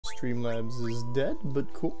Streamlabs is dead,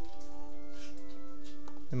 but cool.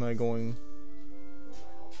 Am I going...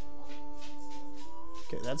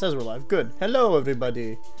 Okay, that says we're live. Good. Hello,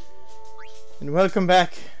 everybody. And welcome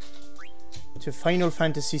back to Final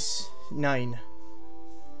Fantasy IX.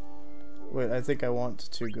 Wait, I think I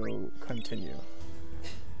want to go continue.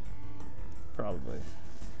 Probably.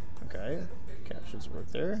 Okay. Captions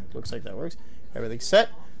work there. Looks like that works. Everything's set.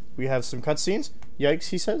 We have some cutscenes. Yikes,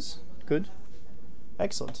 he says. Good.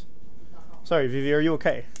 Excellent. Sorry, Vivi, are you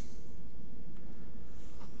okay?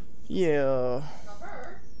 Yeah.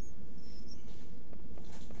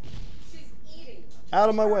 Out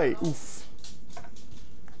of my way. Oof.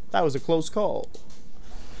 That was a close call.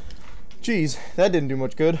 Jeez, that didn't do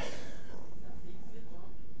much good.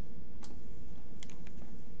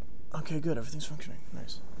 Okay, good. Everything's functioning.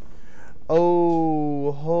 Nice.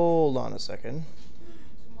 Oh, hold on a second.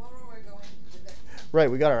 Right,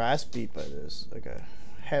 we got our ass beat by this. Okay.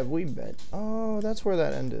 Have we bet? Oh, that's where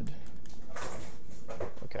that ended.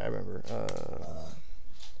 Okay, I remember.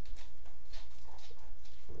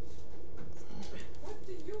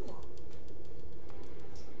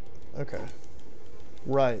 Okay.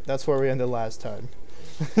 Right, that's where we ended last time.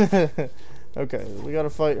 Okay, we gotta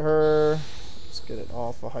fight her. Let's get it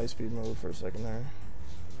off of high-speed mode for a second there.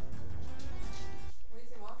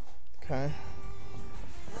 Okay.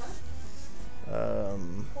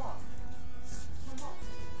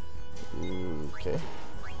 Okay.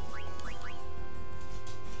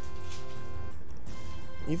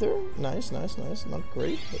 Either nice. Not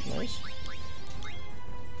great, but nice.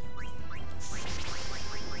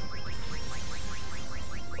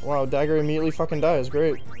 Wow, Dagger immediately fucking dies.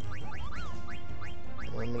 Great.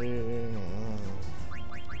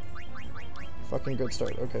 Fucking good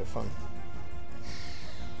start. Okay, fun.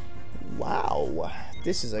 Wow,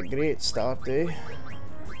 this is a great start, eh?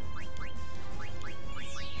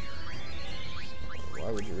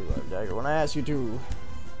 Why would you revive Dagger when I asked you to?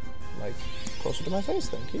 Like, closer to my face,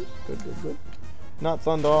 thank you. Good. Not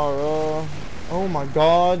Thundara. Oh my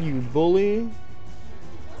god, you bully.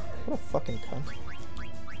 What a fucking cunt.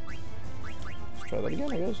 Let's try that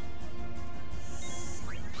again, I guess.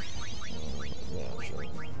 Yeah, sure.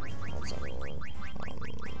 That's not gonna work.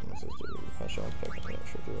 Let's just do headshot pick. Yeah,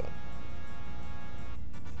 sure, do that.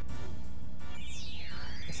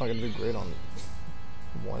 It's not gonna do great on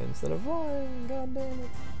 1 instead of 5. God damn it.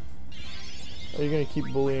 Are you gonna keep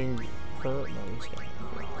bullying her? No, you're scanning.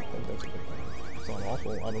 I think that's a good thing. It's not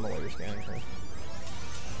awful. I don't know why you're scanning her.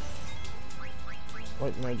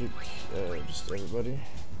 White magic, just everybody.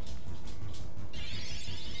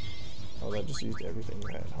 Oh, that just used everything you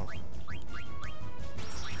had, huh?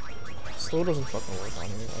 Slow doesn't fucking work on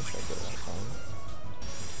here. I tried it last time.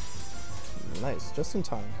 Nice, just in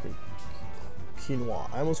time. Quinoa.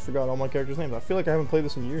 I almost forgot all my characters' names. I feel like I haven't played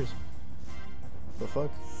this in years. The fuck?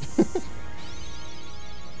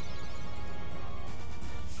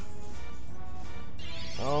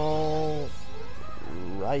 Oh,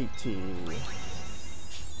 righty.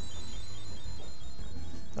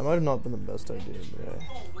 That might have not been the best idea, but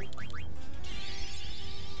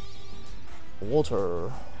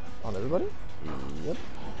water on everybody? Yep.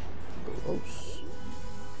 Gross.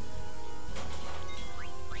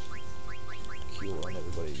 Q on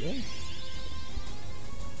everybody again.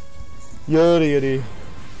 Yuri.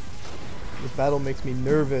 This battle makes me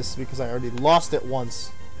nervous because I already lost it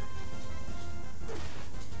once.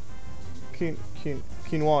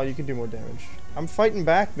 Quinoa, you can do more damage. I'm fighting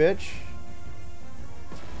back, bitch.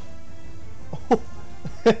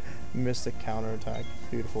 Missed a counter attack.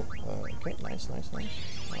 Beautiful. Okay, nice. We'll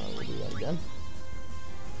do that again.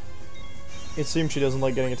 It seems she doesn't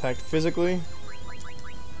like getting attacked physically,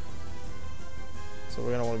 so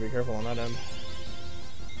we're gonna want to be careful on that end.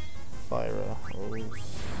 Fire.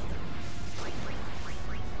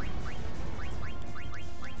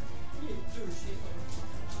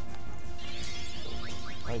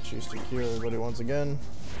 I choose to cure everybody once again.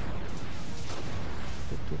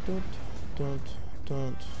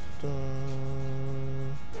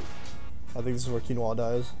 I think this is where Quinoa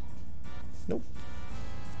dies. Nope.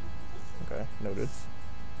 Okay, noted.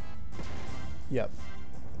 Yep.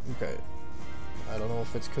 Okay. I don't know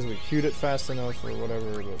if it's because we queued it fast enough or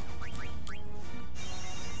whatever, but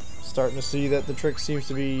starting to see that the trick seems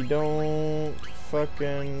to be don't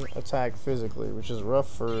fucking attack physically, which is rough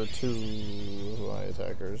for 2 high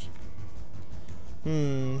attackers.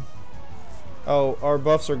 Oh, our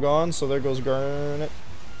buffs are gone, so there goes Garnet.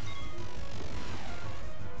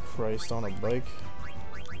 Christ on a bike.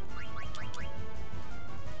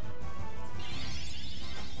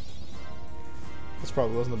 This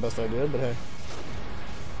probably wasn't the best idea, but hey.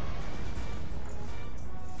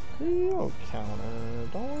 You don't counter.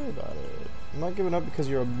 Don't worry about it. I'm not giving up because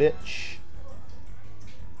you're a bitch.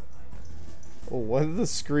 Oh, why did the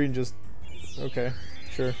screen just... Okay,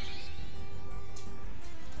 sure.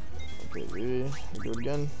 Okay, we do it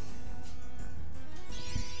again.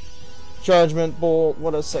 Judgment Bolt,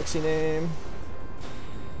 what a sexy name.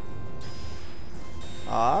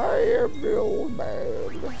 I am build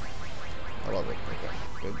bad. I love it.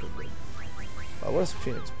 Okay, good. What is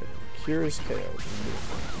Phoenix Pit? Curious KO.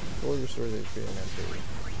 Fully restores HP and MP.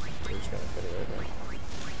 We're just gonna put it right there.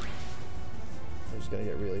 We're just gonna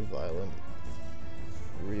get really violent.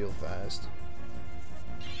 Real fast.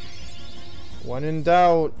 When in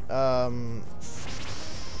doubt,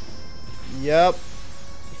 yep.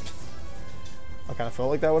 I kind of felt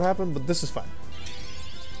like that would happen, but this is fine.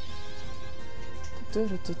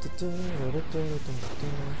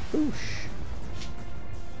 Boosh.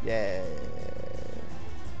 Yeah.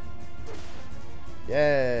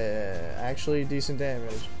 Yeah. Actually decent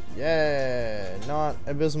damage. Yeah. Not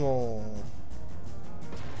abysmal.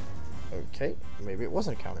 Okay. Maybe it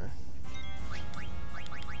wasn't a counter.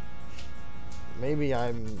 Maybe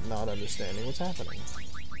I'm not understanding what's happening.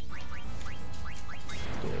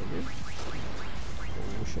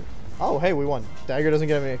 Oh, shit. Oh, hey, we won. Dagger doesn't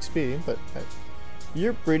get any XP, but hey,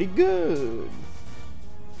 you're pretty good.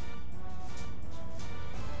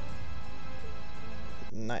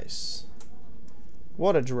 Nice.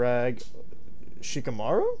 What a drag.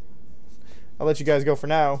 Shikamaru? I'll let you guys go for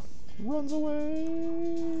now. Runs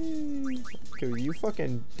away. Okay, you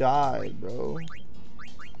fucking died, bro.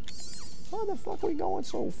 Why the fuck are we going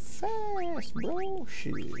so fast, bro?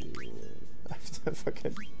 Shit.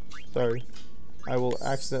 Fucking... Sorry. I will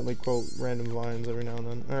accidentally quote random lines every now and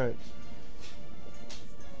then. Alright.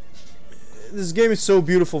 This game is so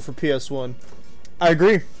beautiful for PS1. I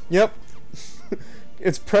agree. Yep.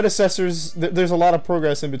 Its predecessors... There's a lot of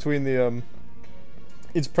progress in between the,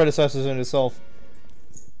 its predecessors and itself.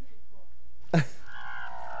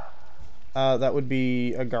 That would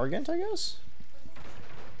be a Gargant, I guess?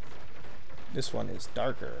 This one is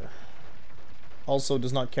darker. Also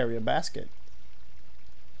does not carry a basket.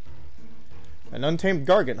 An untamed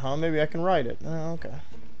Gargant, huh? Maybe I can ride it. Oh, okay.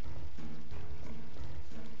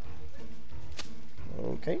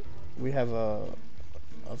 Okay. We have a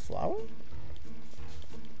flower?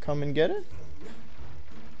 Come and get it?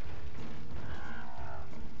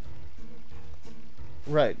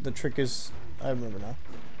 Right, the trick is... I remember now.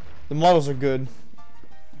 The models are good.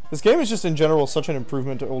 This game is just in general such an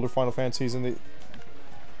improvement to older Final Fantasies, and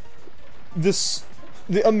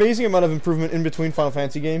the amazing amount of improvement in between Final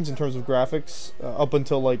Fantasy games in terms of graphics, up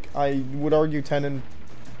until like I would argue 10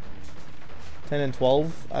 and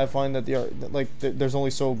 12. I find that there's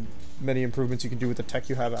only so many improvements you can do with the tech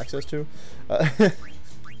you have access to.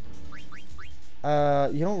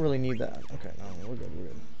 You don't really need that. Okay, no, we're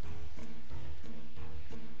good.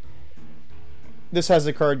 This has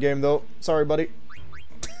a card game though. Sorry, buddy.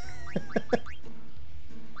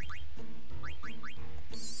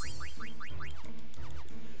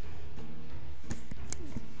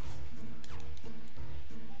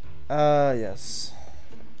 Yes.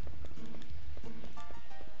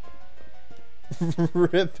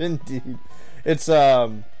 Rip indeed. It's I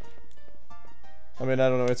mean, I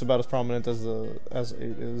don't know, it's about as prominent as 8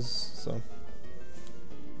 is, so.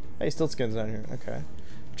 Hey, Stiltskin's down here. Okay.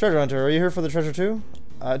 Treasure Hunter, are you here for the treasure too?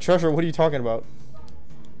 Treasure, what are you talking about?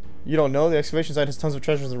 You don't know? The excavation site has tons of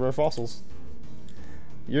treasures and rare fossils.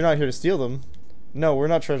 You're not here to steal them. No, we're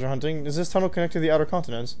not treasure hunting. Is this tunnel connected to the outer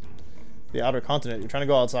continent? The outer continent? You're trying to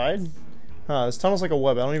go outside? Huh, this tunnel's like a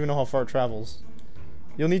web. I don't even know how far it travels.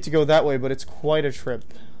 You'll need to go that way, but it's quite a trip.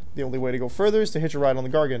 The only way to go further is to hitch a ride on the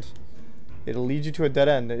Gargant. It'll lead you to a dead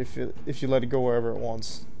end if you let it go wherever it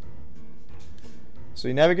wants. So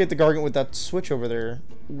you navigate the Gargant with that switch over there.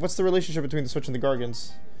 What's the relationship between the switch and the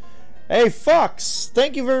Gargants? Hey, Fox!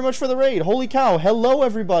 Thank you very much for the raid. Holy cow. Hello,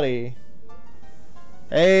 everybody.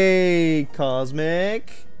 Hey,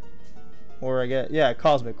 Cosmic. Or yeah,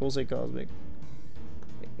 Cosmic. We'll say Cosmic.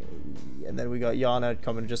 And then we got Yana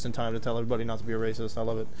coming just in time to tell everybody not to be a racist. I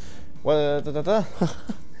love it.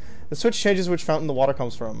 The switch changes which fountain the water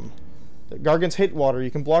comes from. The Gargants hate water.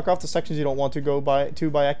 You can block off the sections you don't want to go by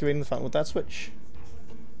activating the fountain with that switch.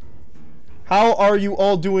 How are you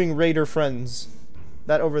all doing, Raider friends?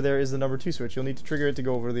 That over there is the number 2 switch. You'll need to trigger it to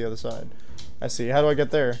go over to the other side. I see. How do I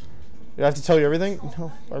get there? Do I have to tell you everything?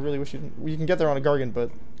 No, I really wish you didn't. You can get there on a Gargant,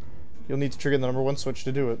 but you'll need to trigger the number 1 switch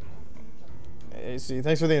to do it. I see.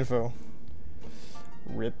 Thanks for the info.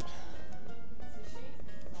 Rip.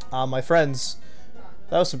 My friends.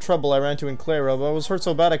 That was some trouble I ran into in Clara, but I was hurt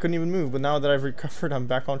so bad I couldn't even move, but now that I've recovered, I'm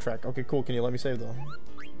back on track. Okay, cool. Can you let me save, though?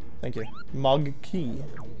 Thank you. Mog key.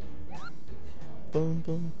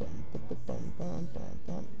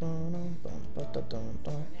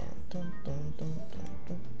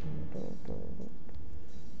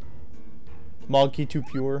 Mog key too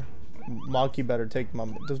pure. Mog key better take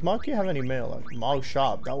mom. Does Mog key have any mail? Like Mog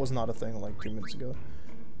shop. That was not a thing like 2 minutes ago.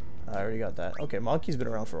 I already got that. Okay, Mog key's been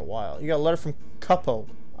around for a while. You got a letter from Kupo.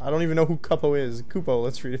 I don't even know who Kupo is. Kupo,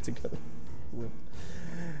 let's read it together.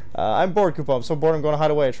 I'm bored, Kupo. I'm so bored I'm going to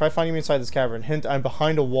hide away. Try finding me inside this cavern. Hint, I'm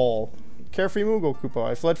behind a wall. Carefree Mugo, Kupo.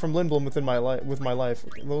 I fled from Lindblom with my life.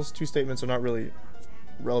 Those two statements are not really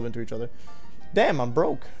relevant to each other. Damn, I'm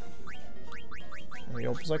broke. I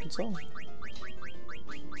hope I can sell.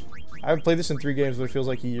 I haven't played this in 3 games, but it feels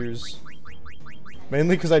like years.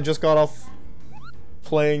 Mainly because I just got off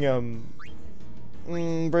playing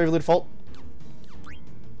Bravely Default.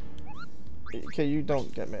 Okay, you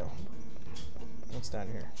don't get mail. What's down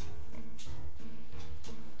here?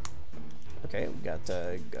 Okay, we got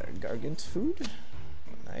Gargant food.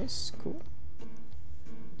 Nice, cool.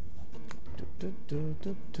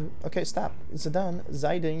 Okay, stop. It's done.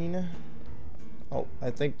 Zidane. Oh, I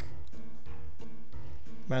think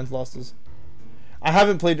man's lost his. I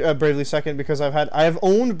haven't played Bravely Second because I have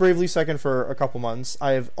owned Bravely Second for a couple months.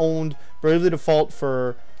 I have owned Bravely Default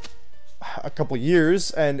for a couple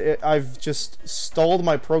years, and I've just stalled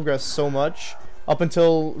my progress so much. Up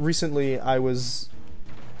until recently, I was,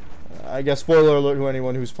 I guess, spoiler alert to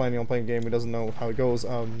anyone who's planning on playing a game who doesn't know how it goes.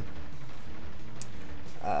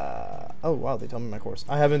 Oh wow, they tell me my course.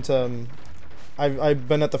 I haven't, I've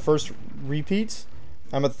been at the first repeat.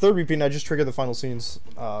 I'm at the 3rd repeat, and I just triggered the final scenes,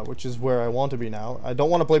 which is where I want to be now. I don't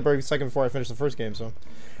want to play Bravely Second before I finish the first game, so.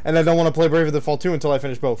 And I don't want to play Bravely Default 2 until I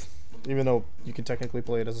finish both. Even though you can technically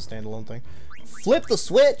play it as a standalone thing. Flip the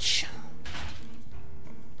switch!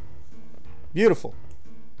 Beautiful.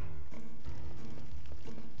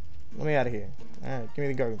 Let me out of here. Alright, give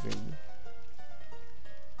me the Gargant food.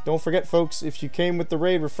 Don't forget, folks, if you came with the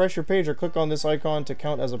raid, refresh your page or click on this icon to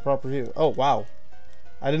count as a proper view. Oh, wow.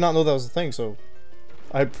 I did not know that was a thing, so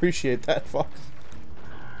I appreciate that, Fox.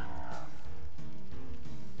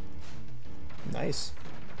 Nice.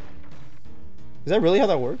 Is that really how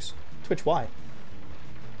that works? Twitch, why?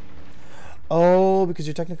 Oh, because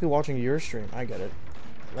you're technically watching your stream. I get it.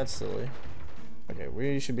 That's silly. Okay,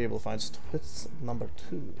 we should be able to find Twitch number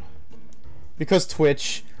 2. Because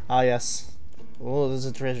Twitch. Ah, yes. Oh, there's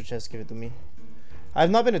a treasure chest. Give it to me. I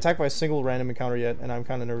have not been attacked by a single random encounter yet, and I'm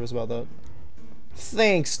kind of nervous about that.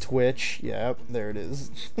 Thanks, Twitch. Yep, there it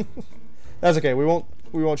is. That's okay. We won't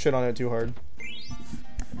shit on it too hard.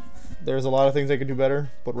 There's a lot of things they could do better,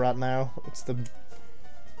 but right now it's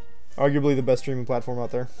arguably the best streaming platform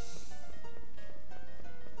out there.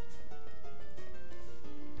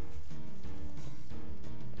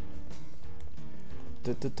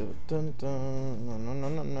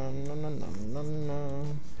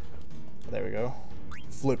 There we go.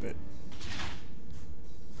 Flip it.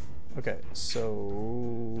 Okay,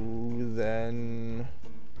 so then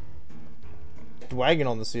wagon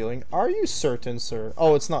on the ceiling. Are you certain, sir?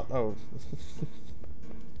 Oh, it's not. Oh,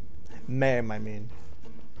 ma'am, I mean.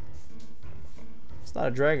 It's not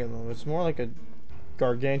a dragon though. It's more like a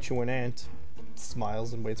gargantuan ant. It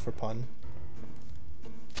smiles and waits for pun.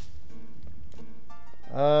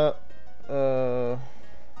 Where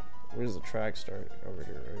does the track start? Over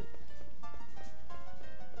here, right?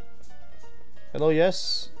 Hello,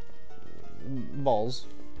 yes? Balls.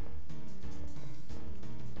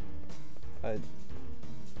 Okay,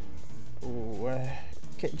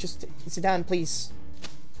 just sit down, please.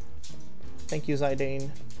 Thank you, Zidane.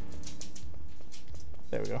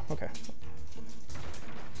 There we go, okay.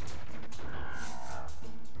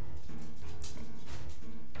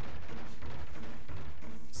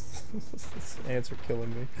 Ants are killing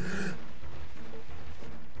me.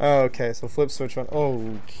 Okay, so flip switch on.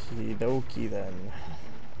 Okie dokie then.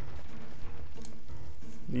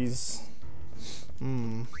 These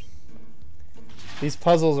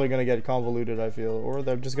puzzles are gonna get convoluted, I feel, or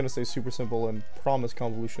they're just gonna stay super simple and promise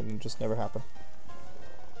convolution and just never happen.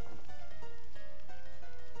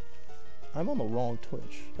 I'm on the wrong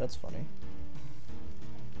Twitch. That's funny.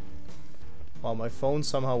 Wow, my phone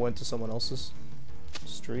somehow went to someone else's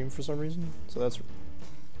stream for some reason, so that's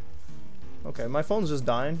okay. My phone's just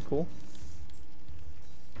dying. Cool.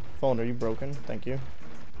 Phone, are you broken? Thank you.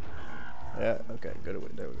 Yeah, okay, good.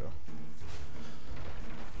 There we go.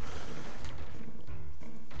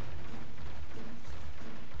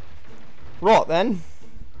 Right then.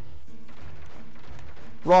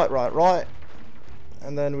 Right.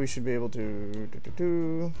 And then we should be able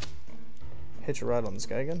to hitch a ride on this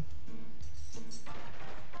guy again.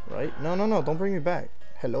 Right? No, don't bring me back.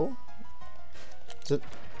 Hello? Is it?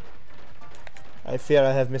 I fear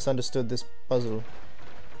I have misunderstood this puzzle.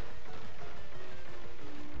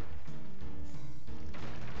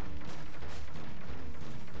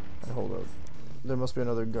 Hold up. There must be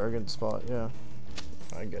another Gargant spot, yeah.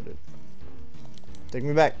 I get it. Take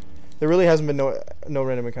me back. There really hasn't been no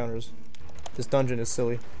random encounters. This dungeon is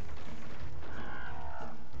silly.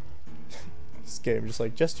 This game just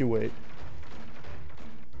like, just you wait.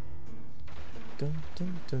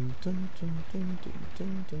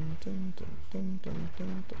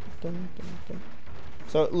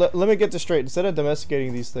 So let me get this straight. Instead of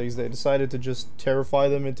domesticating these things, they decided to just terrify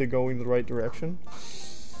them into going the right direction.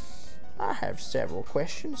 I have several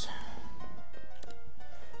questions.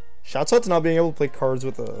 Shouts out to not being able to play cards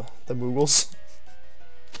with the Moogles.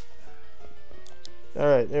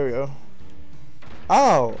 Alright, there we go.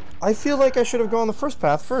 Oh, I feel like I should have gone the first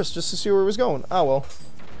path first just to see where it was going. Oh well.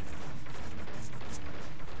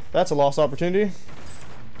 That's a lost opportunity.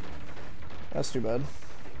 That's too bad.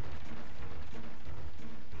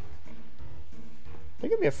 They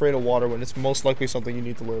can be afraid of water when it's most likely something you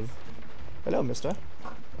need to live. Hello, mister.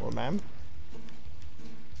 Or ma'am.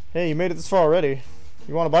 Hey, you made it this far already.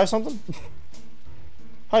 You want to buy something?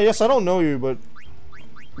 Hi, yes, I don't know you, but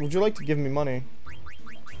would you like to give me money?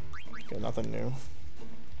 Okay, nothing new.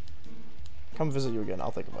 Come visit you again.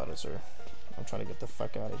 I'll think about it, sir. I'm trying to get the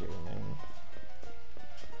fuck out of here, man.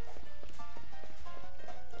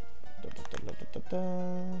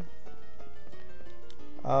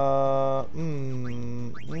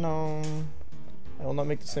 No. I will not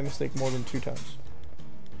make the same mistake more than 2 times.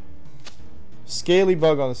 Scaly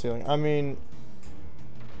bug on the ceiling. I mean,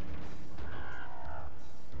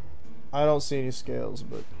 I don't see any scales,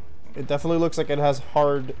 but it definitely looks like it has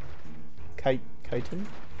hard chitin.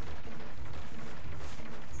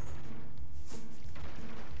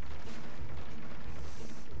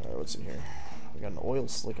 Alright, what's in here? We got an oil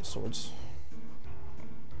slick of sorts.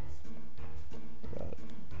 We got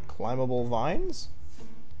climbable vines?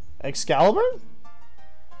 Excalibur?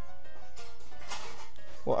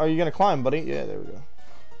 Well, are you gonna climb, buddy? Yeah, there we go.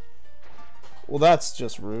 Well, that's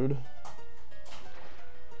just rude.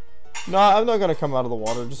 Nah, I'm not gonna come out of the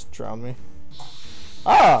water. Just drown me.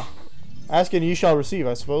 Ah! Ask and you shall receive,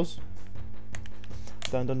 I suppose.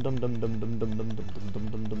 Hey,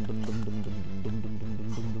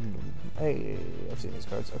 I've seen these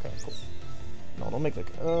cards. Okay, cool. No, don't make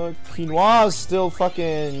like quinoa's still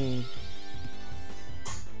fucking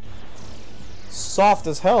soft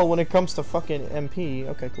as hell when it comes to fucking MP.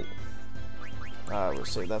 Okay, cool. We'll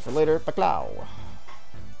save that for later. Baclao.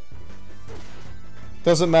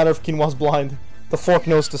 Doesn't matter if quinoa's blind. The fork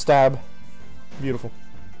knows to stab. Beautiful.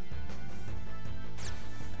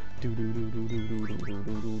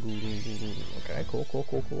 Okay,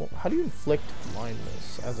 cool. How do you inflict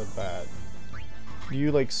blindness as a bat? Do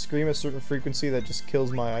you like scream a certain frequency that just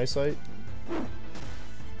kills my eyesight?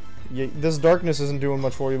 Yeah, this darkness isn't doing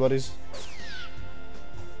much for you, buddies.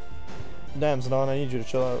 Damn, Zidane, I need you to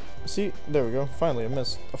chill out. See, there we go. Finally, I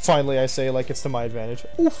missed. Finally, I say like it's to my advantage.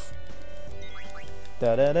 Oof.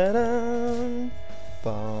 Da da da da.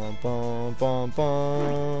 Bum bum bum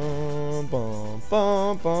bum bum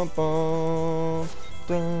bum bum bum.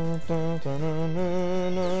 Dun, dun, dun, dun,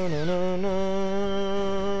 dun, dun, dun, dun.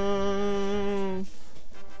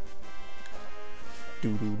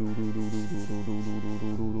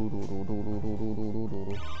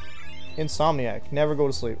 Insomniac, never go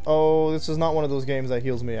to sleep. Oh, this is not one of those games that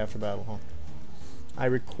heals me after battle, huh?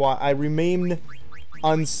 I remain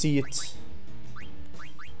unseat.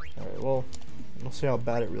 Alright, well, we'll see how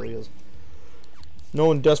bad it really is. No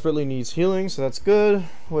one desperately needs healing, so that's good.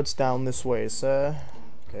 What's down this way, sir?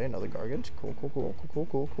 Okay, another Gargant. Cool.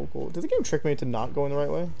 Did the game trick me into not going the right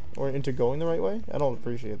way? Or into going the right way? I don't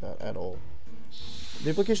appreciate that at all. The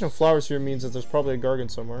implication of flowers here means that there's probably a Gargant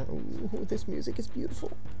somewhere. Ooh, this music is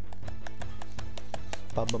beautiful.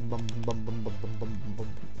 What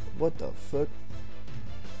the fuck?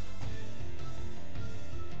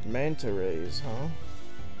 Manta rays, huh?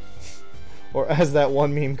 Or as that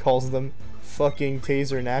one meme calls them, fucking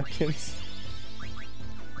taser napkins.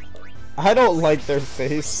 I don't like their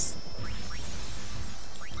face.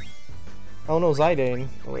 Oh no, Zidane.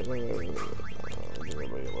 Oh, wait.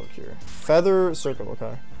 Look here. Feather circle,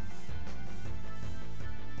 okay.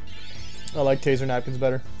 I like taser napkins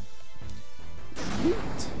better.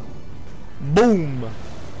 Boom!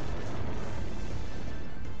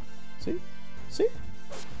 See?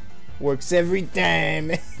 Works every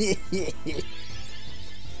time!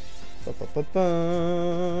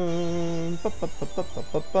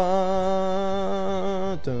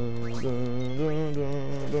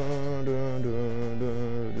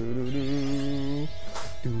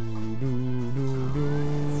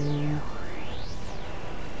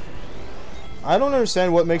 I don't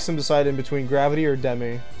understand what makes them decide in between Gravity or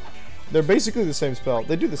Demi. They're basically the same spell.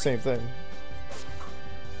 They do the same thing.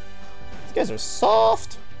 These guys are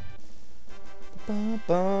soft.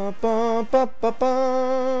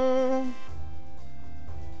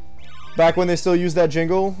 Back when they still used that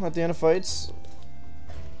jingle at the end of fights.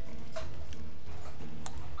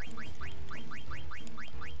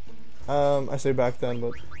 I say back then,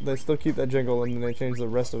 but they still keep that jingle and then they change the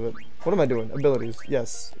rest of it. What am I doing? Abilities.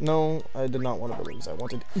 Yes. No, I did not want abilities. I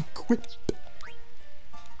wanted equip.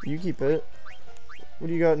 You keep it. What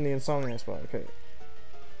do you got in the Insomnia spot? Okay.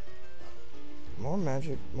 More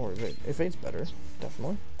magic, more evade. Evade's better,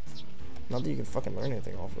 definitely. Not that you can fucking learn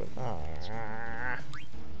anything off of it. Ah.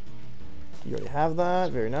 You already have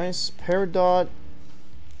that. Very nice. Peridot.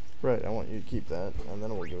 Right, I want you to keep that, and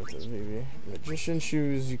then we'll go with this VV. Magician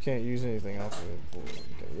shoes, you can't use anything off of it.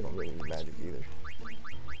 Okay, you don't really need magic either.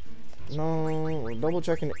 No, we're double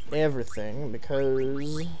checking everything because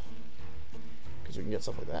we can get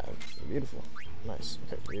stuff like that. Beautiful. Nice.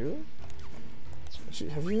 Okay, you?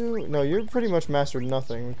 Actually, have you? No, you're pretty much mastered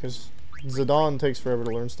nothing because Zidane takes forever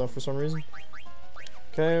to learn stuff for some reason.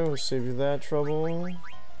 Okay, we'll save you that trouble.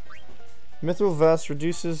 Mithril Vest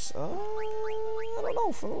reduces. I don't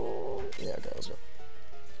know. Yeah, okay, let's go.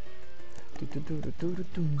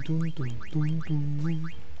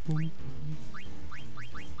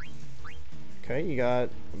 Okay, you got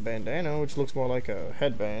a bandana, which looks more like a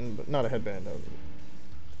headband, but not a headband.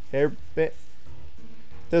 Hairband.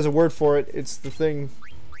 There's a word for it. It's the thing.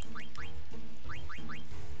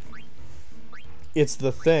 It's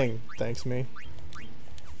the thing. Thanks, me.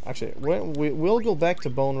 Actually, we'll go back to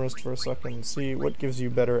Bone Wrist for a second and see what gives you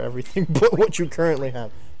better everything but what you currently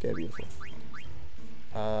have. Okay, beautiful.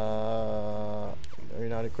 Are you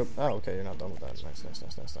not equipped? Oh, okay, you're not done with that. Nice, nice,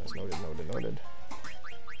 nice, nice, nice. Noted, noted, noted.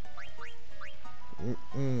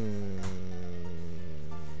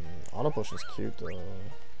 Auto potion's cute though.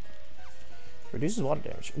 Reduces water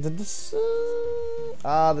damage. The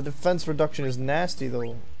defense reduction is nasty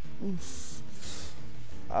though. Oof.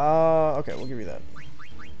 Okay, we'll give you that.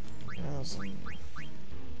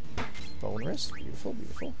 Bone Wrist, beautiful,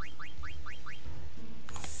 beautiful.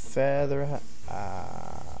 Feather hat.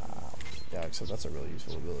 Yeah, except that's a really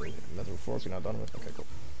useful ability. Metal fork, you're not done with. Okay, cool.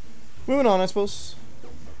 Moving on, I suppose.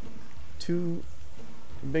 Two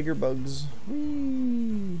bigger bugs.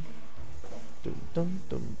 Whee!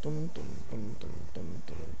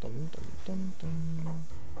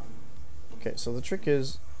 Okay, so the trick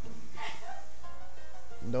is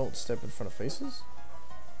don't step in front of faces.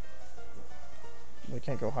 We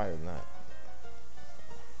can't go higher than that.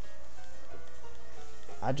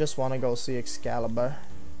 I just want to go see Excalibur.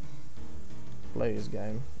 Play his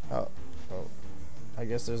game. Oh. I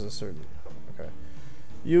guess there's a certain... Okay.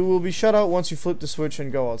 You will be shut out once you flip the switch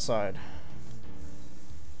and go outside.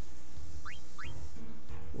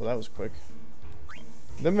 Well, that was quick.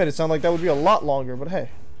 That made it sound like that would be a lot longer, but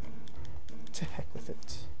hey. To heck with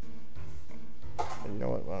it. And you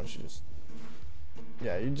know what? Why don't you just...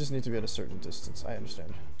 Yeah, you just need to be at a certain distance. I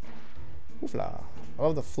understand. Oofla. I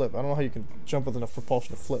love the flip. I don't know how you can jump with enough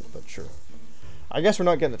propulsion to flip, but sure. I guess we're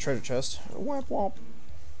not getting the treasure chest. Womp womp.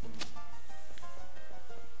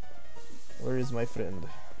 Where is my friend?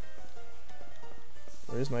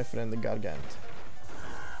 Where is my friend the Gargant?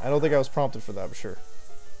 I don't think I was prompted for that, but sure.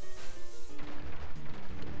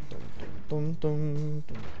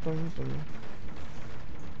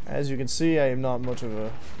 As you can see, I am not much of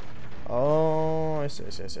a... Oh, I see.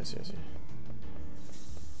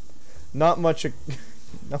 Not much of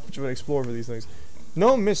an explorer for these things.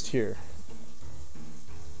 No mist here.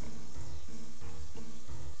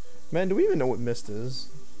 Man, do we even know what mist is?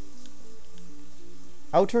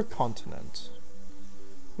 Outer continent.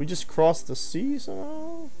 We just crossed the sea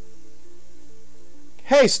somehow?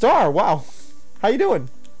 Hey, Star! Wow! How you doing?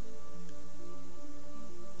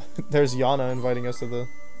 There's Yana inviting us to the...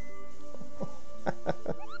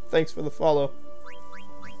 Thanks for the follow.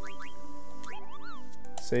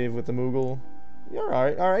 Save with the Moogle. You're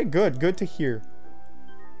alright, alright, good to hear.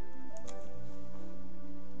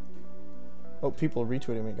 Oh, people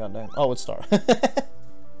retweeting me, goddamn. Oh, it's Star.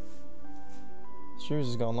 Streams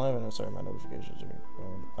is going live, and I'm sorry, my notifications are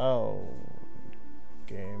going. Oh,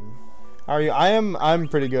 game. How are you? I'm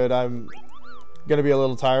pretty good. I'm gonna be a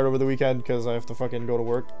little tired over the weekend because I have to fucking go to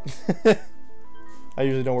work. I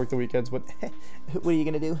usually don't work the weekends, but what are you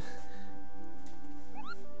gonna do?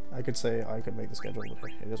 I could say I could make the schedule, but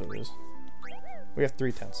hey, it is what it is. We have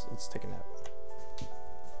 3 tents. Let's take a nap.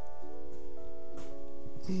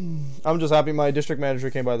 I'm just happy my district manager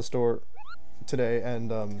came by the store today,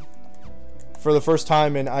 and for the first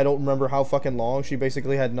time in I don't remember how fucking long, she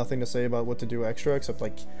basically had nothing to say about what to do extra except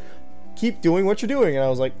like keep doing what you're doing. And I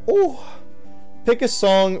was like, oh, pick a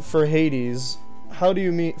song for Hades. How do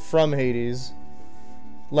you mean from Hades?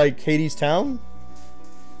 Like Hades Town?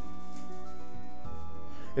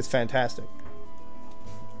 It's fantastic.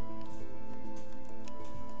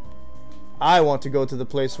 I want to go to the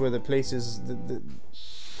place where the place is the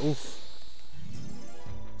oof.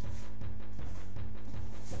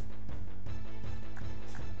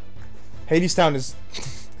 Hades Town is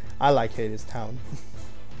I like Hades Town.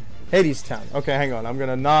 Hades Town. Okay, hang on. I'm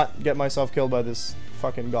gonna not get myself killed by this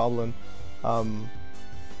fucking goblin. To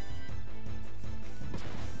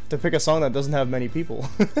pick a song that doesn't have many people.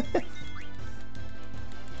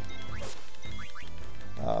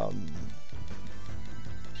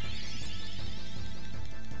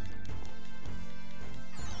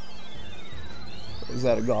 Is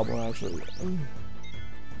that a goblin actually?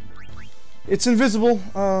 It's invisible.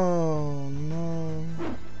 Oh no.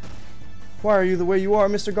 Why are you the way you are,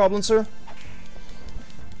 Mr. Goblin, sir?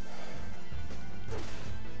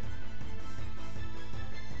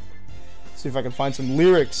 See if I can find some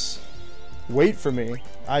lyrics. Wait for me.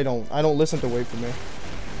 I don't listen to Wait for Me.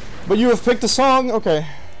 But you have picked a song? Okay.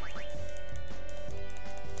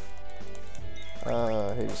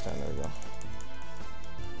 Hades Town, there we go.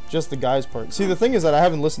 Just the guys part. See, the thing is that I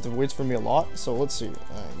haven't listened to Waits for Me a lot, so let's see.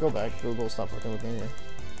 Alright, go back. Go stop fucking with me here.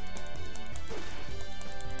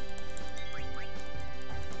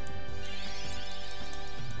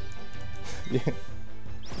 Yeah.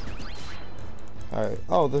 Alright.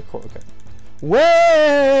 Oh, the chord. Okay.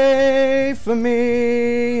 Wait for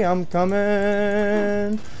me, I'm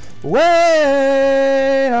coming.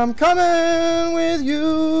 Wait, I'm coming with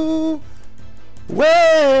you.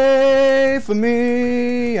 Wait for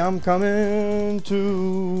me, I'm coming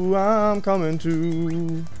too. I'm coming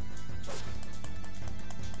too.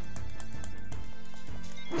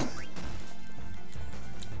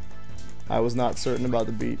 I was not certain about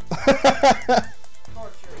the beat.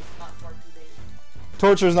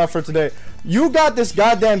 Torture is not for today. You got this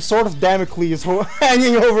goddamn sword of Damocles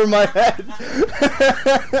hanging over my head.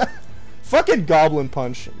 Fucking Goblin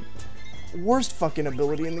Punch. Worst fucking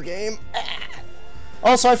ability in the game.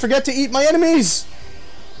 Also, I forget to eat my enemies.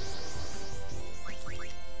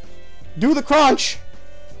 Do the crunch.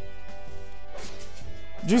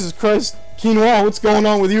 Jesus Christ. Quinoa, what's going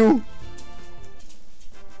on with you?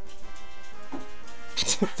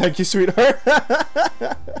 Thank you, sweetheart.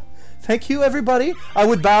 Thank you, everybody. I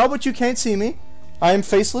would bow, but you can't see me. I am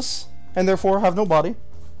faceless, and therefore have no body.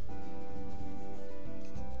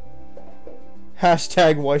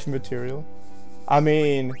 Hashtag wife material. I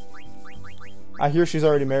mean, I hear she's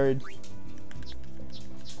already married.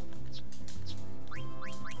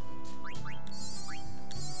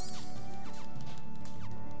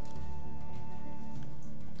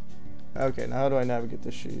 Okay, now how do I navigate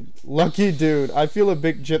this sheet? Lucky dude, I feel a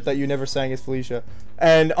big jip that you never sang as Felicia.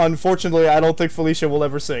 And unfortunately, I don't think Felicia will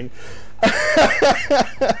ever sing.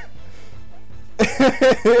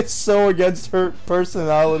 It's so against her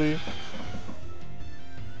personality.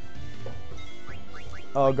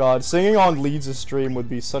 Oh god, singing on Leeds' stream would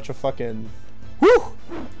be such a fucking... Woo!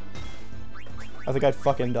 I think I'd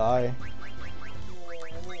fucking die.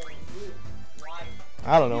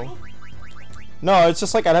 I don't know. No, it's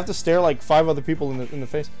just like I'd have to stare like 5 other people in the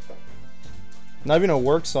face. Not even a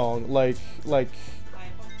work song, like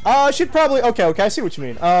I should probably okay, I see what you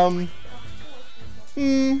mean.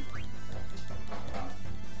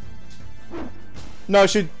 No,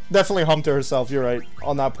 she definitely hummed to herself, you're right,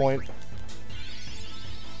 on that point.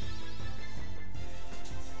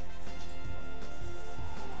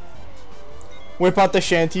 Whip out the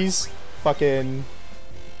shanties. Fucking...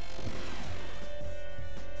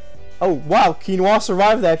 Oh, wow, Quinoa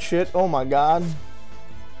survived that shit. Oh my god.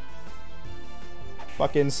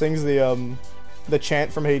 Fucking sings the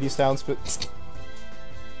chant from Hades Town.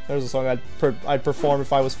 There's a song I'd perform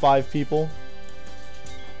if I was 5 people.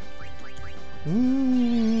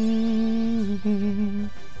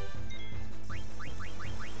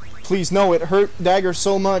 Please, no, it hurt Dagger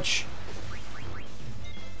so much.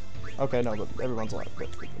 Okay, no, but everyone's alive.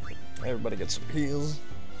 Everybody gets some heals.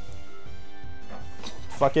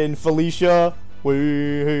 Fucking Felicia,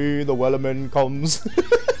 hey, the Wellerman comes.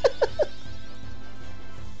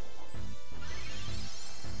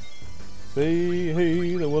 Say,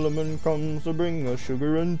 hey, the Wellerman comes to bring us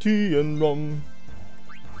sugar and tea and rum.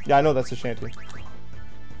 Yeah, I know that's a shanty.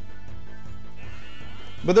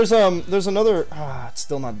 But there's another, it's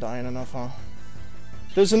still not dying enough, huh?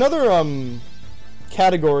 There's another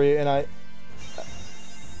category, and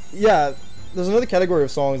yeah, there's another category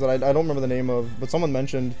of songs that I don't remember the name of, but someone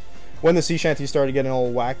mentioned when the sea shanty started getting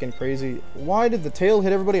all whack and crazy. Why did the tail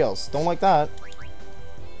hit everybody else? Don't like that.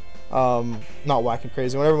 Not whack and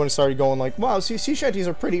crazy. When everyone started going like, wow, sea shanties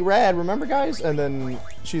are pretty rad, remember guys? And then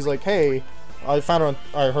she's like, hey, I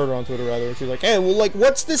heard her on Twitter rather, and she's like, hey, well, like,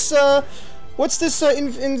 what's this,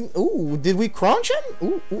 ooh, did we crunch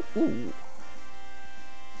him? Ooh.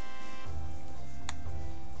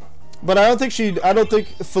 But I don't think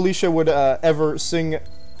Felicia would ever sing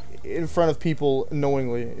in front of people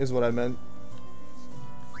knowingly, is what I meant.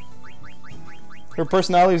 Her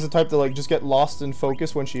personality is the type to like just get lost in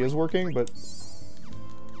focus when she is working, but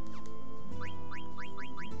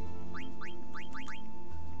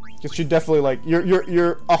she'd definitely like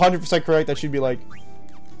you're 100% correct that she'd be like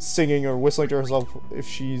singing or whistling to herself if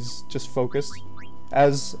she's just focused,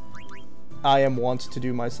 as I am wont to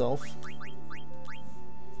do myself.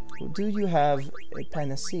 Do you have a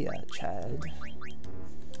panacea, child?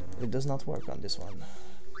 It does not work on this one.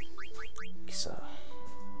 So.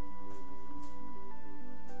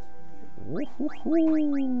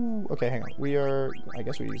 Okay, hang on. I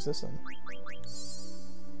guess we use this then.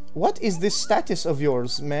 What is this status of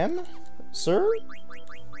yours, ma'am? Sir?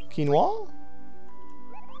 Quinoa?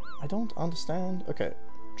 I don't understand. Okay.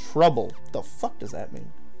 Trouble. The fuck does that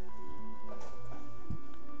mean?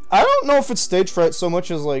 I don't know if it's stage fright so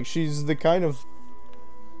much as like she's the kind of,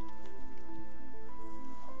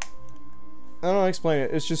 I don't know how to explain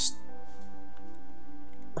it. It's just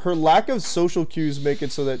her lack of social cues make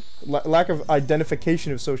it so that lack of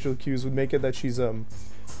identification of social cues would make it that she's in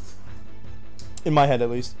my head at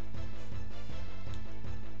least,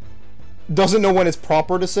 doesn't know when it's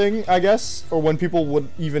proper to sing, I guess, or when people would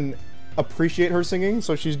even appreciate her singing,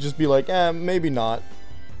 so she'd just be like, maybe not.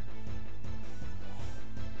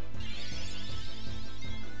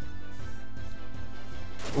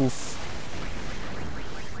 Oof.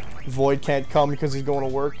 Void can't come because he's going to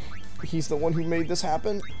work. He's the one who made this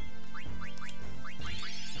happen.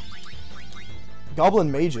 Goblin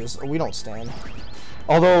mages, we don't stand.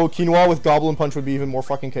 Although Quinoa with Goblin Punch would be even more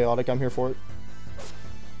fucking chaotic, I'm here for it.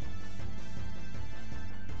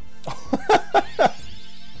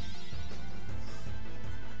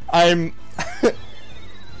 I'm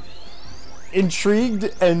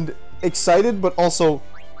intrigued and excited, but also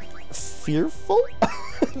fearful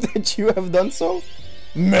that you have done so.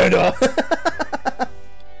 Meta.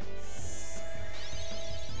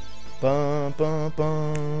 Bum, bum,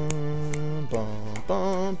 bum, bum,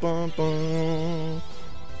 bum, bum, bum.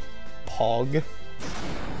 Pog.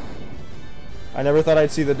 I never thought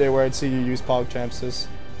I'd see the day where I'd see you use Pog Champsis.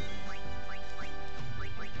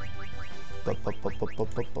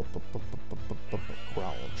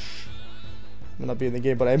 Crouch. I'm not being in the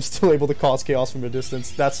game, but I'm still able to cause chaos from a distance.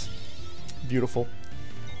 That's beautiful.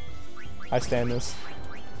 I stand this.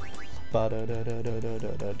 No,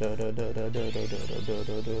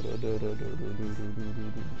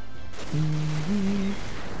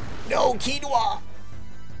 Quinoa!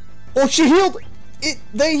 Oh, she healed!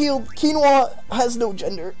 They healed! Quinoa has no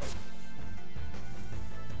gender.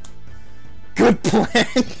 Good plan!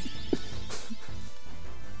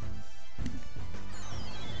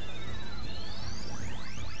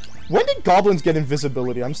 When did goblins get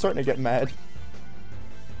invisibility? I'm starting to get mad.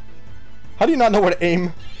 How do you not know where to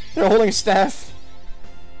aim? They're holding a staff.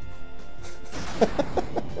 I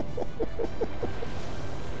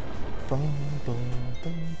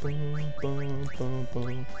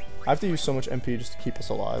have to use so much MP just to keep us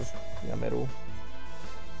alive. Yeah, Meru.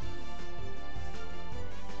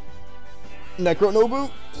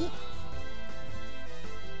 Necronobu?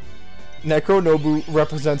 Necronobu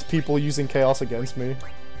represents people using chaos against me.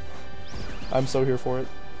 I'm so here for it.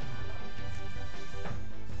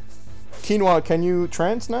 Quinoa, can you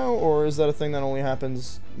trance now, or is that a thing that only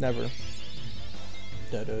happens never?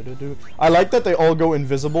 I like that they all go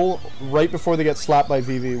invisible right before they get slapped by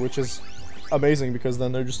Vivi, which is amazing because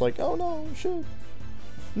then they're just like, oh no, shit.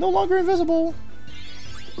 No longer invisible.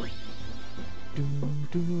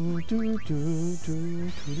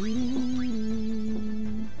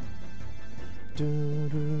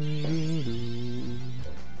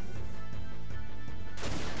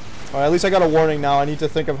 Alright, at least I got a warning now. I need to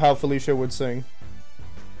think of how Felicia would sing.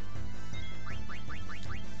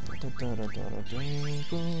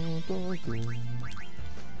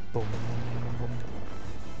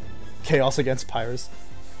 Chaos against Pyrus.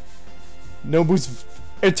 Nobu's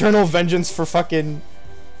eternal vengeance for fucking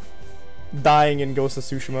dying in Ghost of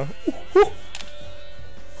Tsushima.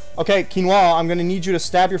 Okay, Quinoa, I'm gonna need you to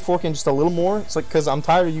stab your fork in just a little more. It's like, because I'm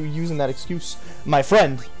tired of you using that excuse, my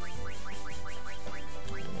friend.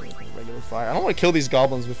 Regular fire. I don't want to kill these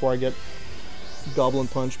goblins before I get Goblin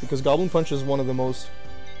Punch, because Goblin Punch is one of the most...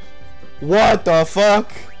 What the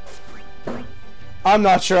fuck? I'm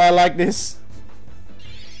not sure I like this.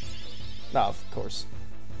 No, of course.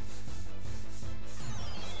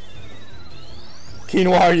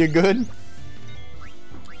 Quinoa, are you good?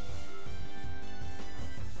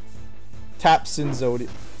 Taps in Zodiac.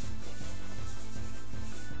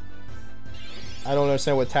 I don't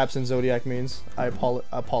understand what taps in Zodiac means. I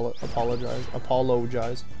apologize.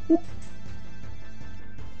 Apologize. Woo.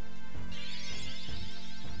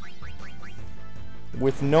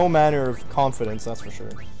 With no manner of confidence, that's for sure.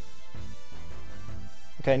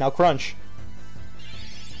 Okay, now crunch.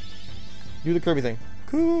 Do the Kirby thing.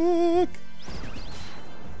 Cook.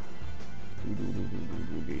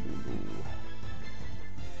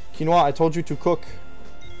 Quinoa, I told you to cook.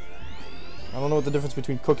 I don't know what the difference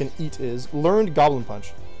between cook and eat is. Learned Goblin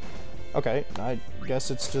Punch. Okay, I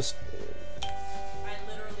guess it's just... I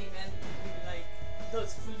literally meant, like,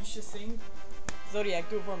 those foolish things. Zodiac,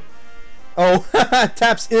 do it for me. Oh,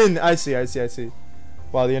 taps in! I see.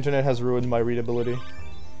 Wow, the internet has ruined my readability.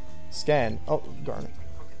 Scan. Oh, darn it.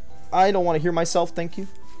 I don't want to hear myself, thank you.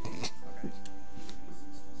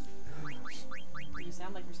 You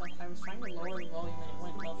sound like yourself. I was trying to lower the volume and it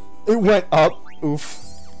went up. It went up. Oof.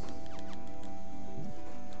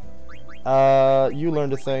 You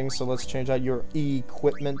learned a thing, so let's change out your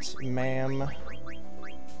equipment, ma'am.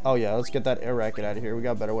 Oh yeah, let's get that air racket out of here. We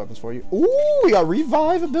got better weapons for you. Ooh, we got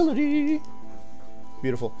revive ability.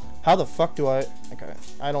 Beautiful. How the fuck do I... Okay,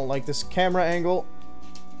 I don't like this camera angle.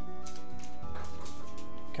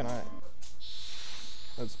 Can I...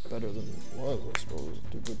 That's better than it was, I suppose.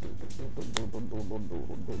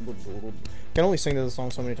 Can only sing this song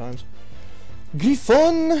so many times.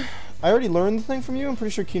 Griffon! I already learned the thing from you. I'm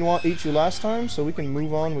pretty sure Quinoa ate you last time, so we can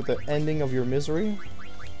move on with the ending of your misery.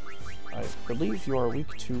 I believe you are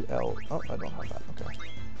weak to L. Oh, I don't have that. Okay.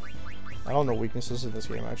 I don't know weaknesses in this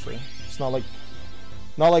game, actually. It's not like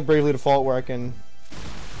Bravely Default where I can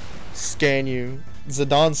scan you.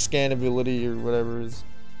 Zidane scan ability or whatever is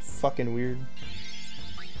fucking weird.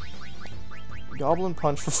 Goblin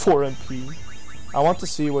Punch for 4 MP. I want to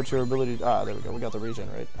see what your ability... Ah, there we go. We got the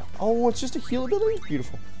regen, right? Oh, it's just a heal ability?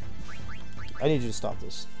 Beautiful. I need you to stop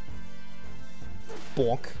this.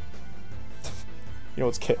 Bonk. You know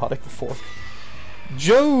what's chaotic before?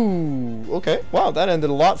 Joe! Okay. Wow, that ended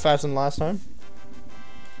a lot faster than last time.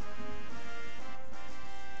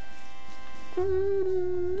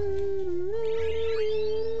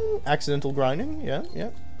 Accidental grinding? Yeah.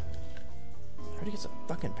 I already get a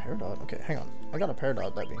fucking Peridot. Okay, hang on. I got a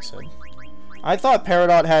Peridot, that being said. I thought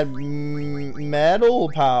Peridot had metal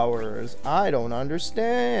powers. I don't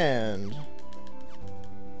understand.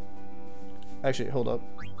 Actually, hold up.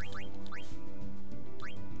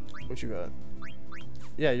 What you got?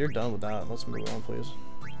 Yeah, you're done with that. Let's move on, please.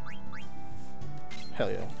 Hell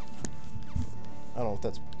yeah. I don't know if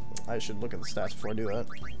that's... I should look at the stats before I do that.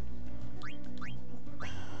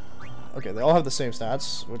 Okay, they all have the same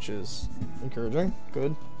stats, which is encouraging.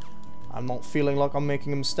 Good. I'm not feeling like I'm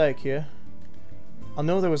making a mistake here. I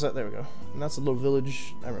know there was that... There we go. And that's a little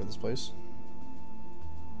village. I remember this place.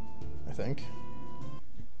 I think.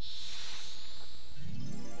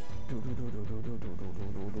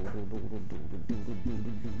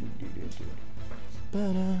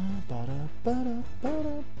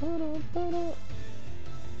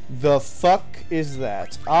 The fuck is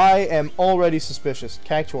that? I am already suspicious.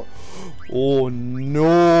 Cactuar. Oh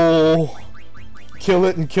no! Kill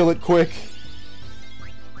it and kill it quick.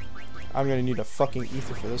 I'm gonna need a fucking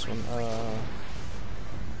ether for this one.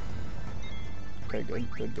 Okay, good.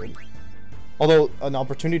 Although an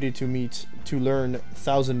opportunity to learn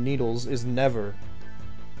 1,000 needles is never,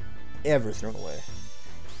 ever thrown away.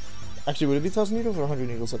 Actually, would it be 1,000 needles or 100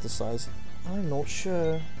 needles at this size? I'm not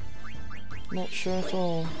sure. Not sure at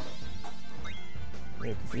all.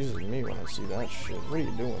 It confuses me when I see that shit. What are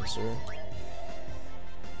you doing, sir?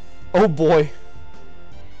 Oh boy!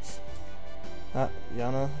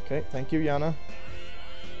 Yana. Okay, thank you, Yana.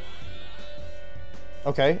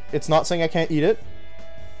 Okay, it's not saying I can't eat it.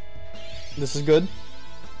 This is good.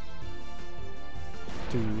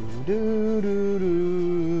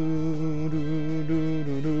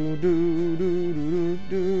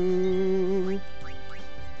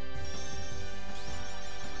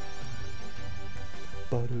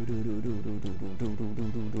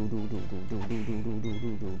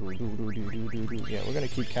 Yeah, we're gonna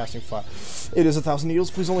keep casting fire. It is 1,000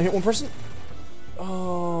 needles. Please only hit one person.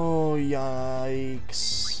 Oh,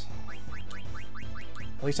 yikes.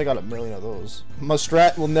 At least I got 1,000,000 of those. My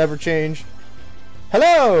strat will never change.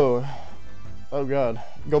 Hello! Oh god.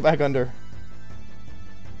 Go back under.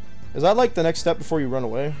 Is that like the next step before you run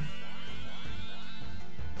away?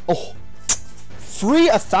 Oh! Free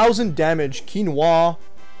 1,000 damage. Quinoa.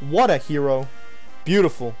 What a hero.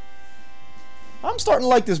 Beautiful. I'm starting to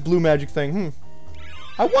like this blue magic thing.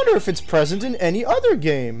 I wonder if it's present in any other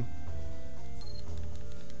game.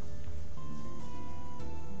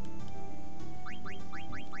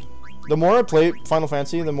 The more I play Final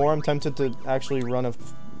Fantasy, the more I'm tempted to actually run a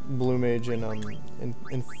blue mage in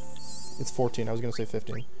it's 14. I was gonna say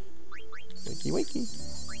 15. Wakey wakey.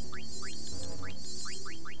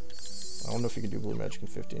 I don't know if you can do blue magic in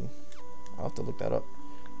 15. I'll have to look that up.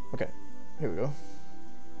 Okay, here we go.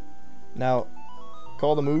 Now,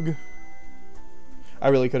 call the Moog. I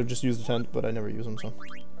really could have just used the tent, but I never use them, so.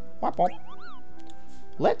 Wop wop.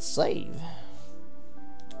 Let's save.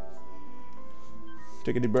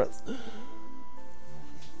 Take a deep breath.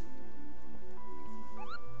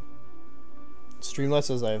 Streamlabs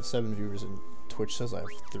says I have 7 viewers and Twitch says I have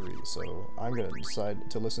 3, so I'm gonna decide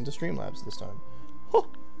to listen to Streamlabs this time. Huh.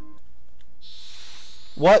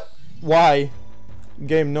 What? Why?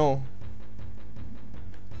 Game, no.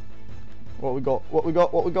 What we got? What we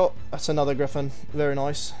got? What we got? That's another griffin. Very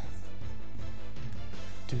nice.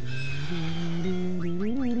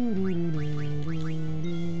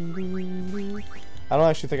 I don't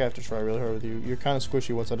actually think I have to try really hard with you. You're kind of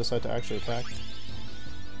squishy once I decide to actually attack.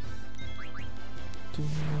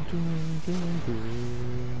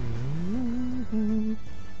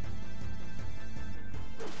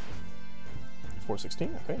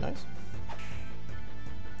 416. Okay, nice.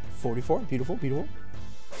 44. Beautiful, beautiful.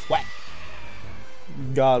 Whack.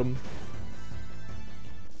 Got him.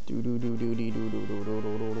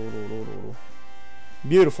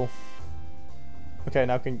 Beautiful. Okay,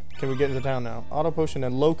 now can we get into town now? Auto potion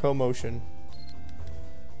and locomotion.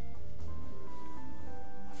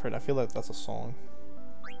 I feel like that's a song.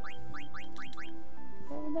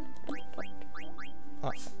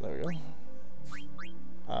 Ah, there we go.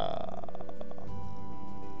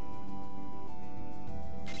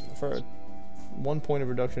 For 1 point of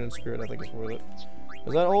reduction in spirit, I think it's worth it.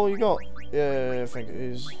 Is that all you got? Yeah, I think it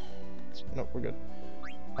is. Nope, we're good.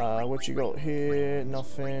 What you got here?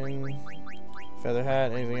 Nothing. Feather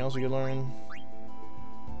hat. Anything else you could learn?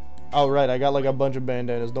 Oh, right. I got like a bunch of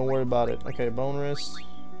bandanas. Don't worry about it. Okay, bone wrist.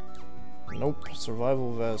 Nope.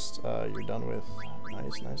 Survival vest. You're done with.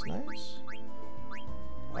 Nice, nice, nice.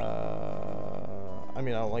 I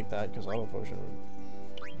mean, I don't like that because auto potion.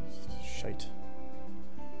 Shite.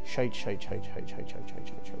 Shite, shite, shite, shite, shite, shite, shite,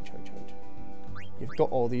 shite, shite, shite, shite. You've got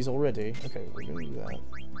all these already. Okay, we're gonna do that.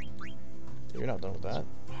 You're not done with that.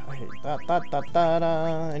 I hate that.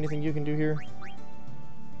 Anything you can do here?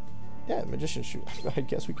 Yeah, magician shoot. I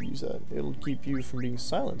guess we could use that. It'll keep you from being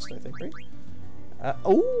silenced, I think, right?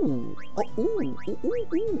 Ooh,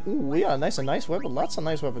 yeah, nice, a nice weapon. Lots of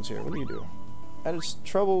nice weapons here. What do you do? And it's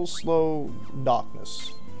trouble, slow,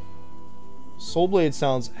 darkness. Soulblade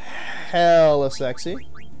sounds hella sexy.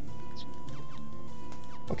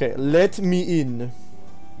 Okay, let me in.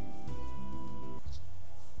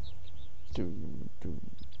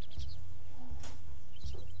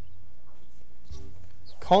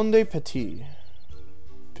 Conde Petit.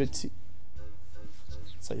 Petit.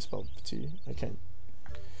 That's how you spell petit. I can't.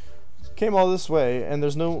 Came all this way, and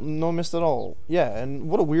there's no mist at all. Yeah, and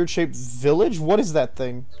what a weird shaped village. What is that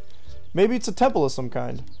thing? Maybe it's a temple of some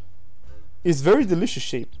kind. It's very delicious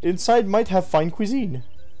shape. Inside might have fine cuisine.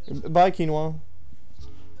 Bye, quinoa.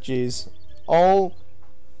 Jeez. All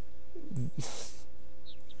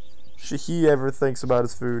he ever thinks about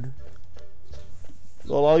is food.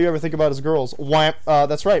 Well, all you ever think about is girls. Wham!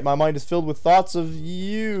 That's right. My mind is filled with thoughts of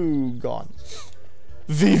you. Gone.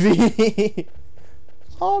 Vivi.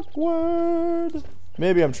 Awkward.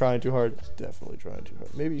 Maybe I'm trying too hard. Definitely trying too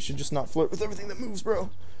hard. Maybe you should just not flirt with everything that moves, bro.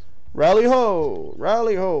 Rally ho!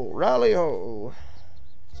 Rally ho! Rally ho!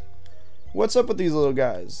 What's up with these little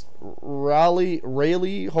guys? Rally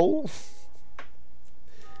ho?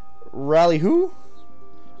 Rally who?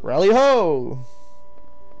 Rally ho!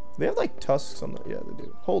 They have like tusks on the. Yeah, they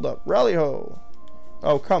do. Hold up. Rally ho!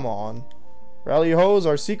 Oh, come on. Rally ho is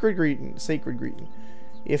our secret greeting. Sacred greeting.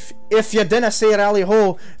 If you didn't say rally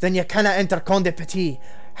ho, then you cannot enter Conde Petit.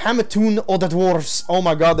 Hamatoon or the dwarves. Oh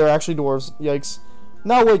my god, they're actually dwarves. Yikes.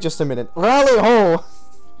 Now wait just a minute. Rally ho!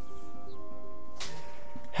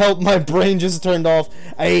 Help, my brain just turned off.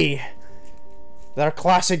 Hey, they're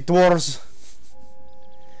classic dwarves.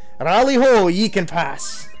 Rally ho, ye can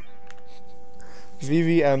pass.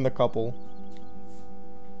 Vivi and the couple.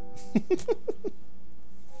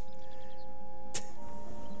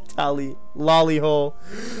 Lolly ho.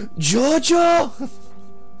 Jojo!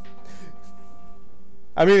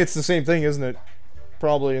 I mean, it's the same thing, isn't it?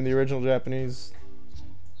 Probably in the original Japanese.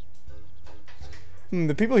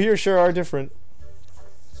 The people here sure are different.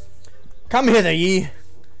 Come hither, ye.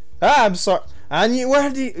 Ah, I'm sorry. And you, where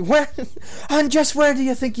do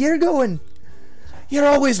you think you're going? You're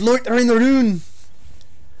always loitering around.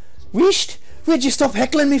 Wisht, would you stop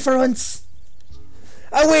heckling me for once?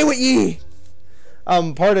 Away with ye.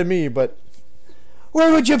 Pardon me, but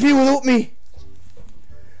where would you be without me?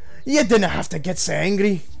 You didn't have to get so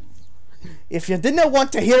angry. If you didn't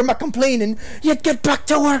want to hear me complaining, you'd get back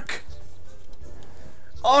to work.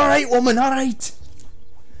 Alright, woman, alright.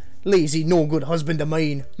 Lazy, no good husband of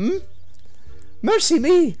mine, Mercy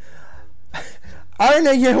me.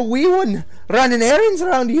 Aren't you a wee one running errands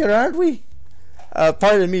around here, aren't we?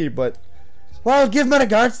 Pardon me, but well, give my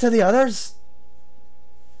regards to the others.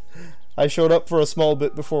 I showed up for a small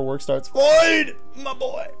bit before work starts. Void, my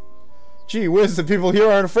boy. Gee whiz, the people here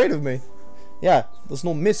aren't afraid of me. Yeah, there's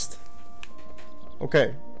no mist.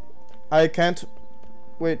 Okay. I can't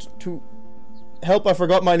wait to help. I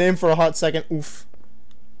forgot my name for a hot second. Oof.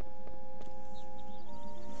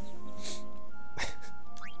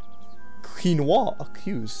 Quinoa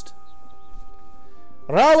accused.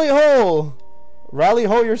 Rally ho! Rally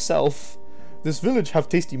ho yourself. This village have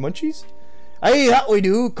tasty munchies? Aye, that we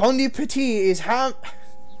do. Condi Petit is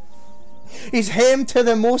ham to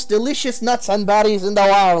the most delicious nuts and berries in the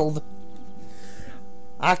world.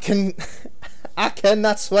 I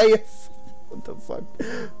cannot swear. What the fuck?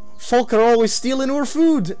 Folk are always stealing our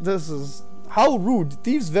food. This is how rude.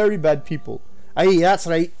 Thieves very bad people. Aye, that's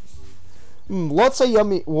right. Lots of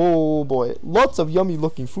yummy. Whoa, boy. Lots of yummy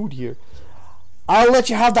looking food here. I'll let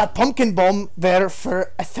you have that pumpkin bomb there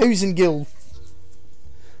for 1,000 gil.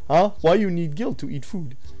 Huh? Why you need gil to eat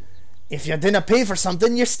food? If you didn't pay for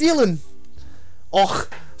something, you're stealing. Och,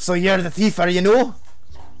 so you're the thief, are you know?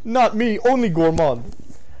 Not me, only gourmand.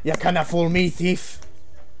 You cannot fool me, thief.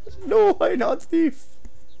 No, I'm not thief.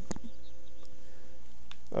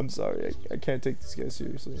 I'm sorry, I can't take this guy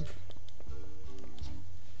seriously.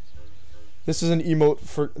 This is an emote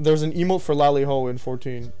for. There's an emote for Lally Ho in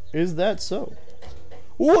 14. Is that so?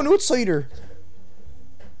 Oh, an outsider!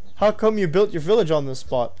 How come you built your village on this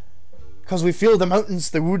spot? Because we feel the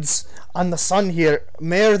mountains, the woods, and the sun here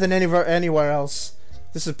more than anywhere else.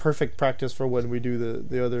 This is perfect practice for when we do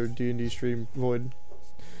the other D&D stream, Void.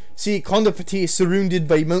 See, Condi Petit is surrounded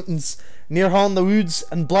by mountains, near on the woods,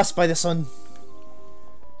 and blessed by the sun.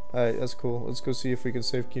 Alright, that's cool. Let's go see if we can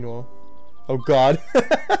save Quinoa. Oh god.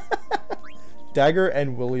 Dagger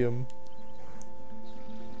and William.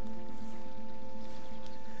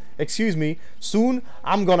 Excuse me, soon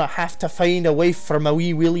I'm gonna have to find a wife for my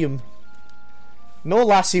wee William. No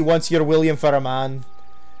lassie wants your William for a man.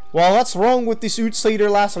 Well, what's wrong with this outsider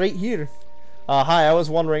lass right here? Hi, I was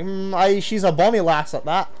wondering, she's a bonny lass at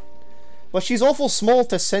that. But she's awful small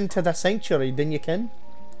to send to the sanctuary, didn't you ken?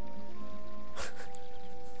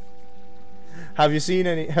 Have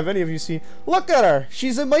any of you seen? Look at her!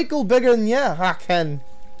 She's a Michael bigger than ya, I ken.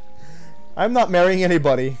 I'm not marrying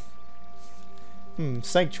anybody.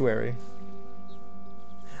 Sanctuary.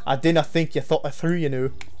 I didn't think you thought it through, you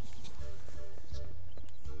know.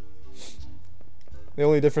 The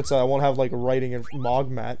only difference is I won't have like writing in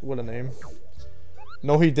Mogmat. What a name.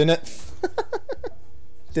 No, he didn't.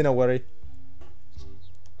 Didn't worry.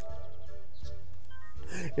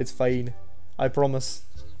 It's fine. I promise.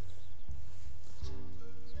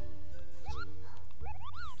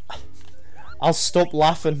 I'll stop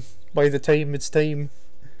laughing by the time it's time.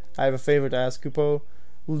 I have a favor to ask, Kupo.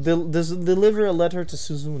 Deliver a letter to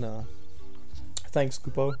Suzuna. Thanks,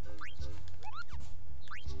 Kupo.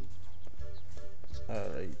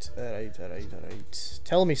 Alright.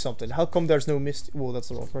 Tell me something. How come there's no mist? Whoa, that's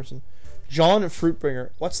the wrong person. John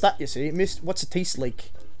Fruitbringer. What's that you say? Mist. What's it taste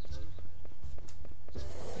like?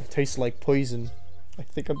 It tastes like poison. I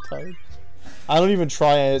think I'm tired. I don't even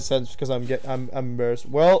try it sense because I'm embarrassed.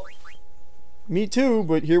 Well, me too,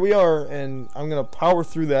 but here we are, and I'm gonna power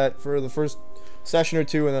through that for the first session or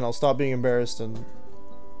two, and then I'll stop being embarrassed. And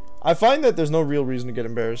I find that there's no real reason to get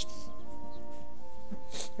embarrassed,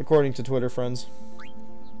 according to Twitter friends.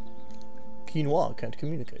 Quinoa can't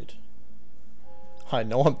communicate. I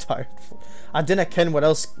know I'm tired. I dinna ken what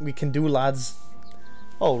else we can do, lads.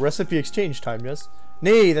 Oh, recipe exchange time, yes?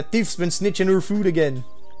 Nay, the thief's been snitching our food again.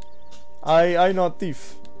 I not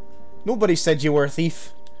thief. Nobody said you were a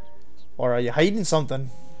thief. Or are you hiding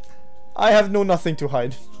something? I have nothing to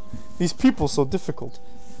hide. These people so difficult.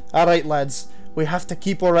 Alright, lads. We have to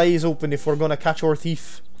keep our eyes open if we're gonna catch our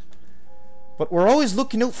thief. But we're always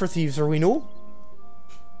looking out for thieves, are we no?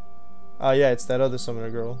 Yeah, it's that other summoner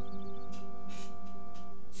girl.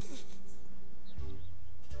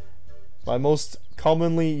 My most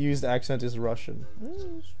commonly used accent is Russian.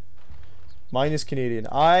 Mine is Canadian.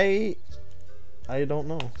 I don't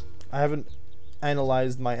know. I haven't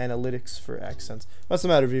analyzed my analytics for accents. What's the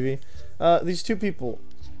matter, Vivi? These two people.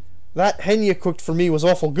 That hen you cooked for me was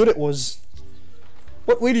awful good, it was.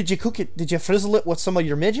 What way did you cook it? Did you frizzle it with some of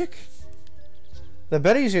your magic? The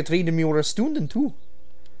berries you traded me were astounding too.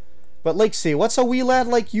 But like say, what's a wee lad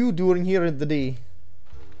like you doing here in the day?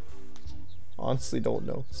 Honestly don't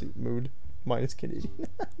know. See, mood. Minus Canadian.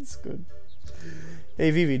 That's good. Hey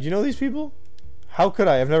Vivi, do you know these people? How could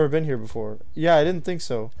I? I've never been here before. Yeah, I didn't think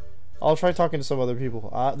so. I'll try talking to some other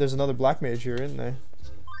people. There's another black mage here, isn't there?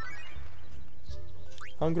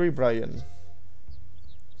 Hungry Brian.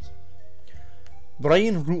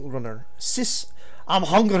 Brian Rootrunner. Sis, I'm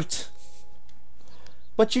hungered.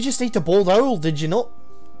 But you just ate a boiled owl, did you not?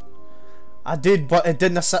 I did, but it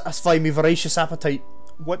didn't satisfy me voracious appetite.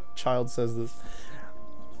 What child says this?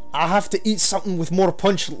 I have to eat something with more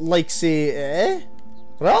punch, like say,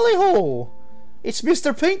 Rally ho! It's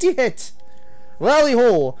Mr. Painty Head! Rally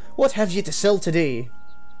ho! What have you to sell today?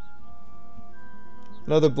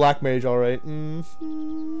 Another black mage, alright.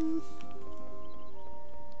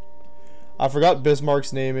 I forgot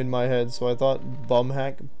Bismarck's name in my head, so I thought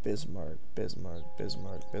Bumhack. Bismarck.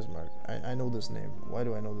 I know this name. Why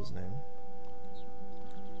do I know this name?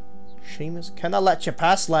 Seamus? Can I let you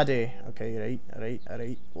pass, laddie? Okay,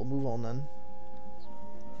 right. We'll move on then.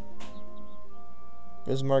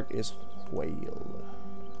 Bismarck is whale.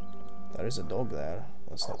 There is a dog there.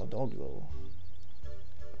 That's not a dog though.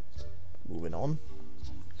 Moving on.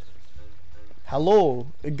 Hello,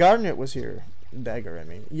 Garnet was here. Dagger, I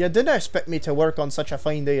mean. You didn't expect me to work on such a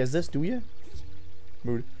fine day as this, do you?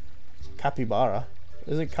 Mood. Capybara.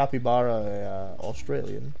 Isn't capybara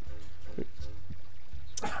Australian?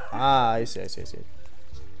 Ah, I see.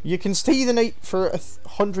 You can stay the night for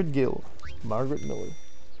 100 gil. Margaret Miller.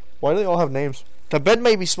 Why do they all have names? The bed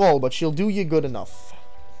may be small, but she'll do you good enough.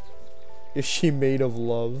 Is she made of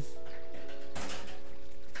love?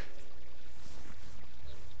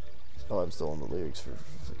 Oh, I'm still on the lyrics for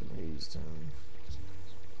freaking Haze Town.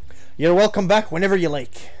 You're welcome back whenever you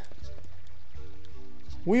like.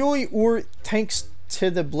 We owe our thanks to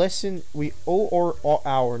the blessing. We owe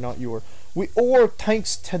our, not your. We owe our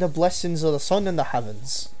thanks to the blessings of the sun in the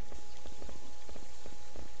heavens.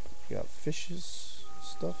 You got fishes,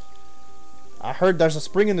 stuff. I heard there's a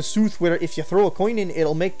spring in the Sooth where if you throw a coin in,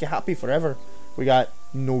 it'll make you happy forever. We got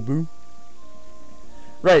Nobu.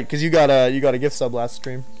 Right, because you got a gift sub last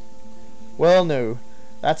stream. Well, no,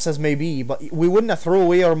 that says maybe, but we wouldn't have throw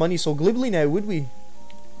away our money so glibly now, would we? ...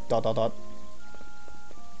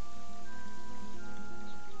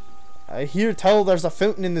 I hear tell there's a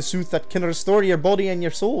fountain in the Sooth that can restore your body and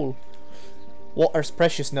your soul. Water's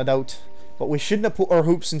precious, no doubt, but we shouldn't have put our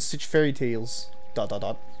hopes in such fairy tales. ...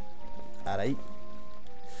 Alright.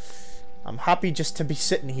 I'm happy just to be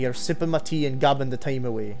sitting here, sipping my tea and gabbing the time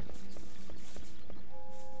away.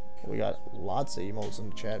 We got lots of emotes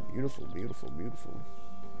in the chat. Beautiful.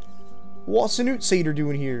 What's an outsider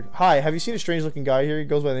doing here? Hi, have you seen a strange looking guy here? He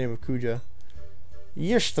goes by the name of Kuja.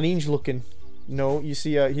 You're strange looking. No, you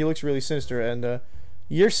see, he looks really sinister, and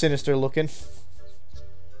you're sinister looking.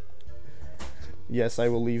 Yes, I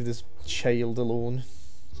will leave this child alone.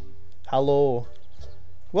 Hello.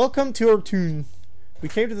 Welcome to our town. We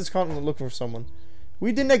came to this continent looking for someone.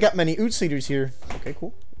 We didn't get many outsiders here. Okay,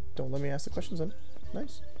 cool. Don't let me ask the questions then.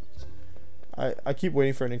 Nice. I keep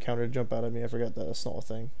waiting for an encounter to jump out at me. I forgot that. That's not a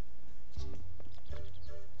thing.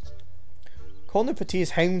 Colin Petit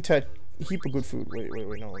is home to a heap of good food. Wait,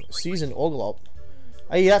 no. Season Oglop.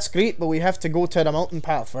 Aye, that's great, but we have to go to the mountain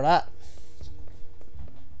path for that.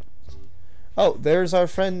 Oh, there's our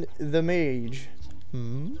friend the mage.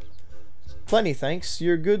 Plenty thanks.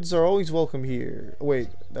 Your goods are always welcome here. Wait,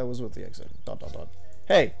 that was with the exit. ...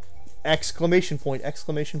 Hey! Exclamation point.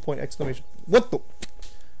 What the? ...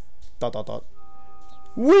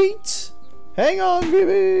 Wait! Hang on,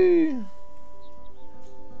 baby!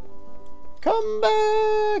 Come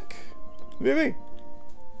back! Vivi!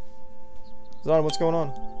 Zon, what's going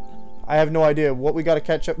on? I have no idea what we gotta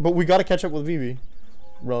catch up, but we gotta catch up with Vivi.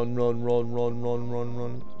 Run. There's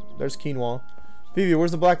Quinoa. Vivi,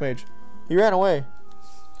 where's the black mage? He ran away.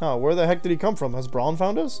 Oh, where the heck did he come from? Has Braun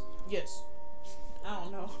found us? Yes. I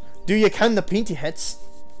don't know. Do you can the pinty hats?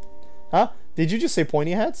 Huh? Did you just say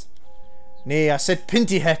pointy hats? Nay, I said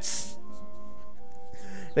pinty hats.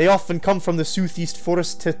 They often come from the southeast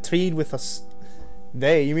forest to trade with us.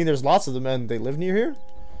 They? You mean there's lots of them and they live near here?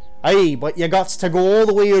 Aye, but you got to go all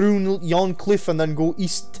the way around yon cliff and then go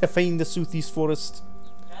east to find the southeast forest.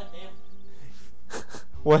 God damn.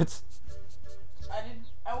 What?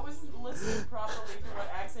 I wasn't listening properly to what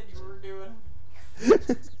accent you were doing.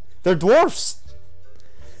 They're dwarfs.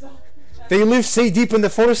 So, They live so deep in the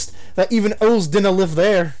forest that even owls dinna live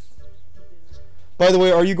there. By the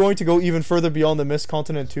way, are you going to go even further beyond the Mist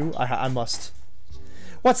Continent too? I must.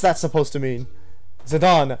 What's that supposed to mean?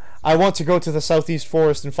 Zidane, I want to go to the southeast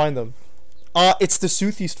forest and find them. It's the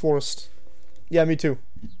southeast forest. Yeah, me too.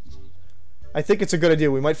 I think it's a good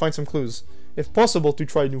idea. We might find some clues. If possible, to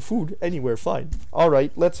try new food. Anywhere, fine.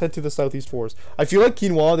 Alright, let's head to the southeast forest. I feel like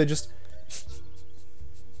quinoa, they just...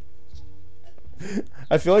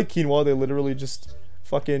 I feel like quinoa, they literally just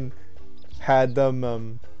fucking had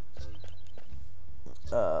them,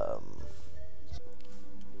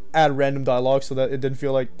 add random dialogue so that it didn't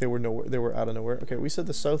feel like they were out of nowhere. Okay, we said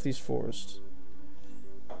the southeast forest.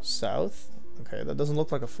 South? Okay, that doesn't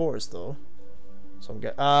look like a forest though. So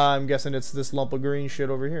I'm guessing it's this lump of green shit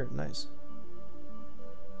over here. Nice.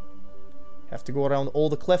 Have to go around all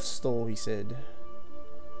the cliffs though, he said.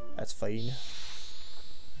 That's fine.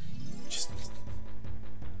 Just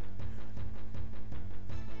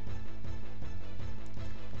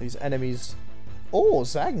these enemies. Oh,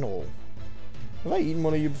 Zagnol. Have I eaten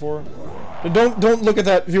one of you before? Don't look at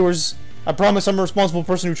that, viewers. I promise I'm a responsible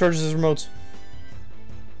person who charges his remotes.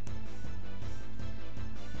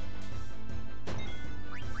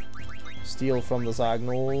 Steal from the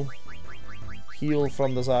Zagnol. Heal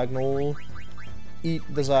from the Zagnol. Eat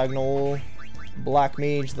the Zagnol. Black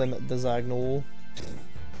mage the Zagnol.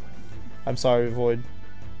 I'm sorry, Void.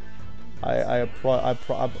 I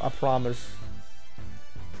promise.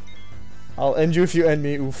 I'll end you if you end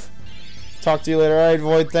me. Oof. Talk to you later. Alright,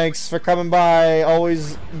 Void, thanks for coming by.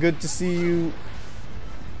 Always good to see you.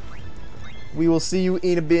 We will see you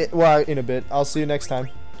in a bit. Well, in a bit. I'll see you next time.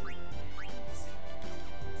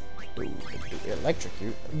 Dude,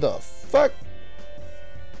 electrocute? The fuck?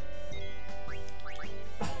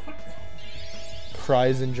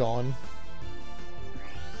 Cries and John.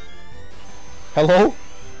 Hello?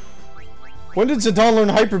 When did Zidane learn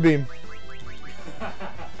Hyper Beam?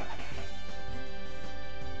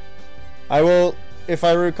 I will, if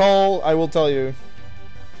I recall, I will tell you.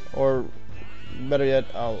 Or, better yet,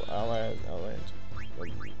 I'll add.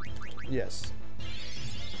 Yes.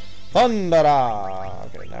 Thundera!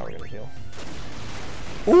 Okay, now we're gonna heal.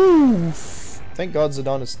 Oof! Thank God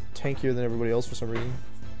Zidane is tankier than everybody else for some reason.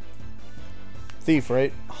 Thief,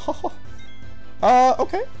 right?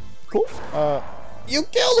 Okay. Cool. You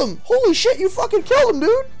killed him! Holy shit, you fucking killed him,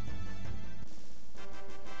 dude!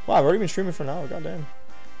 Wow, I've already been streaming for an hour, goddamn.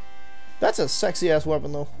 That's a sexy ass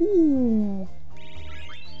weapon though. Ooh.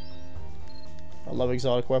 I love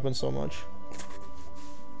exotic weapons so much.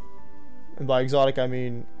 And by exotic I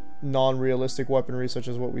mean non-realistic weaponry such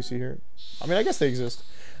as what we see here. I mean, I guess they exist.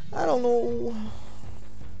 I don't know. I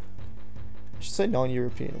should say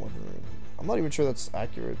non-European weaponry. I'm not even sure that's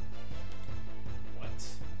accurate. what?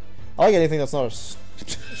 I like anything that's not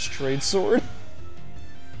a straight sword.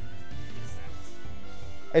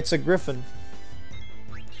 It's a griffin.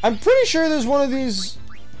 I'm pretty sure there's one of these.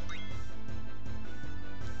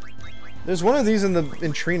 There's one of these in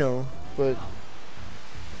Trino, but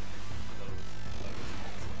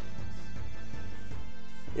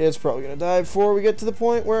yeah, it's probably gonna die before we get to the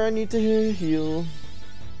point where I need to heal.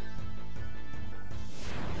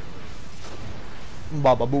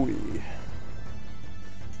 Baba Booey.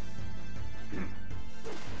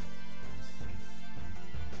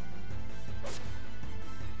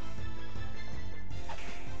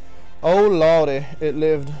 Oh lordy, it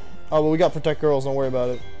lived. Oh, well, we got Protect Girls, don't worry about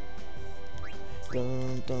it.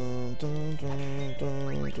 Dun, dun, dun, dun,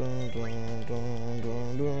 dun, dun, dun, dun,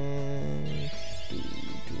 dun, dun.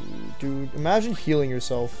 Dude, imagine healing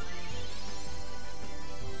yourself.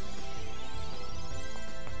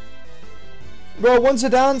 Bro, one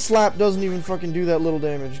Zidane slap doesn't even fucking do that little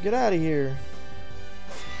damage. Get out of here.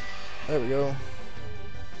 There we go.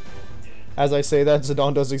 As I say that,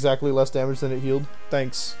 Zidane does exactly less damage than it healed.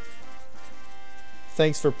 Thanks.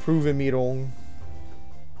 Thanks for proving me wrong.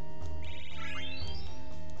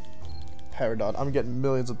 Peridot. I'm getting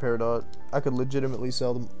millions of Peridot. I could legitimately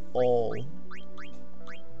sell them all.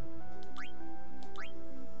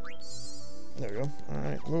 There we go.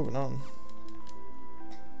 Alright, moving on.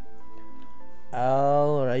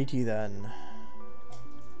 Alrighty then.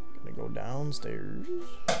 Gonna go downstairs.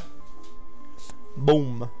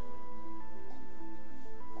 Boom.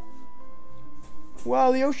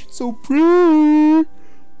 Wow, the ocean's so pretty.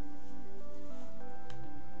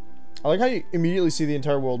 I like how you immediately see the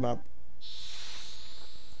entire world map.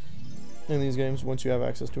 in these games once you have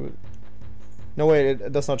access to it. No, wait,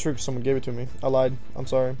 that's not true because someone gave it to me. I lied. I'm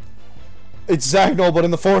sorry. It's Zagnol, but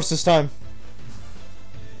in the forest this time.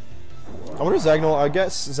 I wonder if Zagnol, I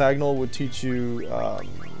guess Zagnol would teach you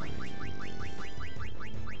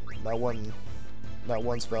that one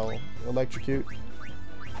spell, Electrocute.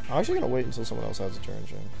 I'm actually gonna wait until someone else has a turn,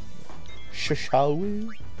 shall we?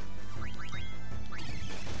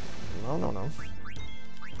 No.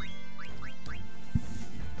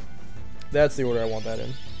 That's the order I want that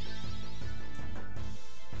in.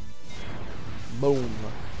 Boom.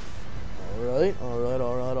 Alright.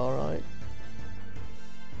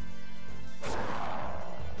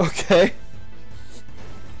 Okay.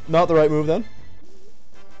 Not the right move then.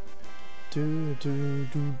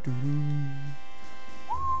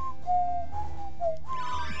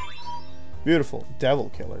 Beautiful. Devil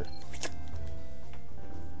Killer.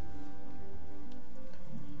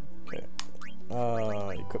 Okay.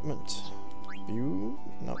 Equipment. View?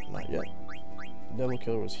 Nope, not yet. Devil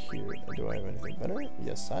Killer was here. Do I have anything better?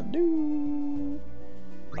 Yes, I do.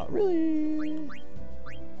 Not really.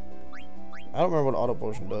 I don't remember what Auto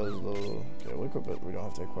Potion does, though. Okay, we'll equip it. We don't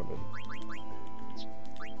have to equip it.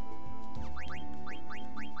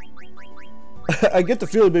 I get the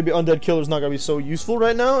feeling maybe Undead Killer's not gonna be so useful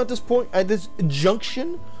right now at this point. At this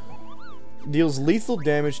junction. Deals lethal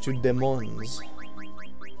damage to demons.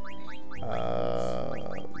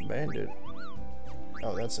 Bandit.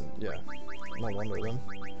 Oh, that's it. Yeah. No wonder then.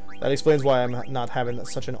 That explains why I'm not having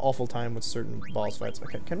such an awful time with certain boss fights.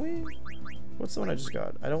 Okay, can we... What's the one I just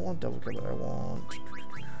got? I don't want Devil Killer. I want...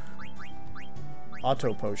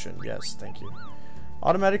 Auto Potion. Yes, thank you.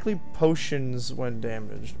 Automatically potions when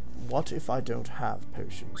damaged. What if I don't have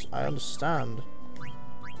potions? I understand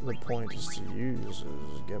the point is to use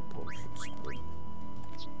is get potions.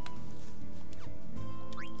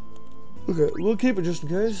 Okay, we'll keep it just in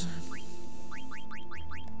case.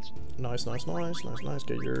 Nice. Get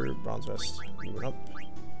your bronze vest. Moving up.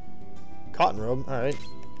 Cotton robe. Alright.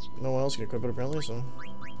 No one else can equip it apparently, so.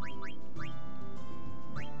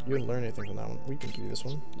 You didn't learn anything from that one. We can give you this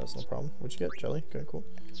one. That's no problem. What'd you get? Jelly? Okay, cool.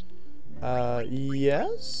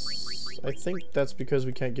 Yes? I think that's because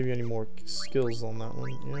we can't give you any more skills on that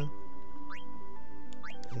one, yeah.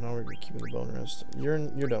 Now we're keeping the bone rest. You're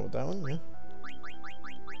done with that one, yeah?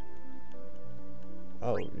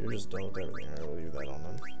 Oh, you're just done with everything. Alright, we'll leave that on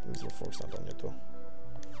then. This little fork's not done yet though.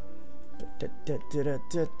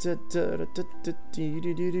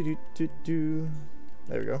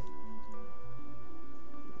 There we go.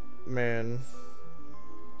 Man.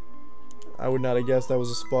 I would not have guessed that was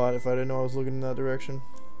a spot if I didn't know I was looking in that direction.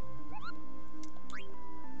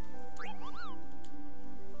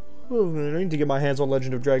 Oh, man, I need to get my hands on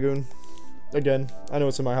Legend of Dragoon. Again, I know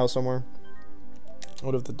it's in my house somewhere.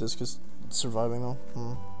 What if the disc is surviving though?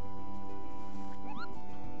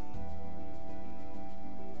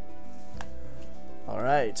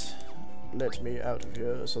 Alright. Let me out of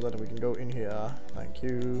here so that we can go in here. Thank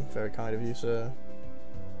you. Very kind of you, sir.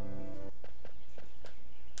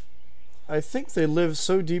 I think they live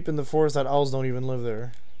so deep in the forest that owls don't even live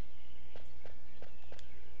there.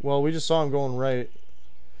 Well, we just saw him going right.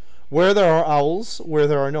 Where there are owls, where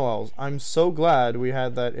there are no owls. I'm so glad we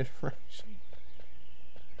had that interaction.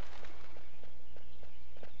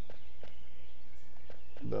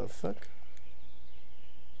 The fuck?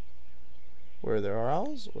 Where there are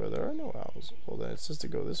owls, where there are no owls. Well, then it's just to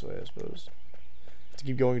go this way, I suppose. To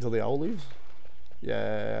keep going until the owl leaves?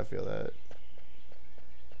 Yeah, I feel that.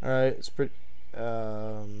 Alright, it's pretty...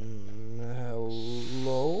 hello?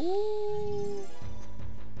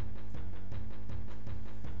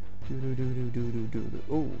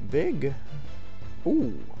 Oh, big.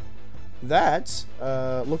 Ooh. That,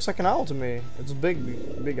 looks like an owl to me. It's a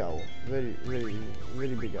big owl. Very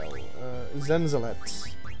big owl. Zenzalet.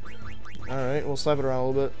 Alright, we'll slap it around a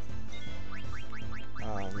little bit.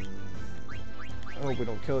 I hope we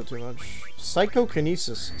don't kill it too much.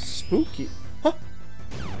 Psychokinesis. Spooky. Huh?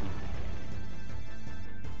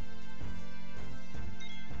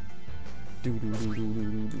 Okay,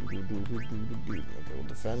 we'll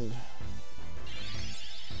defend.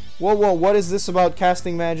 Whoa, what is this about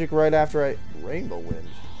casting magic right after Rainbow Wind?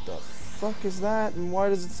 The fuck is that? And why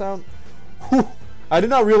does it sound... Whew. I did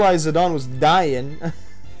not realize Zidane was dying.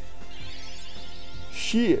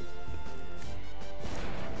 Shit.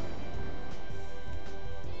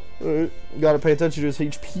 Gotta pay attention to his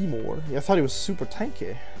HP more. Yeah, I thought he was super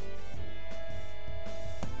tanky.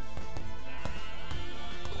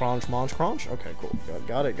 Crunch, munch, crunch. Okay, cool.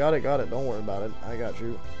 Got it. Don't worry about it. I got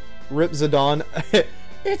you. Rip Zidane.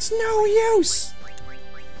 It's no use.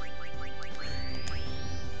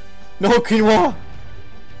 No quinoa.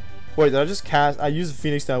 Wait, did I just cast? I used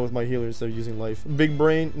Phoenix down with my healer instead of using life. Big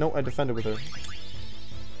brain. No, I defended with her.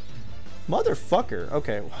 Motherfucker.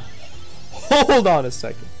 Okay. Hold on a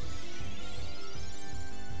second.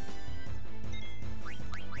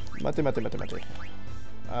 Mate.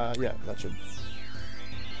 Yeah, that should.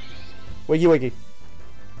 Wakey.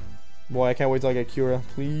 Boy, I can't wait till I get Cura.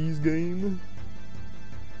 Please, game.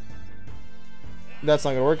 That's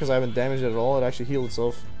not gonna work because I haven't damaged it at all. It actually healed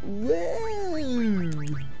itself. Whoa.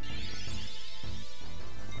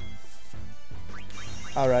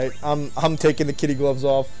 Alright, I'm taking the kitty gloves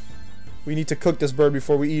off. We need to cook this bird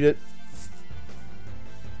before we eat it.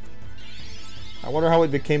 I wonder how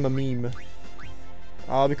it became a meme.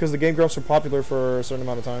 Because the Game Grumps are popular for a certain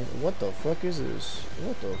amount of time. What the fuck is this?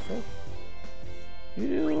 What the fuck? You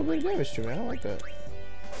did a little bit of damage to me. I don't like that.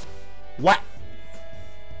 What?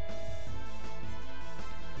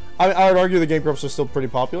 I would argue the Game Grumps are still pretty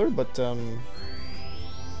popular, but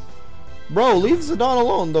bro, leave Zidane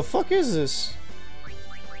alone. The fuck is this?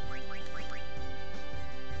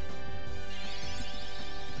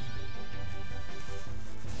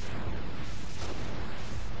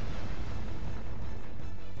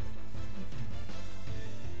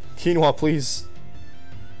 Quinoa, please.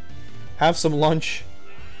 Have some lunch.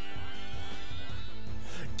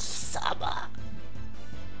 Kisama.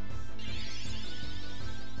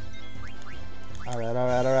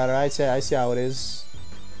 Alright. I see how it is.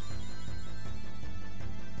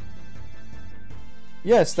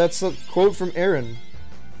 Yes, that's a quote from Aaron.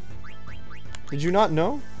 Did you not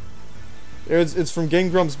know? It's from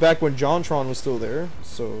Game Grumps back when JonTron was still there,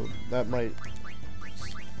 so that might...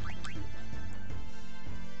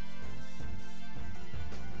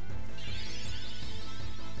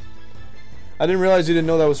 I didn't realize you didn't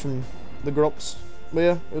know that was from the Grumps. But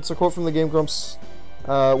yeah, it's a quote from the Game Grumps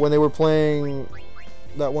when they were playing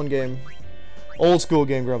that one game. Old school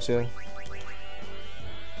Game Grumps, yeah.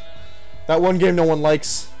 That one game no one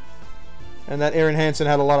likes. And that Aaron Hansen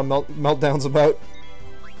had a lot of meltdowns about.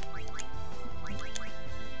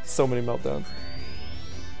 So many meltdowns.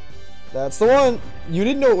 That's the one! You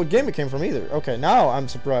didn't know what game it came from either. Okay, now I'm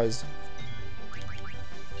surprised.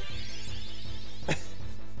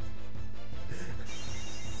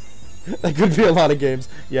 That could be a lot of games.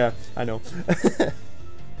 Yeah, I know.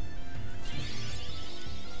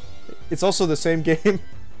 It's also the same game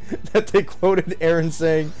that they quoted Aaron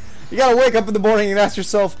saying, "You gotta wake up in the morning and ask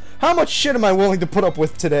yourself, how much shit am I willing to put up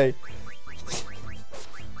with today?"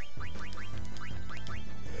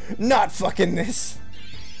 Not fucking this.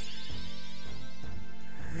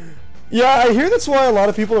 Yeah, I hear that's why a lot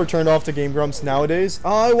of people are turned off to Game Grumps nowadays.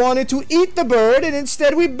 I wanted to eat the bird and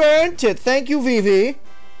instead we burnt it. Thank you, Vivi.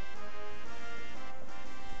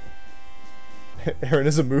 Aaron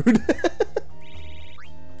is a mood.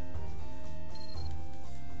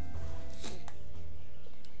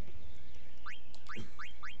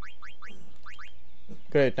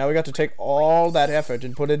 Great, now we got to take all that effort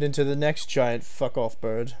and put it into the next giant fuck-off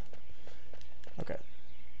bird. Okay.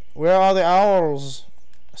 Where are the owls?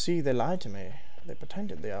 See, they lied to me. They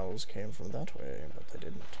pretended the owls came from that way, but they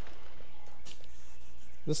didn't.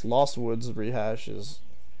 This Lost Woods rehash is...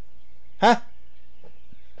 Huh?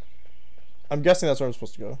 I'm guessing that's where I'm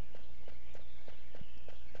supposed to go.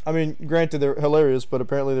 I mean, granted, they're hilarious, but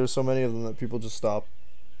apparently there's so many of them that people just stopped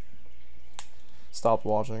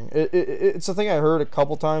watching. It's a thing I heard a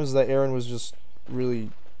couple times that Aaron was just really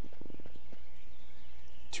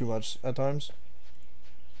too much at times.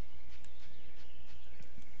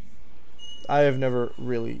 I have never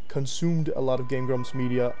really consumed a lot of Game Grumps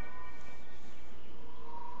media.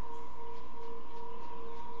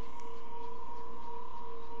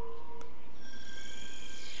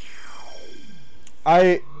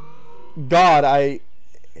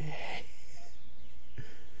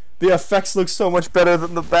 The effects look so much better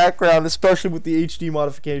than the background, especially with the HD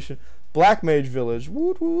modification. Black Mage Village.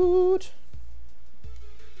 Woot woot.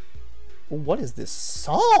 What is this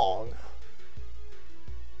song?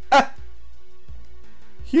 Ah!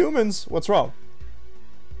 Humans. What's wrong?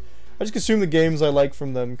 I just consume the games I like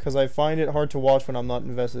from them because I find it hard to watch when I'm not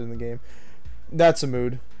invested in the game. That's a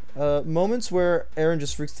mood. Moments where Aaron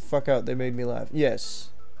just freaks the fuck out, they made me laugh. Yes.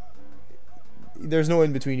 There's no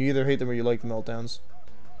in between. You either hate them or you like the meltdowns.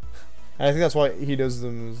 And I think that's why he does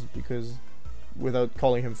them, is because without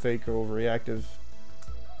calling him fake or overreactive,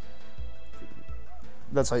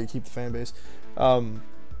 that's how you keep the fan base. I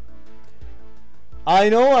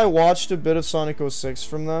know I watched a bit of Sonic 06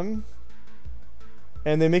 from them,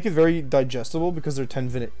 and they make it very digestible because they're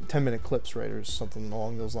 10-minute clips, right, or something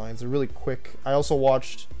along those lines. They're really quick. I also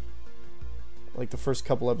watched like the first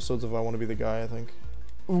couple episodes of I Want to Be the Guy, I think.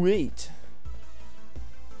 Wait.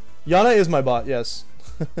 Yana is my bot, yes.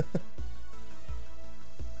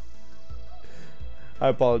 I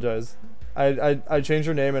apologize. I changed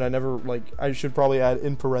her name and I never, like, I should probably add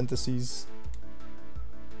in parentheses.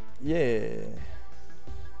 Yeah.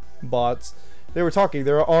 Bots. They were talking.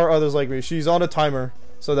 There are others like me. She's on a timer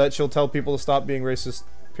so that she'll tell people to stop being racist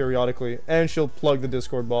periodically. And she'll plug the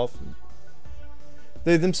Discord bot.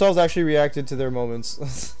 They themselves actually reacted to their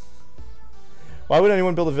moments. Why would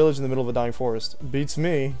anyone build a village in the middle of a dying forest? Beats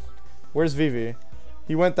me. Where's Vivi?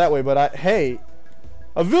 He went that way, but hey,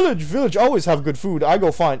 a village always have good food. I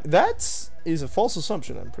go find. That is a false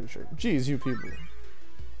assumption, I'm pretty sure. Jeez, you people.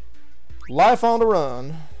 Life on the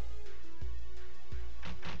run.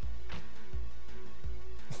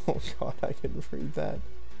 Oh god, I can read that.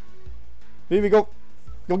 Vivi, go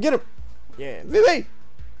get him. Yeah, Vivi.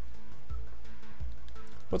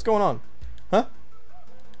 What's going on? Huh?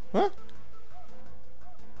 Huh?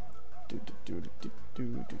 Of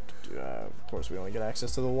course, we only get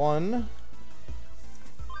access to the one.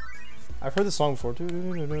 I've heard this song before. I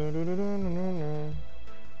don't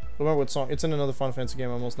remember what song. It's in another Final Fantasy game.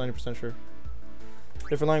 I'm almost 90% sure.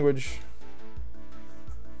 Different language.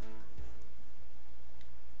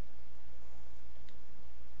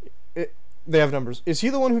 They have numbers. Is he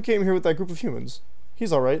the one who came here with that group of humans?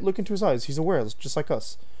 He's alright. Look into his eyes. He's aware, just like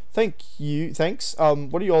us. Thanks.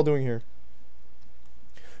 What are you all doing here?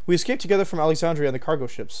 We escaped together from Alexandria and the cargo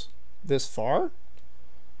ships. This far?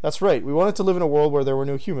 That's right. We wanted to live in a world where there were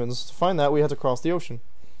no humans. To find that, we had to cross the ocean.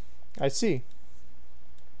 I see.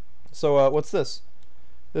 So, what's this?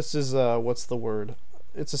 This is, what's the word?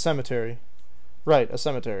 It's a cemetery. Right, a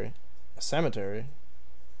cemetery. A cemetery?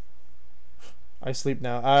 I sleep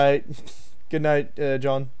now. Good night,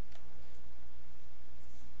 John.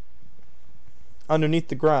 Underneath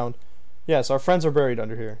the ground. Yes, our friends are buried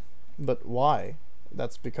under here. But why?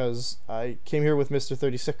 That's because I came here with Mr.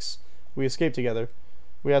 36. We escaped together.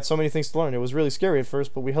 We had so many things to learn. It was really scary at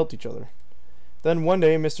first, but we helped each other. Then one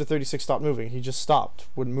day, Mr. 36 stopped moving. He just stopped.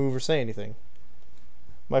 Wouldn't move or say anything.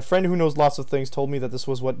 My friend who knows lots of things told me that this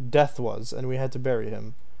was what death was, and we had to bury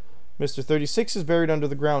him. Mr. 36 is buried under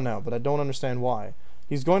the ground now, but I don't understand why.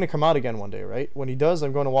 He's going to come out again one day, right? When he does,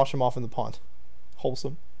 I'm going to wash him off in the pond.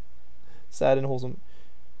 Wholesome. Sad and wholesome.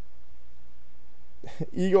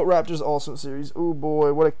 Ego Raptors Awesome Series. Oh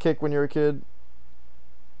boy, what a kick when you're a kid.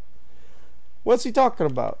 What's he talking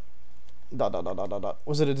about? ...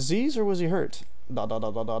 Was it a disease or was he hurt? ...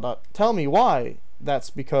 Tell me why. That's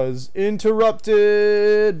because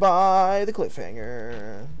interrupted by the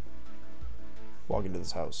cliffhanger. Walk into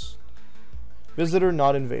this house. Visitor,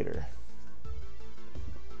 not invader.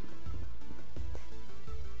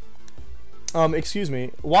 Excuse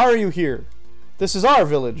me. Why are you here? This is our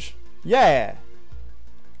village. Yeah.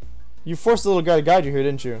 You forced the little guy to guide you here,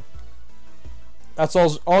 didn't you? That's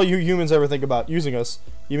all you humans ever think about, using us.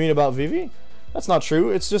 You mean about Vivi? That's not true.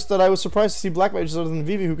 It's just that I was surprised to see black mages other than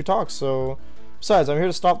Vivi who could talk, so... Besides, I'm here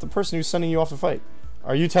to stop the person who's sending you off to fight.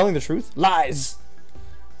 Are you telling the truth? Lies!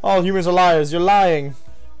 All humans are liars. You're lying.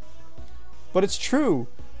 But it's true.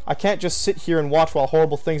 I can't just sit here and watch while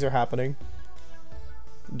horrible things are happening. ...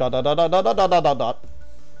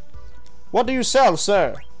 What do you sell,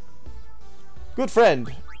 sir? Good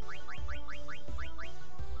friend.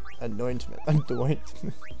 Anointment.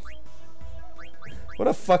 Anointment. What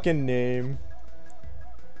a fucking name.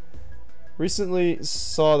 Recently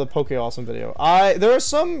saw the Poke Awesome video. There are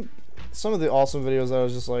some of the awesome videos that I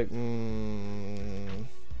was just like,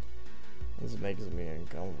 this makes me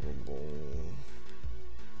uncomfortable.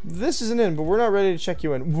 This isn't in, but we're not ready to check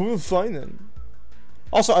you in. We'll fine then.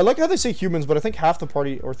 Also, I like how they say humans, but I think half the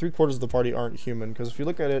party, or 3/4 of the party, aren't human. Because if you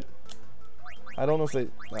look at it, I don't know if they...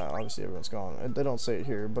 obviously everyone's gone. They don't say it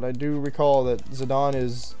here, but I do recall that Zidane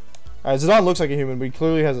is... Zidane looks like a human, but he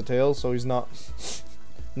clearly has a tail, so he's not...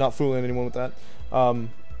 not fooling anyone with that.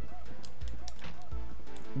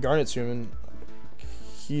 Garnet's human.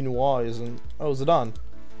 Quinoa isn't... Oh, Zidane.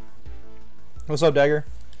 What's up, Dagger?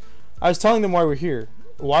 I was telling them why we're here.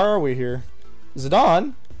 Why are we here?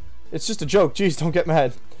 Zidane? It's just a joke. Jeez, don't get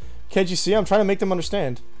mad. Can't you see? I'm trying to make them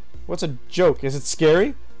understand. What's a joke? Is it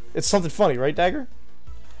scary? It's something funny, right, Dagger?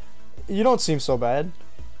 You don't seem so bad.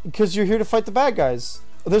 Because you're here to fight the bad guys.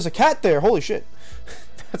 Oh, there's a cat there. Holy shit.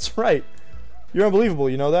 That's right. You're unbelievable.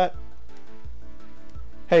 You know that?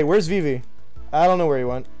 Hey, where's Vivi? I don't know where he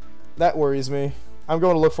went. That worries me. I'm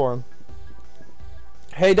going to look for him.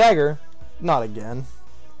 Hey, Dagger. Not again.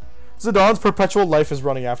 Zidane's perpetual life is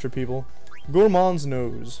running after people. Gourmand's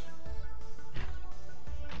nose.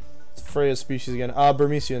 It's Freya's species again.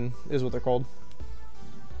 Burmesian is what they're called.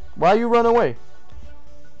 Why you run away?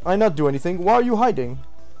 I not do anything. Why are you hiding?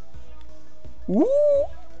 Ooh.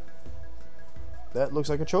 That looks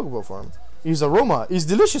like a chocobo farm. His aroma is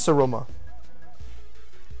delicious aroma.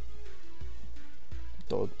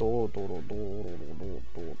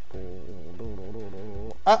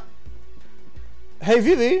 Ah. Hey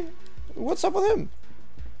Vivi, what's up with him?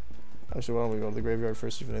 Actually, why don't we go to the graveyard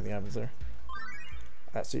first, see if anything happens there.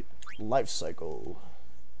 Let's see. Life cycle.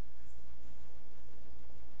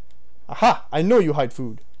 Aha! I know you hide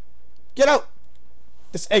food. Get out!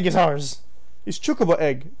 This egg is ours. It's chocobo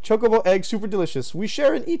egg. Chocobo egg, super delicious. We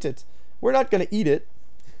share and eat it. We're not gonna eat it.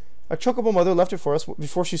 Our chocobo mother left it for us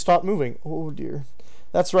before she stopped moving. Oh dear.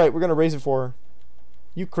 That's right, we're gonna raise it for her.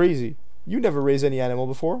 You crazy. You never raised any animal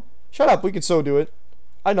before. Shut up, we could so do it.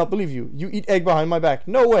 I not believe you. You eat egg behind my back.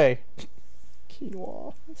 No way.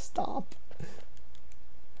 Quinoa, stop.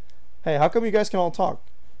 Hey, how come you guys can all talk?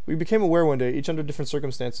 We became aware one day, each under different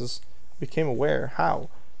circumstances. Became aware? How?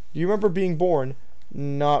 Do you remember being born?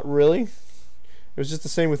 Not really. It was just the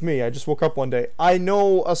same with me. I just woke up one day. I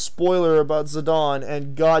know a spoiler about Zidane,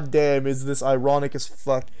 and goddamn is this ironic as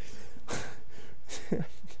fuck.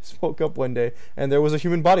 Just woke up one day, and there was a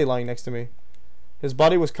human body lying next to me. His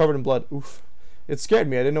body was covered in blood. Oof. It scared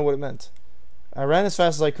me. I didn't know what it meant. I ran as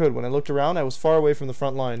fast as I could. When I looked around, I was far away from the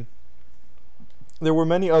front line. There were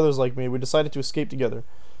many others like me. We decided to escape together.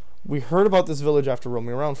 We heard about this village after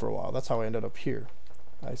roaming around for a while. That's how I ended up here.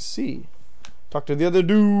 I see. Talk to the other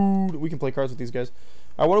dude. We can play cards with these guys.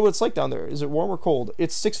 I wonder what it's like down there. Is it warm or cold?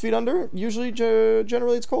 It's 6 feet under. Usually,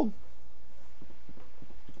 generally, it's cold.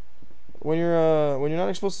 When you're not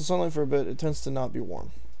exposed to sunlight for a bit, it tends to not be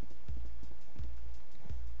warm.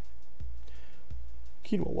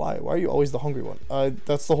 Quinoa, why? Why are you always the hungry one?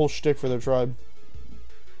 That's the whole shtick for their tribe.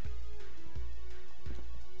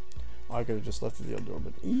 I could have just left the other door,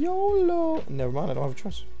 but YOLO. Never mind, I don't have a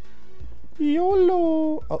choice.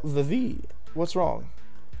 YOLO. Oh, Vivi. What's wrong?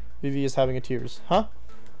 Vivi is having a tears. Huh?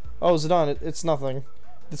 Oh, Zidane, it's nothing.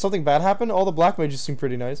 Did something bad happen? All the black mages seem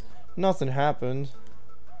pretty nice. Nothing happened.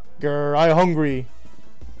 Grr, I hungry.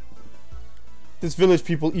 This village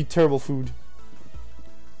people eat terrible food.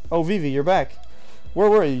 Oh, Vivi, you're back. Where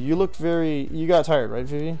were you? You looked very... You got tired, right,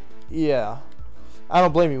 Vivi? Yeah. I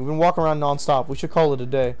don't blame you. We've been walking around non-stop. We should call it a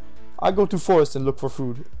day. I go to forest and look for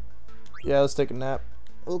food. Yeah, let's take a nap.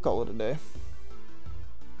 We'll call it a day.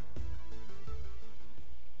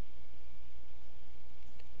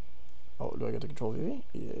 Oh, do I get to control Vivi?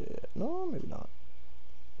 Yeah. No, maybe not.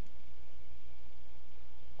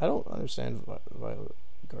 I don't understand Violet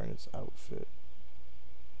Garnet's outfit.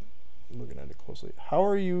 Looking at it closely. How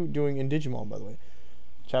are you doing in Digimon, by the way?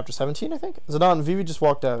 Chapter 17, I think? Zidane, Vivi just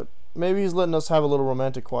walked out. Maybe he's letting us have a little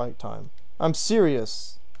romantic quiet time. I'm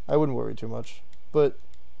serious. I wouldn't worry too much. But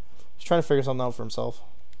he's trying to figure something out for himself.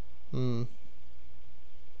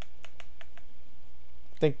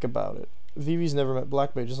 Think about it. Vivi's never met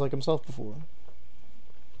black mages like himself before.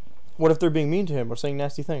 What if they're being mean to him or saying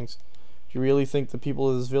nasty things? Do you really think the people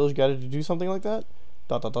of this village got it to do something like that? ...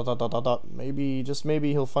 Maybe, just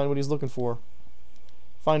maybe, he'll find what he's looking for.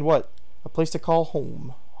 Find what? A place to call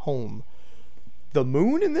home. Home. The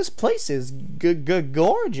moon in this place is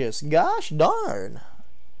gorgeous. Gosh darn.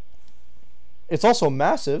 It's also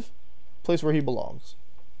massive. Place where he belongs.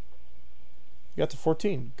 You got to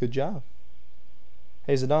 14. Good job.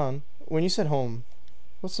 Hey Zidane, when you said home,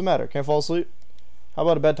 what's the matter? Can't fall asleep? How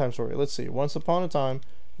about a bedtime story? Let's see. Once upon a time,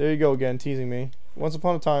 there you go again, teasing me. Once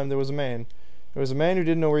upon a time, there was a man. There was a man who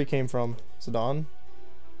didn't know where he came from. Zidane.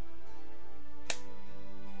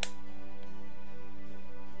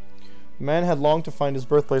 The man had longed to find his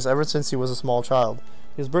birthplace ever since he was a small child.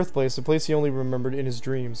 His birthplace, a place he only remembered in his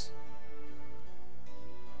dreams.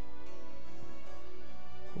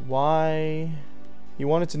 Why? He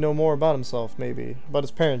wanted to know more about himself, maybe. About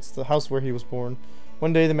his parents, the house where he was born.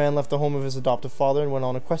 One day the man left the home of his adoptive father and went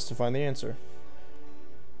on a quest to find the answer.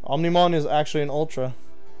 Omnimon is actually an Ultra.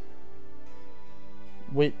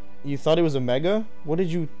 Wait, you thought it was a Mega? What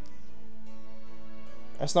did you...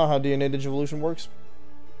 That's not how DNA Digivolution works.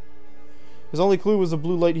 His only clue was the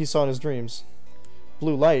blue light he saw in his dreams.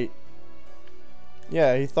 Blue light?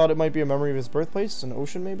 Yeah, he thought it might be a memory of his birthplace, an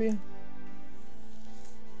ocean maybe?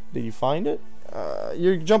 Did you find it?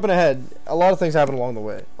 You're jumping ahead. A lot of things happened along the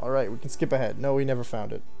way. Alright, we can skip ahead. No, he never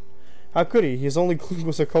found it. How could he? His only clue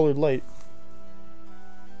was a colored light.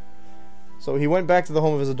 So he went back to the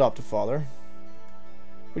home of his adoptive father.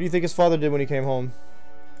 What do you think his father did when he came home?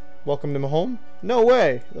 Welcomed him home? No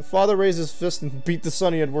way! The father raised his fist and beat the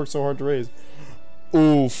son he had worked so hard to raise.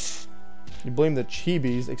 Oof. You blame the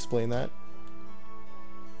Chibis. Explain that.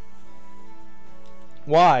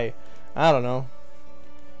 Why? I don't know.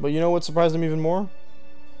 But you know what surprised him even more?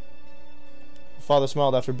 Father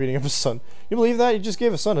smiled after beating up his son. You believe that? He just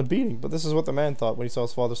gave his son a beating, but this is what the man thought when he saw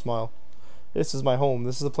his father smile. This is my home.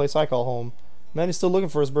 This is the place I call home. Man is still looking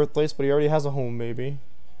for his birthplace, but he already has a home, maybe.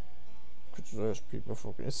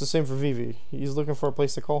 It's the same for Vivi. He's looking for a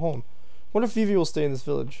place to call home. Wonder if Vivi will stay in this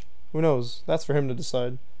village. Who knows? That's for him to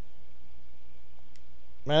decide.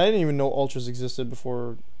 Man, I didn't even know ultras existed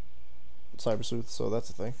before Cyber Sleuth, so that's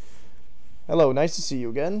the thing. Hello, nice to see you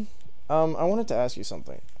again. I wanted to ask you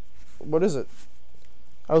something. What is it?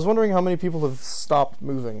 I was wondering how many people have stopped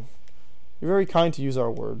moving. You're very kind to use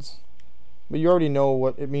our words. But you already know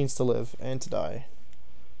what it means to live and to die.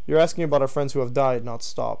 You're asking about our friends who have died, not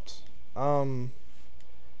stopped. 7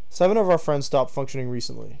 of our friends stopped functioning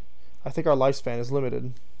recently. I think our lifespan is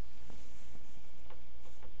limited.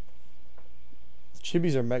 The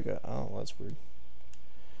chibis are mega. Oh, that's weird.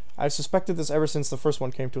 I've suspected this ever since the first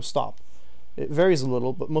one came to a stop. It varies a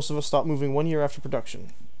little, but most of us stop moving 1 year after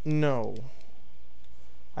production. No.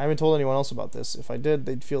 I haven't told anyone else about this. If I did,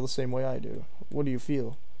 they'd feel the same way I do. What do you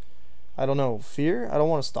feel? I don't know. Fear? I don't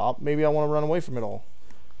want to stop. Maybe I want to run away from it all.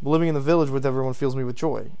 But living in the village with everyone fills me with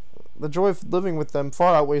joy. The joy of living with them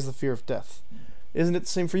far outweighs the fear of death. Isn't it the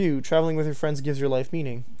same for you? Traveling with your friends gives your life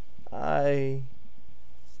meaning. Are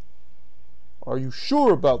you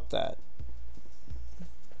sure about that?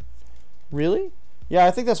 Really? Yeah,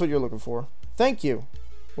 I think that's what you're looking for. Thank you.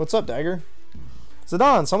 What's up, Dagger?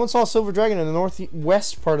 Zidane, someone saw a silver dragon in the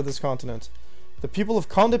northwest part of this continent. The people of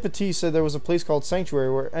Conde Petit said there was a place called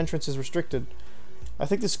Sanctuary where entrance is restricted. I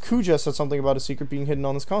think this Kuja said something about a secret being hidden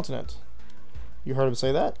on this continent. You heard him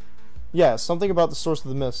say that? Yeah, something about the source of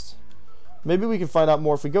the mist. Maybe we can find out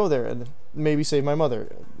more if we go there, and maybe save my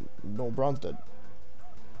mother. No, Bron's dead.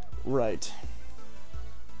 Right.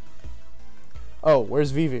 Oh,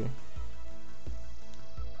 where's Vivi?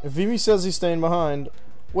 If Vivi says he's staying behind,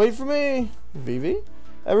 wait for me! Vivi?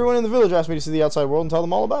 Everyone in the village asked me to see the outside world and tell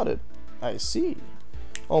them all about it. I see.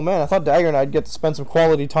 Oh man, I thought Dagger and I'd get to spend some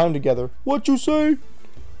quality time together. What you say?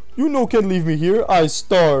 You no can leave me here. I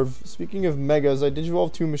starve. Speaking of megas, I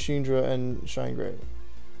digivolved 2 Machindra and Shine Gray.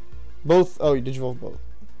 Both. Oh, you digivolved both.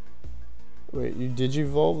 Wait, you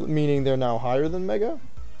digivolved? Meaning they're now higher than Mega?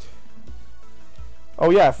 Oh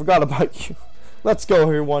yeah, I forgot about you. Let's go,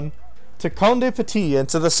 everyone. To Conde Petit and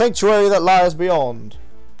to the sanctuary that lies beyond.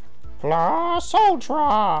 Plus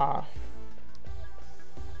Ultra!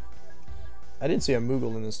 I didn't see a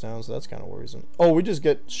Moogle in this town, so that's kind of worrisome. Oh, we just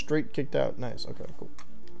get straight kicked out. Nice. Okay, cool.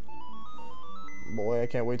 Boy, I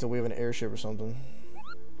can't wait till we have an airship or something.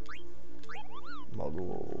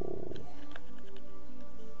 Muggle.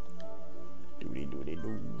 Doody doody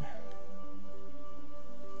doo.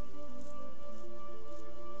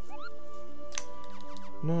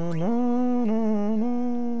 No, no, no,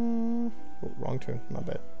 no. Oh, wrong turn. My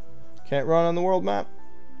bad. Can't run on the world map.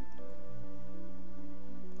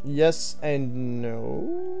 Yes and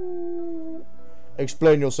no.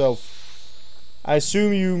 Explain yourself. I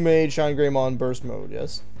assume you made Shine Greymon burst mode,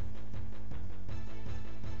 yes?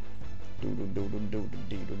 Another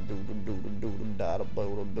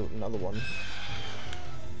one.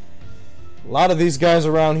 A lot of these guys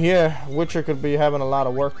around here. Witcher could be having a lot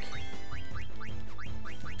of work.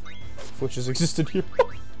 Which has existed here.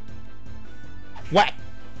 Whack!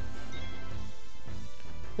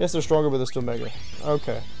 Yes, they're stronger, but they're still mega.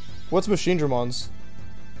 Okay. What's Machindramon's?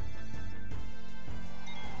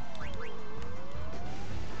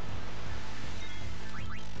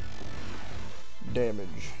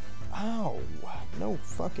 Damage. Ow. No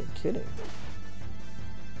fucking kidding.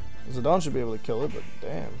 Zidane should be able to kill it, but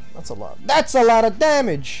damn. That's a lot. That's a lot of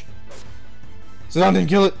damage! Zidane didn't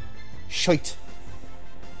kill it! Shite.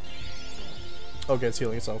 Okay, it's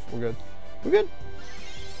healing itself. We're good. We're good.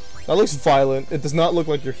 That looks violent. It does not look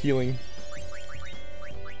like you're healing.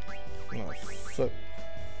 Oh, fuck.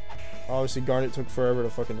 Obviously, Garnet took forever to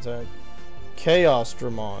fucking attack. Chaos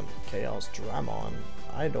Dramon. Chaos Dramon.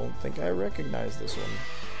 I don't think I recognize this one.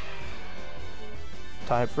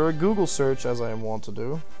 Time for a Google search, as I am wont to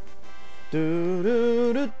do.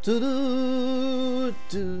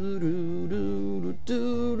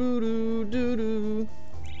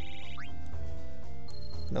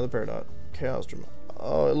 Another Peridot. Chaos Dramon.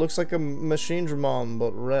 Oh, it looks like a Machinedramon,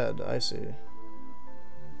 but red. I see.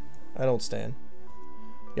 I don't stand.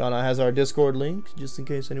 Yana has our Discord link, just in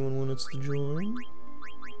case anyone wants to join.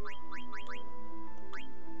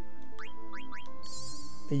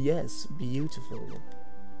 Yes, beautiful.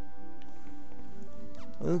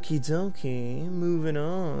 Okie dokie, moving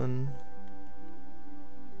on.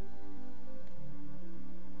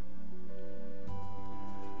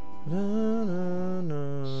 No, no,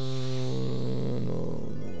 no, no,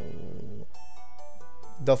 no.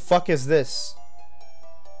 The fuck is this?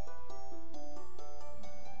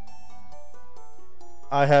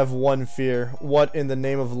 I have one fear. What in the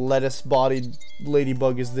name of lettuce-bodied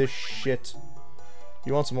ladybug is this shit?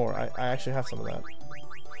 You want some more? I actually have some of that.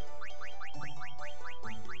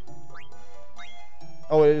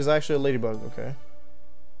 Oh, it is actually a ladybug. Okay.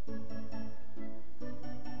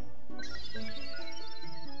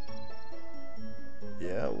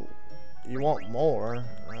 Yeah. You want more?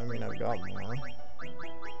 I mean, I've got more.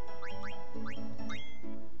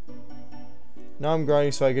 Now I'm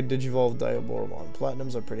grinding so I could digivolve Diaboromon.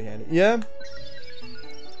 Platinums are pretty handy. Yeah.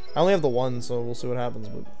 I only have the one, so we'll see what happens.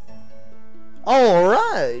 But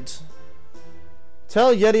alright!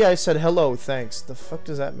 Tell Yeti I said hello, thanks. The fuck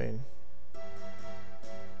does that mean?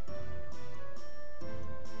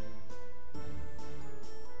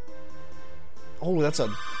 Oh, that's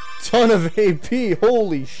a ton of AP.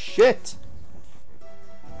 Holy shit.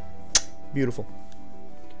 Beautiful.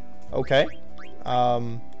 Okay.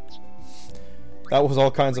 That was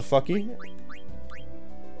all kinds of fucky.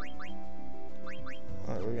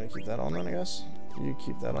 Alright, we're gonna keep that on then, I guess. You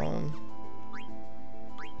keep that on.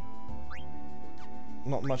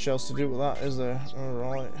 Not much else to do with that, is there?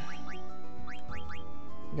 Alright.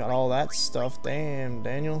 Got all that stuff. Damn,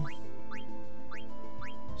 Daniel.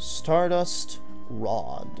 Stardust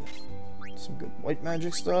Rod. Some good white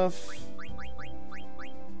magic stuff.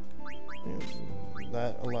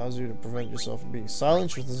 That allows you to prevent yourself from being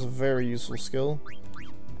silenced, which is a very useful skill.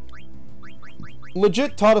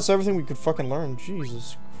 Legit taught us everything we could fucking learn.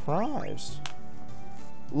 Jesus Christ.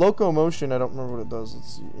 Locomotion, I don't remember what it does.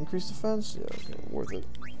 Let's see. Increase defense? Yeah, okay, worth it.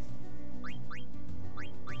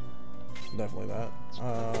 Definitely that.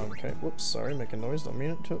 Okay, whoops, sorry, making noise. Don't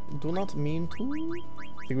mean it to. Do not mean to.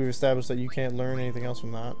 I think we've established that you can't learn anything else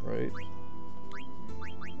from that, right?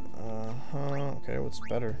 Okay, what's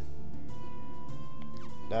better?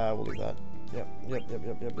 We'll leave that. Yep.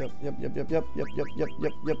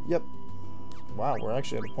 Wow, we're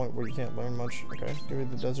actually at a point where you can't learn much. Okay, give me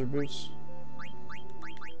the desert boots.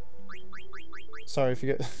 Sorry if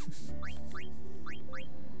you get...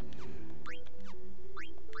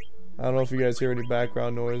 I don't know if you guys hear any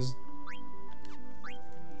background noise.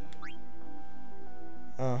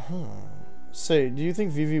 Say, do you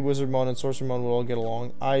think Vivi, Wizardmon, and Sorcerermon will all get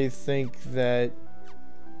along? I think that...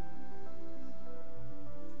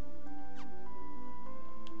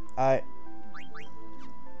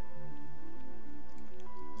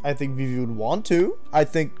 I think Vivi would want to. I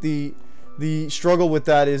think the struggle with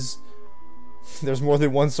that is there's more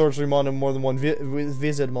than one Sorcerermon and more than one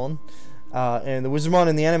Wizardmon. And the Wizardmon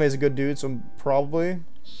in the anime is a good dude, so probably.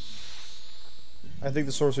 I think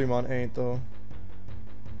the Sorcerermon ain't, though.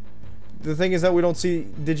 The thing is that we don't see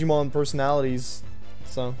Digimon personalities,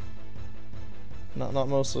 so not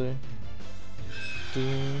mostly.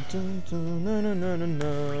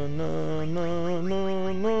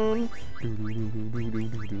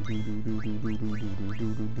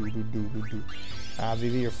 Ah,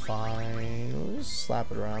 Vivi, you're fine. We'll just slap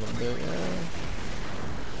it around a bit, yeah.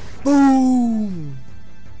 Boom!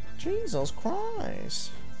 Jesus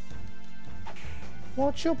Christ.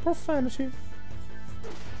 Watch your profanity.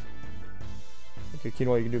 Okay,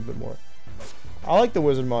 Kinoa, you can do a bit more. I like the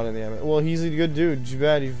Wizardmon in the anime. Well, he's a good dude. Too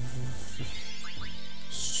bad he...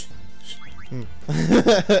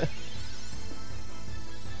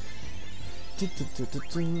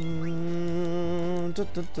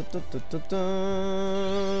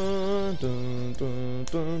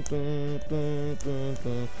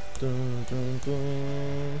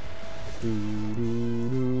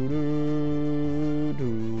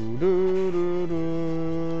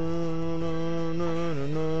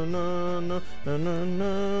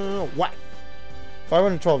 What?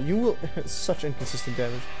 512. You will... Such inconsistent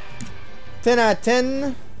damage. 10 out of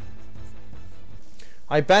 10.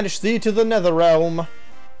 I banish thee to the nether realm.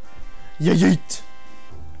 Yeet.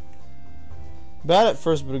 Bad at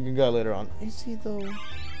first, but a good guy later on. Is he though?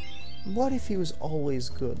 What if he was always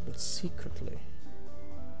good, but secretly?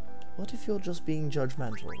 What if you're just being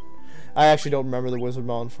judgmental? I actually don't remember the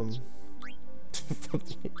Wizardmon from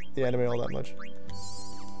the anime all that much.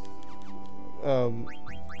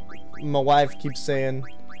 My wife keeps saying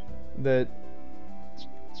that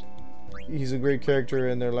he's a great character,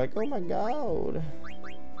 and they're like, oh my god.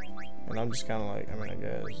 And I'm just kind of like, I mean, I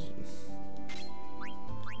guess.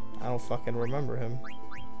 I don't fucking remember him.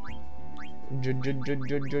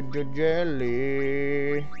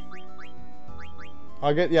 Jelly.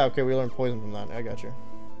 I'll get, yeah, okay, we learned poison from that. I got you.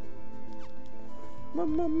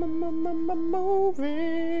 Moving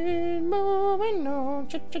on,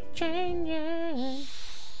 changing.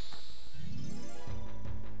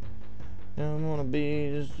 I don't wanna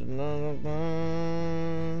be just another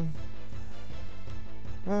one.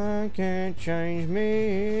 I can't change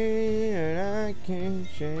me, and I can't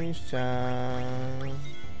change time.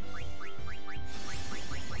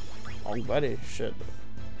 Already, shit.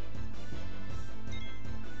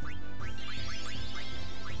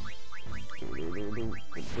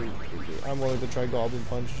 I'm willing to try Goblin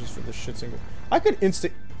Punch just for the shit single. I could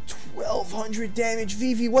instant 1200 damage,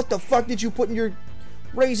 Vivi. What the fuck did you put in your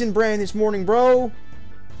Raisin Bran this morning, bro?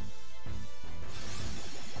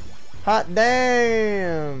 Hot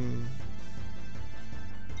damn!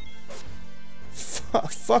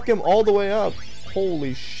 Fuck him all the way up.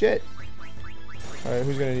 Holy shit. Alright,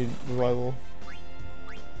 who's gonna need revival?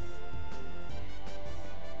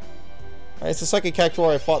 It's the second character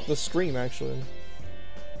where I fought the Scream, actually.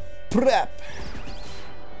 Prep!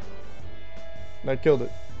 And I killed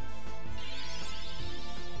it.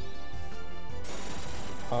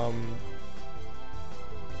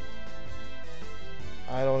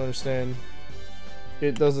 I don't understand.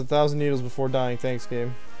 It does 1,000 needles before dying. Thanks,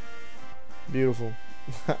 game. Beautiful.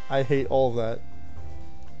 I hate all of that.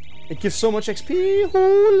 It gives so much XP.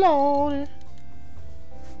 Oh, Lord.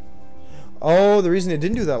 Oh, the reason it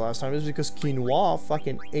didn't do that last time is because Quinoa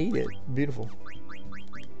fucking ate it. Beautiful.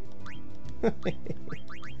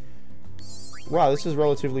 Wow, this is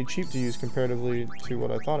relatively cheap to use comparatively to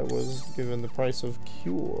what I thought it was, given the price of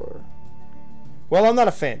Cure. Well, I'm not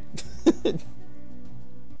a fan.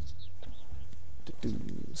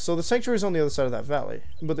 So the sanctuary is on the other side of that valley,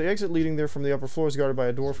 but the exit leading there from the upper floor is guarded by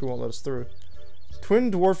a dwarf who won't let us through.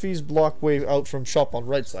 Twin dwarfies block way out from shop on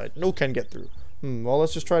right side. No can get through. Well,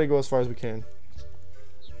 let's just try to go as far as we can.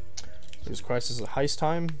 Jesus Christ, this is a heist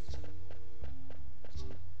time.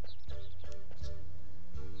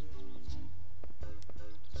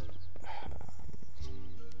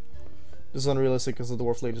 This is unrealistic because the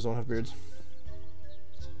dwarf ladies don't have beards.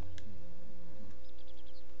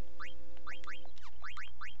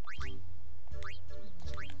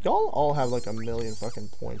 Y'all all have like a million fucking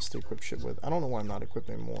points to equip shit with. I don't know why I'm not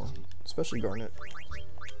equipping more. Especially Garnet.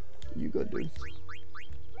 You good, dude.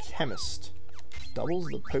 Chemist. Doubles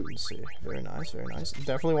the potency. Very nice, very nice.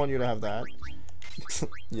 Definitely want you to have that.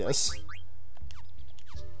 Yes.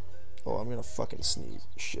 Oh, I'm gonna fucking sneeze.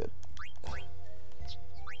 Shit.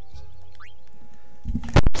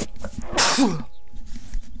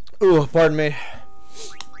 Ooh, pardon me.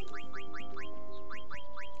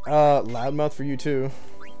 Loudmouth for you too.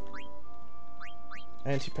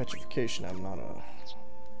 Anti-petrification, I'm not a...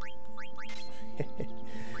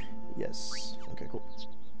 Yes. Okay, cool.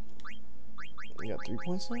 We got 3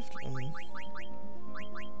 points left?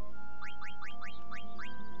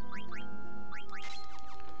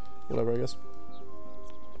 Whatever, I guess.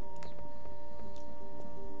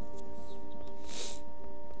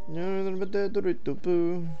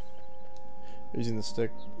 Using the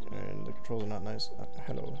stick, and the controls are not nice.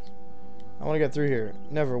 Hello. I want to get through here.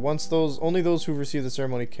 Never. Only those who receive the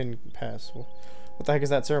ceremony can pass. Well, what the heck is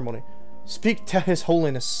that ceremony? Speak to His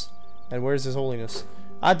Holiness. And where's His Holiness?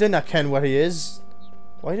 I did not ken where he is.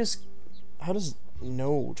 How does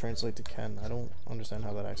no translate to ken? I don't understand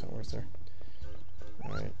how that accent works there.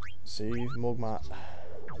 Alright. Save Mogma.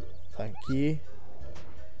 Thank you.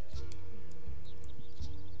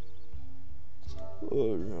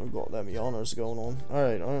 Oh, I've got them honors going on.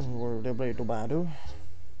 Alright, we're the blade to battle.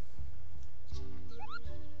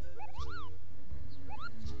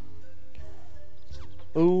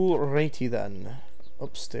 Alrighty then.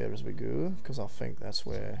 Upstairs we go, because I think that's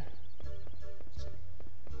where...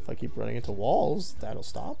 If I keep running into walls, that'll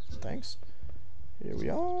stop. Thanks. Here we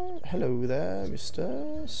are. Hello there,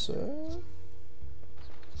 Mr. Sir.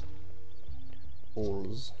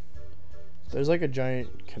 Oars. There's like a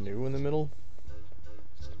giant canoe in the middle.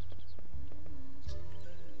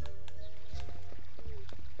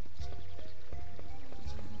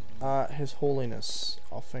 His Holiness,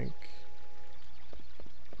 I think.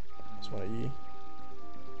 That's what I...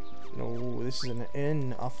 No, this is an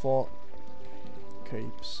inn. I thought...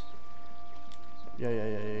 Capes.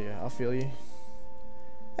 Yeah. I feel you.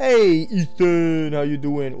 Hey, Ethan! How you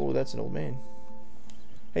doing? Oh, that's an old man.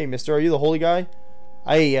 Hey, mister, are you the holy guy?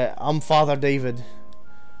 Hey, I'm Father David.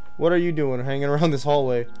 What are you doing hanging around this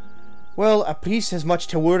hallway? Well, a priest has much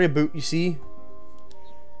to worry about, you see.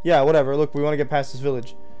 Yeah, whatever. Look, we want to get past this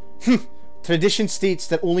village. Tradition states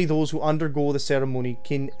that only those who undergo the ceremony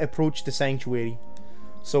can approach the sanctuary.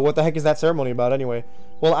 So what the heck is that ceremony about anyway?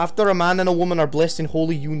 Well, after a man and a woman are blessed in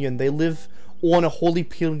holy union, they live on a holy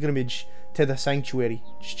pilgrimage to the sanctuary.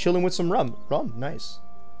 Just chilling with some rum. Rum, nice.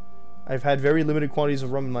 I've had very limited quantities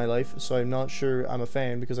of rum in my life, so I'm not sure I'm a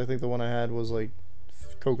fan, because I think the one I had was like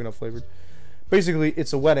coconut flavored. Basically,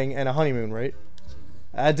 it's a wedding and a honeymoon, right?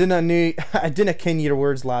 I dinna ken your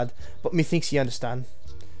words, lad, but methinks ye understand.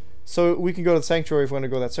 So we can go to the sanctuary if we want to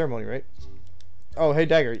go to that ceremony, right? Oh, hey,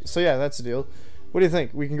 Dagger. So yeah, that's the deal. What do you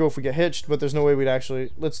think? We can go if we get hitched, but there's no way we'd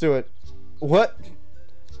actually... Let's do it. What?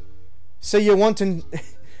 Say you want to...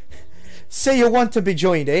 Say you want to be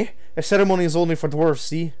joined, eh? A ceremony is only for dwarves,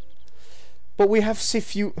 see? But we have say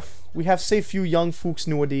few young folks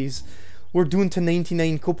nowadays. We're doing to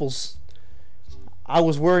 99 couples. I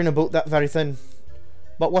was worrying about that very thing.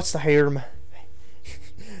 But what's the harm?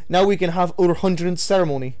 Now we can have our 100th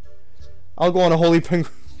ceremony. I'll go on a holy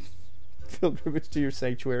pilgrimage to your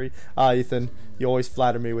sanctuary. Ah, Ethan, you always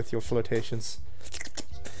flatter me with your flirtations.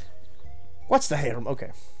 What's the harm?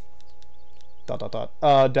 Okay. ...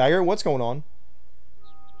 Dagger, what's going on?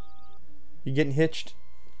 You getting hitched?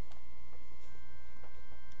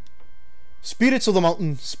 Spirits of the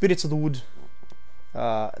mountain, spirits of the wood.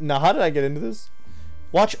 Now how did I get into this?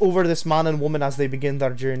 Watch over this man and woman as they begin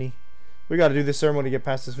their journey. We gotta do this ceremony to get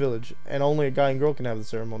past this village. And only a guy and girl can have the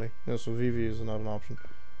ceremony. No, so VV is not an option.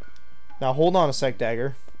 Now hold on a sec,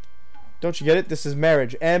 Dagger. Don't you get it? This is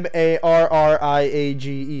marriage. M-A-R-R-I-A-G-E.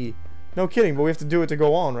 No kidding, but we have to do it to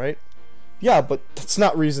go on, right? Yeah, but that's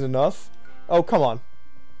not reason enough. Oh, come on.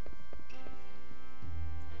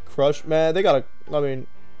 Crush? Man, they gotta... I mean...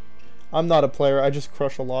 I'm not a player, I just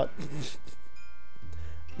crush a lot.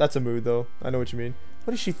 That's a mood, though. I know what you mean.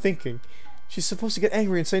 What is she thinking? She's supposed to get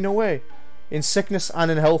angry and say no way. In sickness and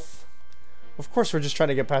in health. Of course we're just trying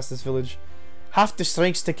to get past this village. Have the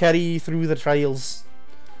strength to carry you through the trials.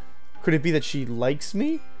 Could it be that she likes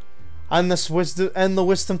me? And the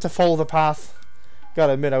wisdom to follow the path.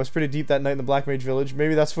 Gotta admit, I was pretty deep that night in the Black Mage Village.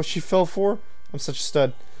 Maybe that's what she fell for? I'm such a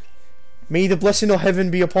stud. May the blessing of heaven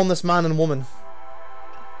be upon this man and woman.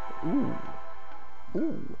 Ooh.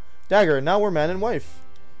 Ooh. Dagger, now we're man and wife.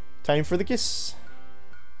 Time for the kiss.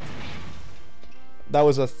 That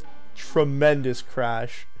was a tremendous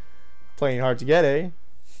crash. Playing hard to get, eh?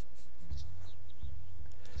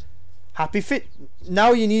 Happy fit.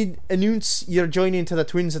 Now you need announce you're joining to the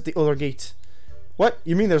twins at the other gate. What?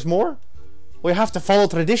 You mean there's more? We have to follow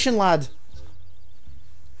tradition, lad.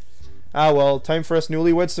 Ah well, time for us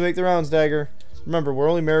newlyweds to make the rounds, Dagger. Remember, we're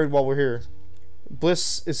only married while we're here.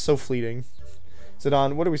 Bliss is so fleeting.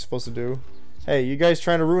 Zidane, what are we supposed to do? Hey, you guys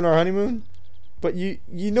trying to ruin our honeymoon? But you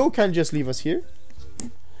can't just leave us here.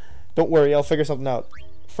 Don't worry, I'll figure something out.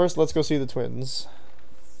 First, let's go see the twins.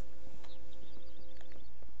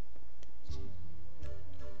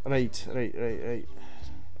 Right.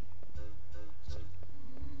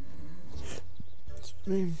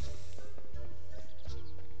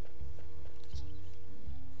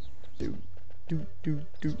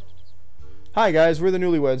 Do. Hi guys, we're the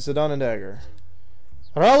newlyweds, Zidane and Dagger.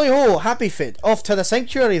 Rally ho, happy fit. Off to the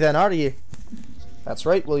sanctuary then, are you? That's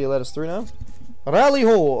right, will you let us through now? Rally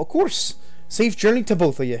ho, of course. Safe journey to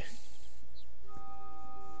both of you.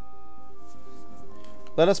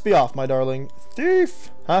 Let us be off, my darling.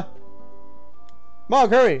 Thief! Huh? Mog,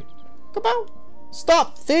 hurry! Kapow!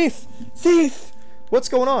 Stop! Thief! Thief! What's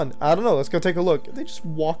going on? I don't know, let's go take a look. They just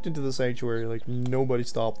walked into the sanctuary like nobody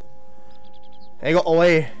stopped. Hey, got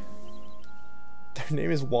away. Their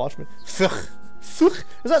name is Watchman. Fuck. Fuck.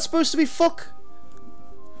 Is that supposed to be fuck?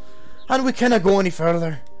 And we cannot go any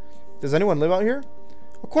further. Does anyone live out here?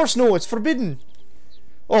 Of course no, it's forbidden.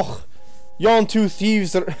 Och, yon two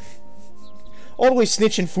thieves are always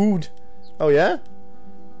snitching food. Oh yeah?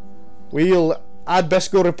 I'd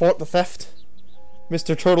best go report the theft.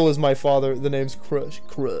 Mr. Turtle is my father. The name's Crush.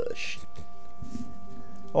 Crush.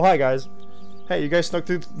 Oh hi guys. Hey, you guys snuck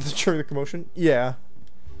through during the commotion? Yeah.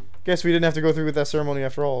 Guess we didn't have to go through with that ceremony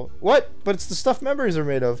after all. What? But it's the stuff memories are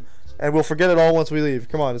made of. And we'll forget it all once we leave.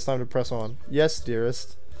 Come on, it's time to press on. Yes,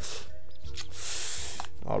 dearest.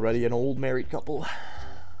 Already an old married couple.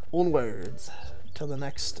 Onwards. Till the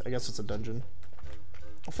next. I guess it's a dungeon.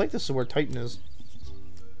 I think this is where Titan is.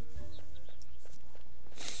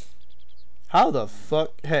 How the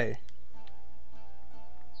fuck? Hey.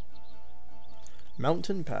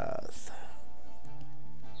 Mountain path.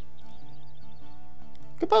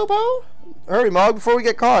 Kapopo! Hurry, Mog, before we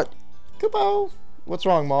get caught. Kapo! What's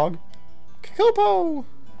wrong, Mog? Kapopo!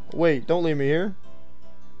 Wait, don't leave me here.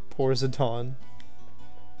 Poor Zidane.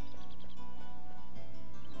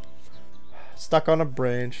 Stuck on a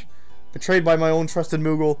branch. Betrayed by my own trusted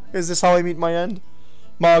Moogle. Is this how I meet my end?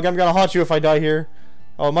 Mog, I'm gonna haunt you if I die here.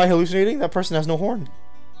 Oh, am I hallucinating? That person has no horn.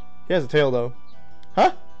 He has a tail, though.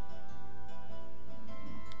 Huh?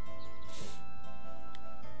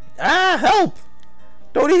 Ah, help!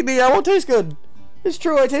 Don't eat me, I won't taste good. It's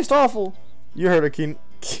true, I taste awful. You heard of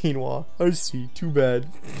quinoa. I see, too bad.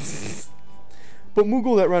 But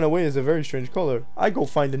Moogle that ran away is a very strange color. I go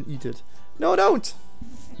find and eat it. No, don't!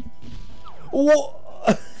 Whoa!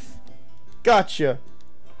 Gotcha.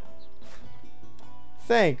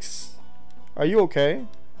 Thanks. Are you okay?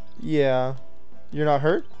 Yeah. You're not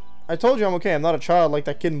hurt? I told you I'm okay. I'm not a child like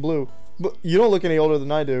that kid in blue. But you don't look any older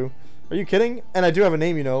than I do. Are you kidding? And I do have a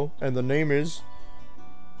name, you know. And the name is...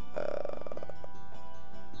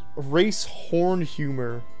 Race Horned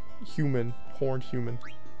Humor. Horned Human.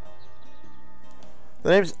 The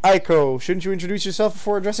name's Aiko. Shouldn't you introduce yourself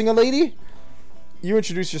before addressing a lady? You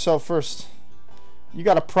introduce yourself first. You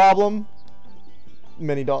got a problem?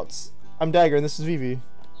 Many dots. I'm Dagger and this is Vivi.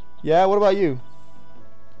 Yeah, what about you?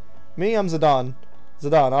 Me, I'm Zidane.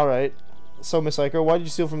 Zidane, alright. So, Miss Aiko, why did you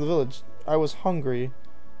steal from the village? I was hungry.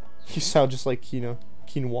 You sound just like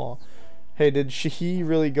quinoa. Hey, did Shahi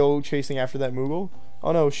really go chasing after that Moogle?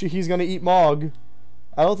 Oh no, Shahi's gonna eat Mog.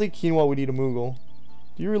 I don't think quinoa would eat a Moogle.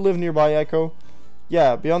 Do you live nearby, Aiko?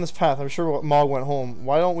 Yeah, beyond this path. I'm sure Mog went home.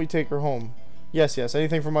 Why don't we take her home? Yes,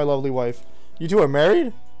 anything for my lovely wife. You two are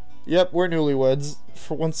married? Yep, we're newlyweds.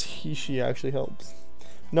 For once, she actually helps.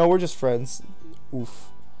 No, we're just friends. Oof.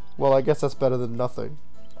 Well, I guess that's better than nothing.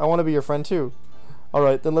 I want to be your friend too.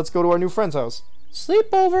 Alright, then let's go to our new friend's house.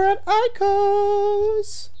 Sleepover at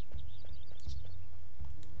Aiko's!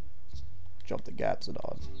 Jump the gap,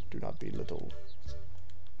 Zidane. Do not be little.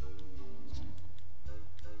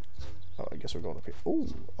 Oh, I guess we're going up here. Ooh,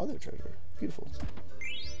 other treasure. Beautiful.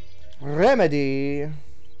 Remedy!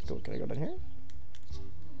 Can I go down here?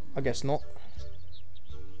 I guess not.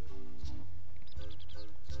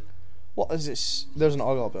 What is this? There's an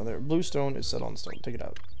oglop down there. Blue stone is set on stone. Take it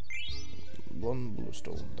out. One blue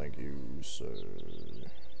stone. Thank you, sir.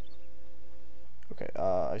 Okay,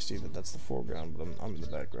 I see that that's the foreground, but I'm in the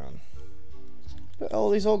background. Look at all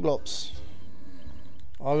these oglops.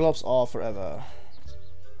 Oglops are forever.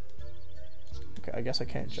 Okay, I guess I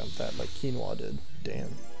can't jump that like quinoa did. Damn.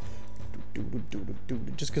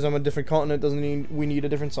 Just because I'm a different continent doesn't mean we need a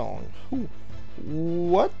different song. Ooh.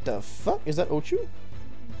 What the fuck? Is that Ochu?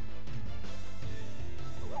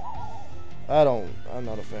 I'm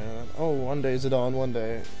not a fan of that. Oh, one day Zidane, one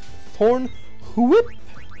day. Thorn Whip?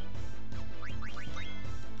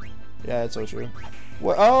 Yeah, it's Ochu.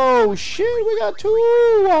 What? Oh shit, we got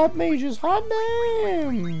two Wap mages. Hot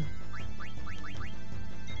damn!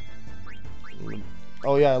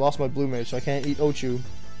 Oh yeah, I lost my blue mage, so I can't eat Ochu.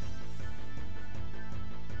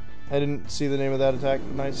 I didn't see the name of that attack.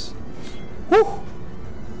 Nice. Woo!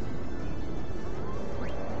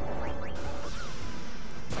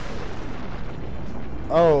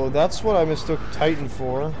 Oh, that's what I mistook Titan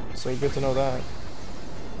for. So good to know that.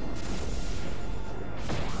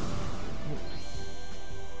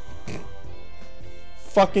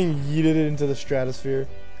 Fucking yeeted it into the stratosphere.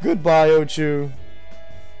 Goodbye, Ochu.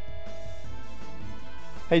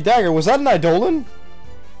 Hey, Dagger, was that an Eidolon?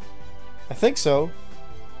 I think so.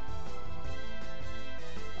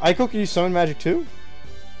 Aiko, can you summon magic too?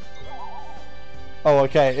 Oh,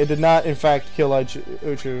 okay. It did not, in fact, kill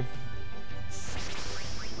Ochu.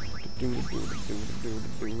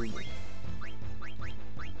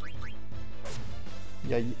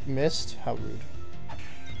 Yeah, you missed? How rude.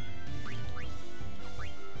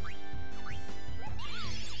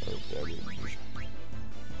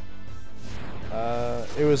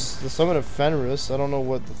 It was the summon of Fenris. I don't know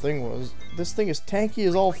what the thing was. This thing is tanky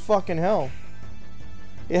as all fucking hell.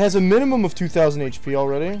 It has a minimum of 2000 HP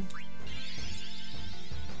already.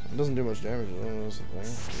 It doesn't do much damage.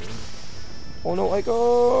 Oh no,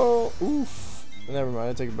 Aiko! Oof. Never mind,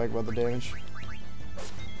 I take it back about the damage.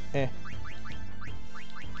 Eh.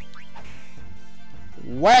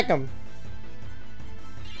 Whack him!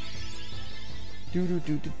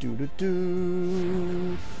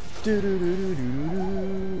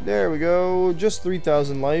 There we go. Just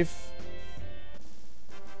 3,000 life.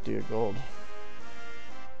 Dear God.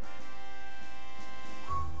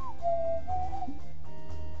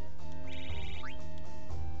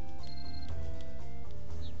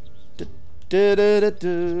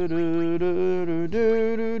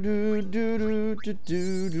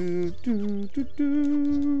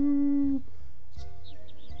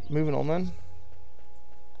 Moving on then.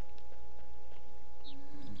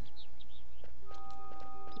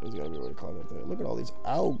 There's gotta be a way to climb up there. Look at all these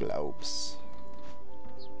Oglopes.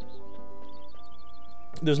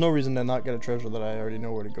 There's no reason to not get a treasure that I already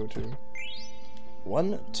know where to go to.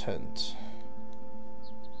 One tent.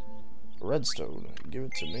 Redstone. Give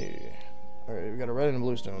it to me. Alright, we got a red and a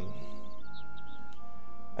blue stone.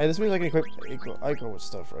 Hey, this means I can equip Aiko with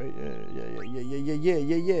stuff, right?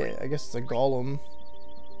 Yeah. I guess it's a golem.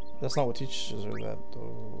 That's not what teaches her that,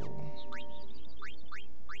 though.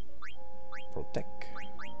 protect,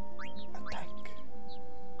 attack.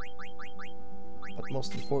 But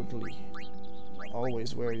most importantly,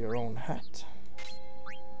 always wear your own hat.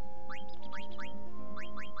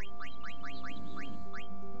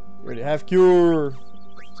 You already have cure.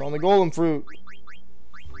 It's on the golem fruit.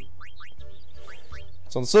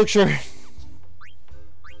 It's on the silk shirt.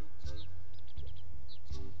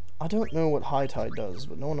 I don't know what High Tide does,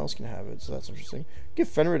 but no one else can have it, so that's interesting. Give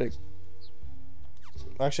Fenrir to...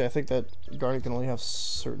 Actually, I think that Garnet can only have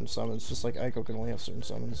certain summons, just like Eiko can only have certain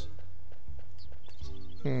summons.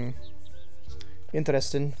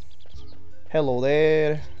 Interesting. Hello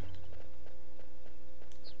there.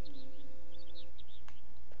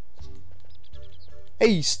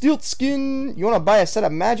 Hey, Stiltskin! You wanna buy a set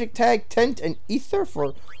of magic tag, tent, and ether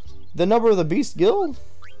for the number of the beast guild?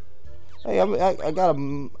 Hey, I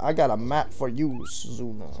got a map for you,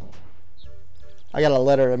 Suzuna. I got a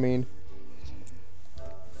letter, I mean.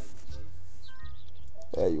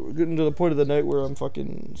 We're getting to the point of the night where I'm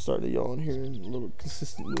fucking starting to yawn here a little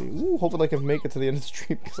consistently. Ooh, hopefully I can make it to the end of the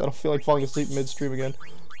stream because I don't feel like falling asleep mid-stream again.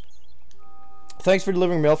 Thanks for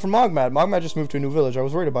delivering mail from Mogmat. Mogmat just moved to a new village. I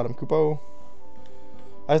was worried about him, Kupo.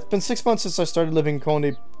 It's been 6 months since I started living in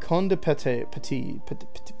Conde Petit.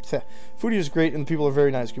 Foodie is great and the people are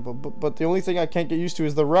very nice, Kupo. But the only thing I can't get used to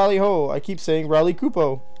is the rally ho. I keep saying rally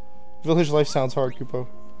Kupo. Village life sounds hard, Kupo.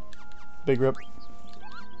 Big rip.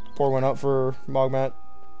 Pour one out for Mogmat.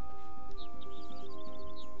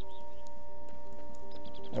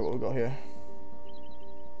 Alright, we'll go here.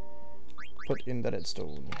 Put in the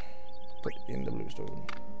redstone. Put in the bluestone.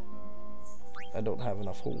 I don't have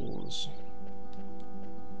enough holes.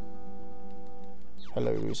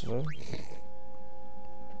 Hello, Lucifer.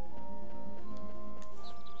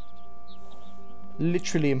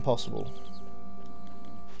 Literally impossible.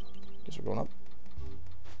 Guess we're going up.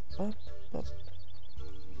 Up, up.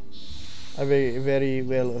 I very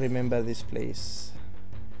well remember this place.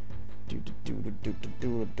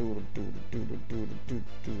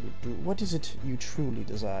 What is it you truly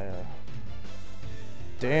desire?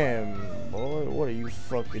 Damn, boy, what are you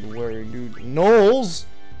fucking wearing, dude? Knowles!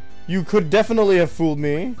 You could definitely have fooled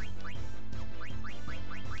me.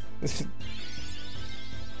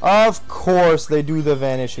 Of course they do the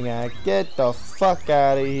vanishing act. Get the fuck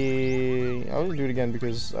out of here. I'm gonna do it again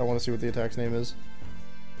because I want to see what the attack's name is.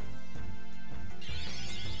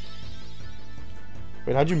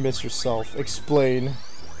 Wait, how'd you miss yourself? Explain.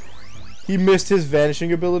 He missed his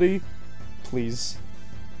vanishing ability? Please.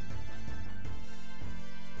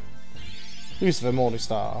 Lucifer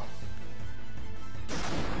Morningstar.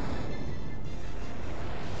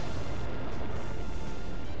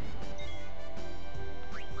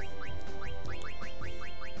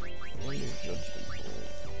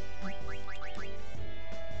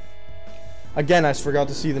 Again, I forgot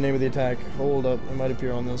to see the name of the attack. Hold up, it might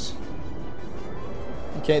appear on this.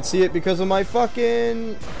 You can't see it because of my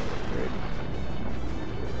fucking...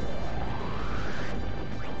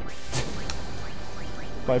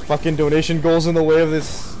 My fucking donation goals in the way of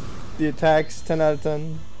this... The attacks, 10 out of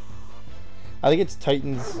 10. I think it's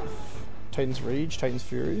Titan's Rage, Titan's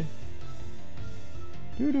Fury.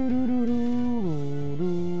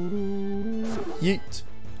 Yeet.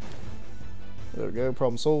 There we go,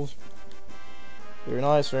 problem solved. Very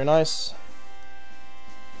nice, very nice.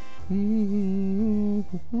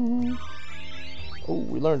 Oh,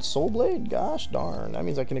 we learned Soul Blade? Gosh darn. That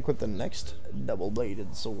means I can equip the next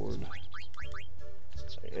double-bladed sword.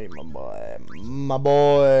 Hey, my boy. My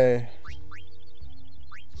boy.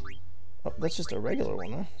 Oh, that's just a regular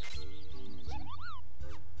one, huh?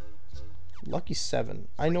 Lucky 7.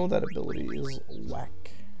 I know that ability is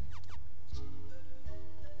whack.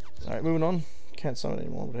 Alright, moving on. Can't summon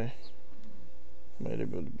anymore, but hey. Might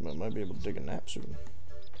be able to take a nap soon.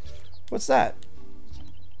 What's that?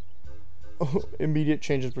 Oh, immediate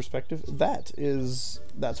change of perspective. That's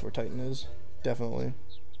where Titan is. Definitely.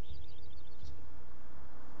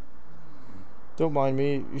 Don't mind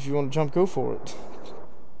me. If you want to jump, go for it.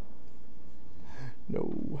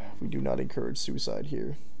 No, we do not encourage suicide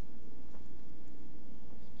here.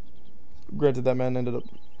 Granted, that man ended up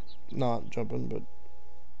not jumping, but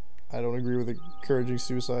I don't agree with encouraging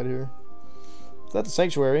suicide here. Is that the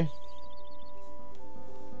sanctuary?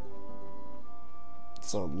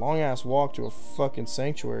 It's a long-ass walk to a fucking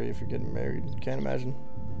sanctuary if you're getting married. Can't imagine.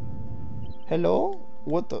 Hello?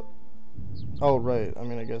 What the... Oh, right. I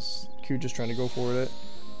mean, I guess Q just trying to go for it.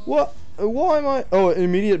 What? Why am I... Oh, an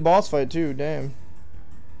immediate boss fight, too. Damn.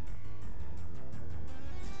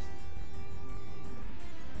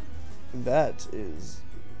 That is...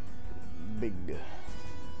 big.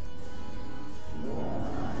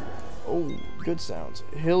 Oh, good sounds.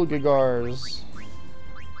 Hilgigars.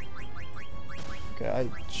 Okay, I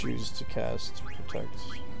choose to cast Protect.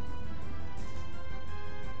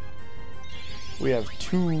 We have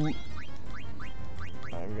 2.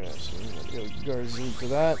 I'm gonna send Hilgigars into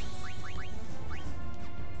that.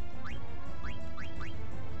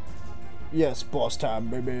 Yes, boss time,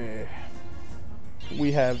 baby.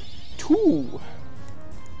 We have 2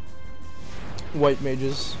 white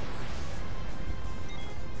mages.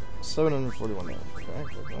 741 damage. Okay,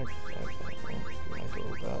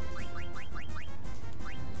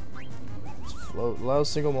 float. Allows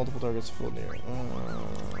single multiple targets to float near.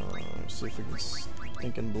 Let's see if we can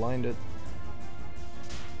stinking blind it.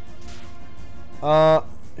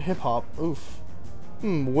 Hip hop. Oof.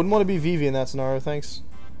 Wouldn't want to be Vivi in that scenario, thanks.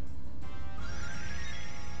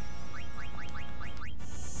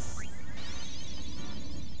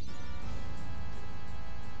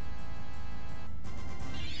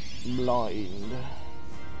 Blind.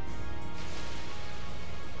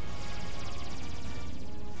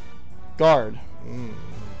 Guard.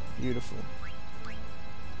 Beautiful.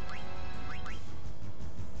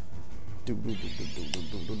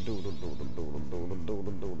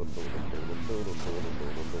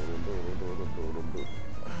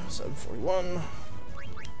 $741.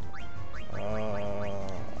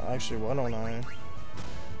 Actually, why don't I?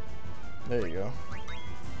 There you go.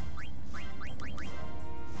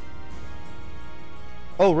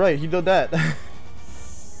 Oh right, he did that.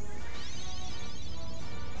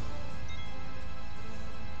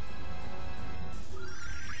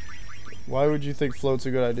 Why would you think float's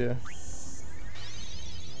a good idea?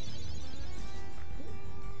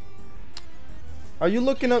 Are you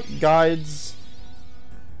looking up guides?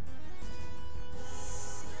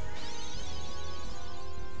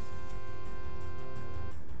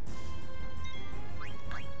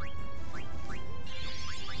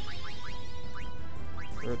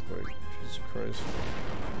 Earthquake, Jesus Christ.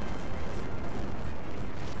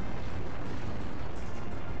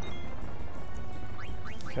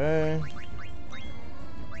 Okay.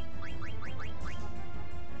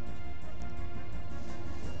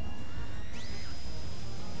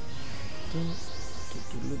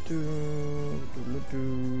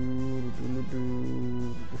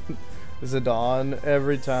 Zidane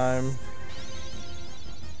every time.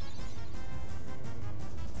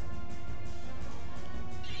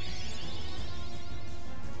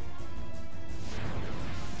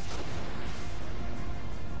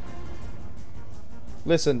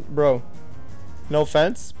 Listen, bro. No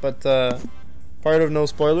offense, but part of no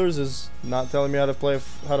spoilers is not telling me how to fight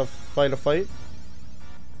a fight.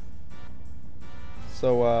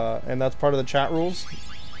 So, and that's part of the chat rules.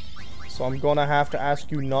 So I'm gonna have to ask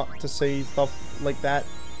you not to say stuff like that.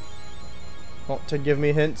 Not to give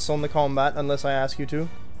me hints on the combat unless I ask you to.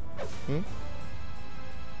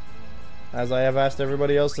 As I have asked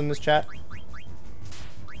everybody else in this chat.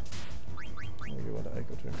 Let me get what I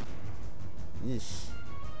go to. Yeesh.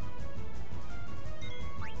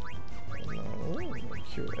 No,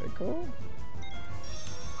 Cure Echo.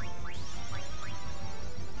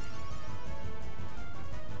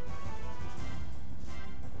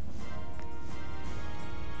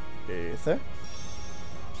 Aether.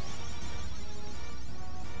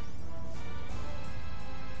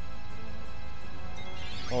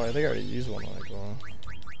 Oh, I think I already used one on Echo.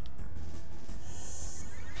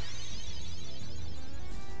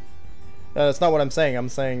 No, that's not what I'm saying. I'm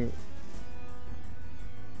saying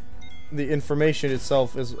the information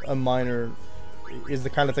itself is a minor, is the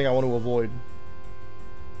kind of thing I want to avoid.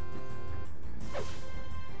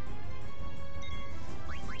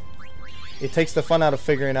 It takes the fun out of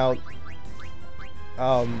figuring out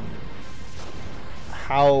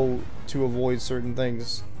how to avoid certain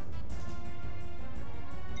things.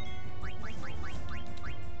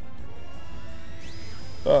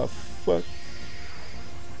 Oh, fuck.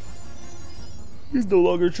 He's no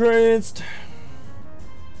longer tranced.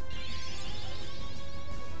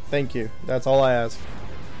 Thank you. That's all I ask.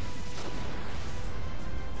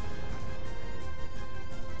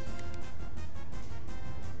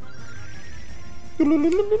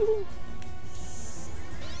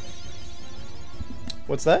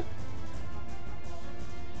 What's that?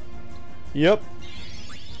 Yep.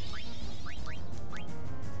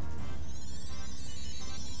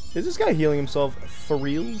 Is this guy healing himself for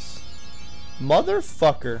reals?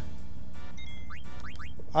 Motherfucker.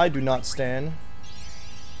 I do not stand.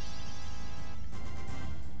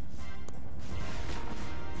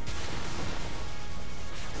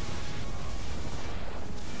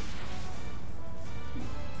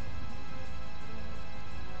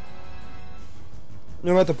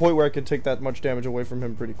 I'm at the point where I could take that much damage away from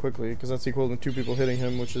him pretty quickly, because that's equivalent to 2 people hitting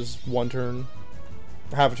him, which is 1 turn.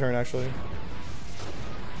 Half a turn, actually.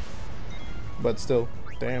 But still.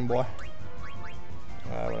 Damn, boy.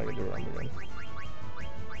 What I could do around again.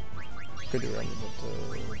 Could do around, but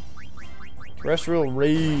Terrestrial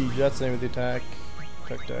Rage, that's the name of the attack.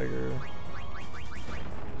 Tech Dagger.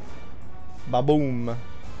 Ba-boom.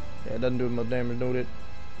 Yeah, it doesn't do much damage, don't it?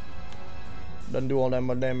 Doesn't do all that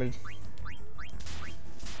much damage.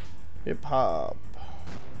 Hip hop.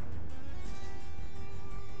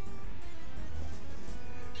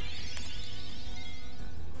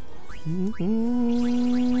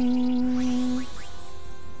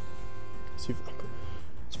 See if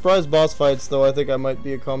surprise boss fights, though, I think I might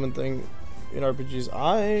be a common thing in RPGs.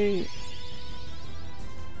 I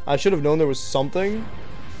should have known there was something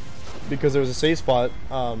because there was a safe spot.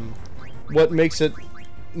 What makes it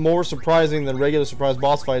more surprising than regular surprise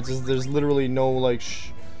boss fights is there's literally no like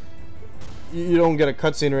you don't get a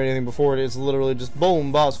cutscene or anything before it. It's literally just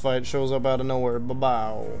boom, boss fight shows up out of nowhere,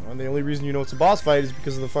 ba-bow. And the only reason you know it's a boss fight is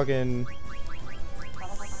because of the fucking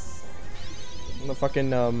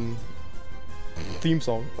theme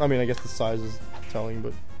song. I mean, I guess the size is telling,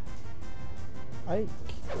 but I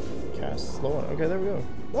cast slow on. Okay, there we go.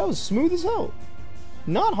 That was smooth as hell.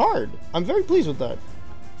 Not hard. I'm very pleased with that.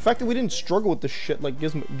 The fact that we didn't struggle with this shit like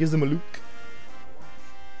Gizmaluk.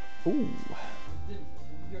 Ooh.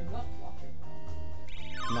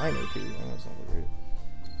 9 AP. Oh, that's not great.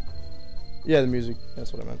 Yeah, the music.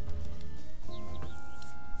 That's what I meant.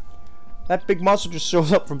 That big monster just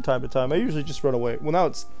shows up from time to time. I usually just run away. Well, now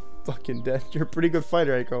it's fucking dead. You're a pretty good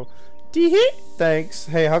fighter, Aiko. Tee-hee! Thanks.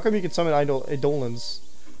 Hey, how come you can summon Eidolons?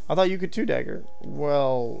 I thought you could too, Dagger.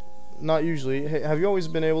 Well, not usually. Hey, have you always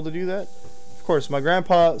been able to do that? Of course, my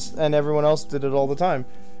grandpa and everyone else did it all the time.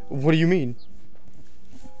 What do you mean?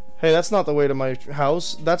 Hey, that's not the way to my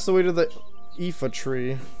house. That's the way to the Ifa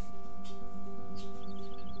tree.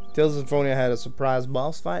 Tales of Symphonia had a surprise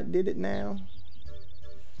boss fight, did it now?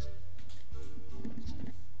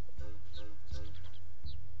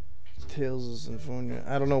 Tales of Symphonia.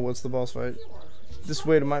 I don't know what's the boss fight. This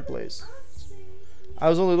way to my place. I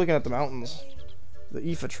was only looking at the mountains. The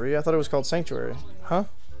Ifa tree. I thought it was called Sanctuary. Huh?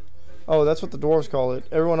 Oh, that's what the dwarves call it.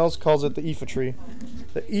 Everyone else calls it the Ifa tree.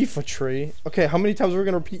 The Ifa tree. Okay, how many times are we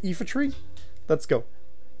gonna repeat Ifa tree? Let's go.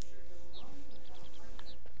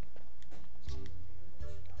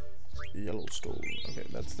 Yellowstone. Okay,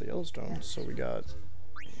 that's the Yellowstone. So we got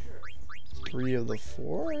 3 of the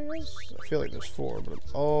 4, I guess? I feel like there's 4, but...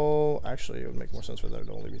 Oh, actually, it would make more sense for there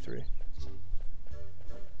to only be 3.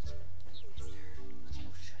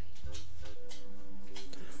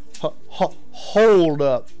 Hold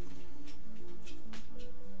up.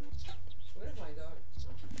 Where's my dog?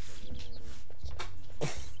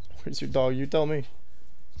 Where's your dog? You tell me.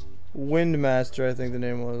 Windmaster, I think the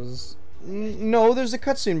name was. No, there's a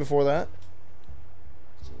cutscene before that.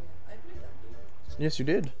 I played that game. Yes, you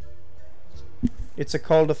did. It's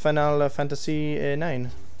called the Final Fantasy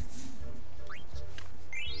 9.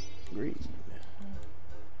 Green.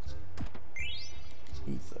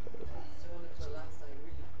 Ether.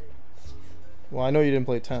 Well, I know you didn't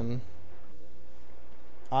play 10.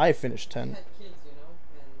 I finished 10. I had kids, you know,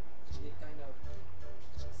 and they kind of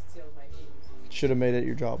steal my games. Should have made it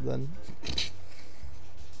your job then.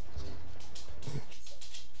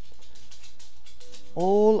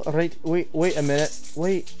 All right. Wait a minute.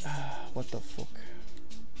 Wait. What the fuck?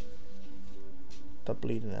 The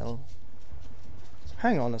bleeding hell.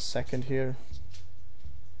 Hang on a second here.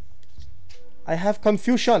 I have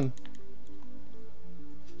confusion.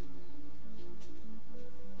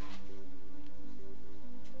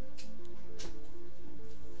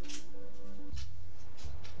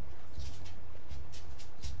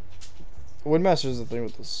 Windmaster is the thing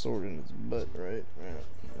with the sword in his butt, right? Yeah,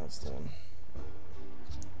 that's the one.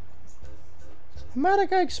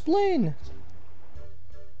 Marika, explain!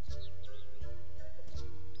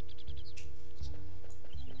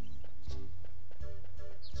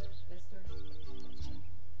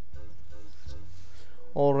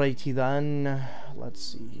 Alrighty then. Let's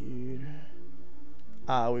see here.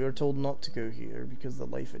 Ah, we were told not to go here because the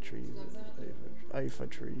Lifa tree. Ifa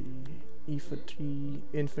tree. Ifa tree.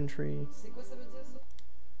 Infantry. C'est quoi ça veut dire ça?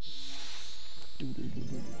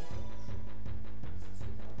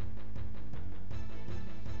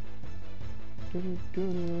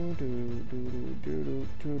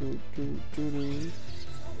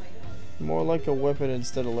 More like a weapon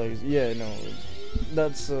instead of legs. Yeah, no.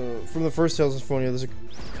 That's from the first Tales of Symphonia. There's a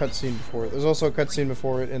cutscene before it. There's also a cutscene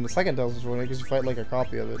before it in the second Tales of Symphonia because you fight like a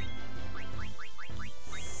copy of it.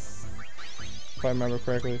 If I remember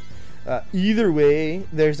correctly. Either way,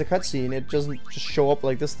 there's the cutscene. It doesn't just show up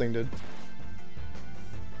like this thing did.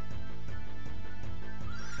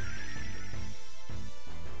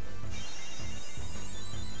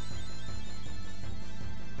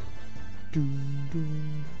 Doom,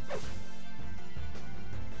 doom.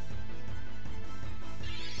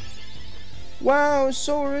 Wow, it's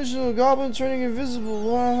so original. Goblin turning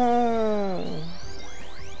invisible. Wow.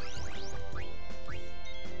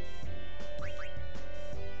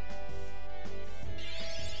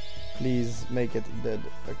 Please make it dead.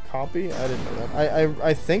 A copy? I didn't know that.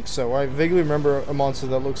 I think so. I vaguely remember a monster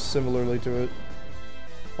that looks similarly to it.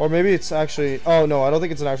 Or maybe it's actually... Oh, no, I don't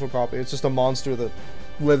think it's an actual copy. It's just a monster that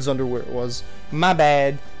lives under where it was. My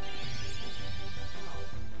bad.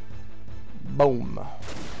 Boom.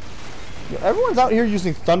 Yeah, everyone's out here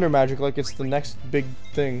using thunder magic like it's the next big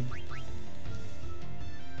thing.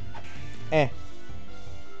 Eh.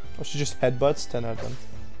 Oh, she just headbutts? 10 out of 10.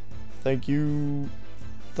 Thank you.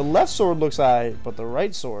 The left sword looks aight, but the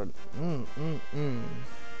right sword...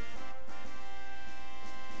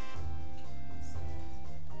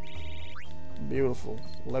 Beautiful.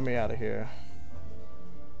 Let me out of here.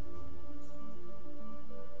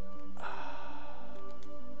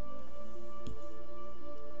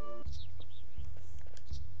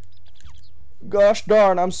 Gosh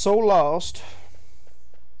darn, I'm so lost.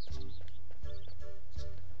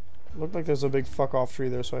 Looked like there's a big fuck off tree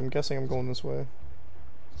there, so I'm guessing I'm going this way.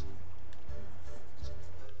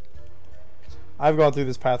 I've gone through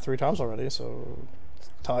this path 3 times already, so it's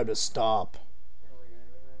time to stop.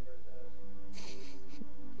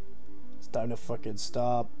 It's time to fucking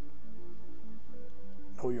stop.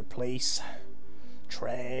 Know your place.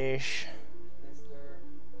 Trash.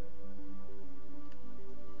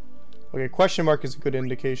 Okay, question mark is a good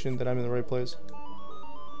indication that I'm in the right place.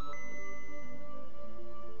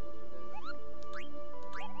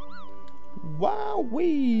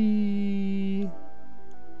 Wowee!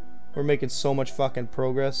 We're making so much fucking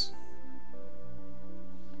progress.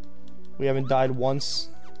 We haven't died once.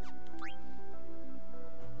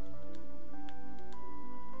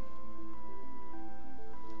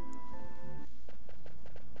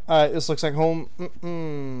 Alright, this looks like home.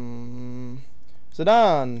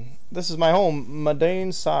 Zidane, this is my home,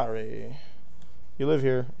 Madain Sari. You live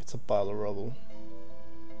here. It's a pile of rubble.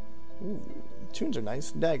 Ooh, tunes are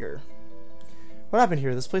nice. Dagger. What happened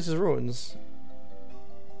here? This place is ruins.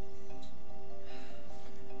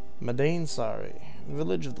 Madain Sari,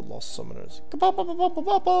 village of the lost summoners.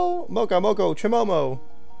 Moka Moko Chimomo.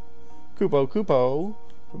 Kupo Kupo.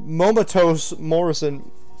 Momatos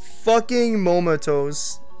Morrison. Fucking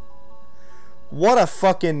Momatos. What a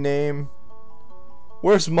fucking name.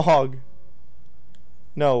 Where's Mog?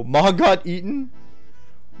 No, Mog got eaten?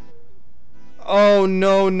 Oh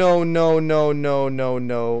no no no no no no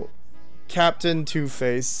no. Captain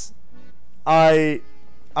Two-Face. I'm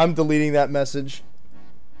deleting that message.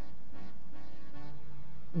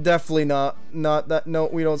 Definitely not. Not that. No,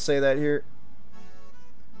 we don't say that here.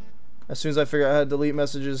 As soon as I figure out how to delete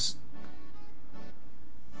messages.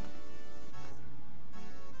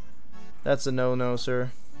 That's a no-no,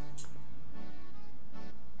 sir.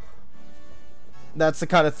 That's the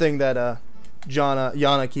kind of thing that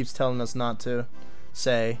Yana keeps telling us not to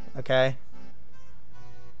say, okay?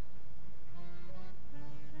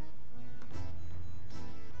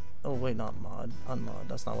 Oh wait, not mod. Unmod.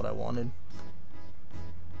 That's not what I wanted.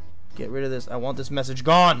 Get rid of this. I want this message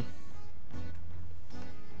gone.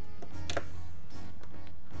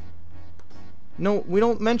 No, we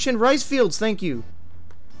don't mention rice fields, thank you.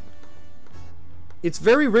 It's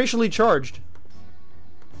very racially charged.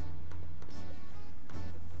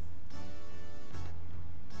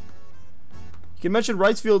 You can mention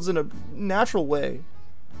rice fields in a natural way.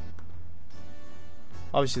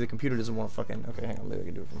 Obviously the computer doesn't want to fucking... Okay, hang on, maybe I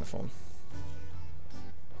can do it from my phone.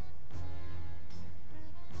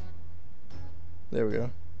 There we go.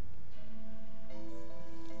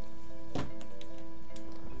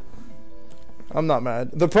 I'm not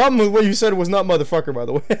mad. The problem with what you said was not motherfucker, by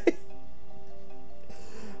the way.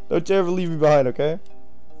 Don't you ever leave me behind, okay?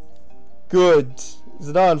 Good.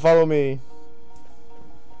 Zidane, follow me.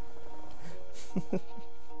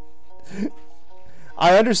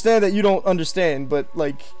 I understand that you don't understand, but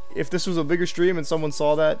like, if this was a bigger stream and someone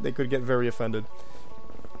saw that, they could get very offended.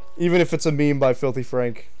 Even if it's a meme by Filthy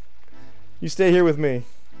Frank. You stay here with me.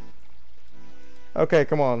 Okay,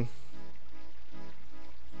 come on.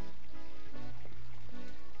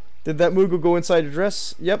 Did that Moogle go inside your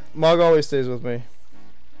dress? Yep, Mog always stays with me.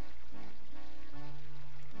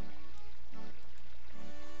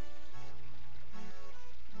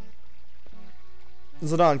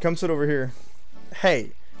 Zidane, come sit over here.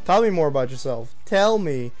 Hey, Tell me more about yourself. Tell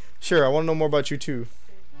me. Sure, I want to know more about you too.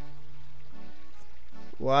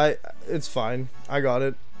 Why? It's fine. I got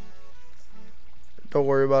it. Don't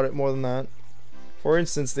worry about it more than that. For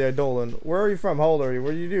instance, the Eidolon. Where are you from? How old are you?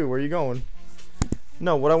 What do you do? Where are you going?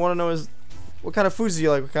 No, what I want to know is what kind of foods do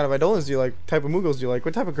you like? What kind of Eidolons do you like? What type of Moogles do you like?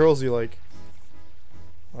 What type of girls do you like?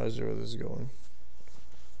 I don't know where this is going.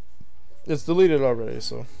 It's deleted already,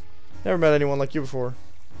 so. Never met anyone like you before.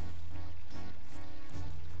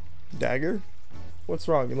 Dagger? What's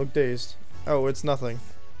wrong? You look dazed. Oh, it's nothing.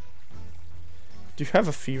 Do you have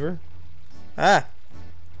a fever? Ah!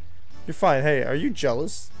 You're fine. Hey, are you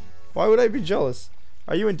jealous? Why would I be jealous?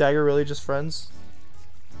 Are you and Dagger really just friends?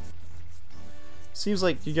 Seems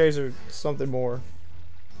like you guys are something more.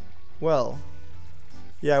 Well,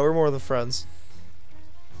 yeah, we're more than friends.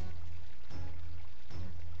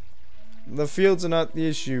 The fields are not the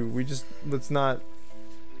issue. We just, let's not.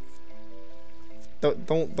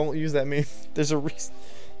 Don't use that meme. There's a reason.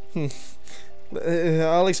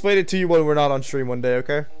 I'll explain it to you when we're not on stream one day,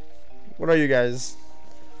 okay? What are you guys?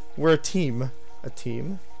 We're a team. A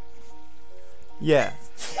team? Yeah.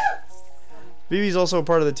 Vivi's also a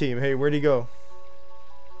part of the team. Hey, where'd he go?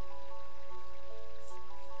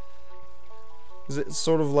 Is it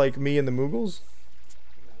sort of like me and the Moogles?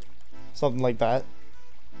 Something like that.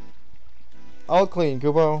 All clean,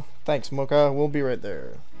 Kupo. Thanks, Mocha. We'll be right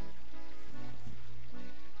there.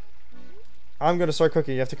 I'm gonna start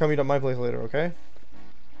cooking. You have to come eat at my place later, okay?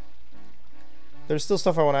 There's still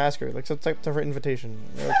stuff I want to ask her, like some type of invitation.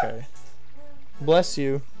 Okay. Bless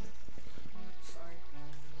you.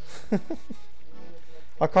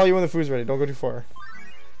 I'll call you when the food's ready. Don't go too far.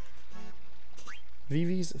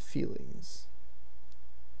 Vivi's feelings.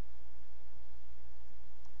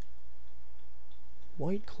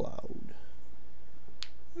 White cloud.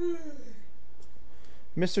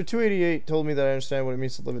 Mr. 288 told me that I understand what it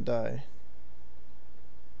means to live and die.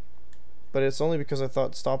 But it's only because I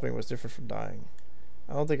thought stopping was different from dying.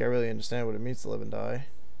 I don't think I really understand what it means to live and die.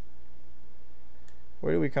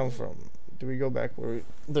 Where do we come from? Do we go back where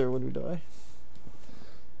there when we die?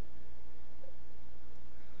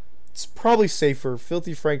 It's probably safer.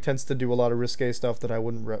 Filthy Frank tends to do a lot of risque stuff that I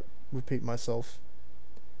wouldn't repeat myself.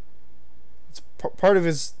 It's part of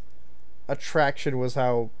his attraction was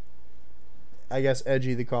how, I guess,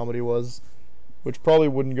 edgy the comedy was, which probably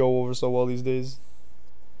wouldn't go over so well these days.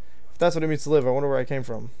 If that's what it means to live, I wonder where I came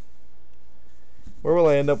from. Where will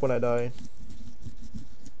I end up when I die?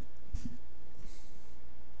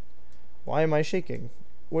 Why am I shaking?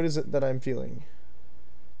 What is it that I'm feeling?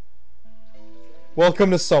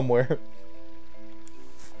 Welcome to somewhere.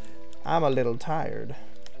 I'm a little tired.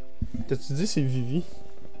 Does this say Vivi?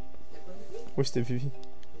 Where's the Vivi?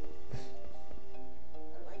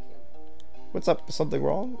 What's up? Something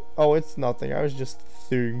wrong? Oh, it's nothing. I was just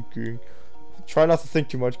thinking. Try not to think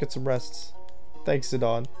too much. Get some rest. Thanks,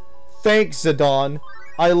 Zidane. Thanks, Zidane.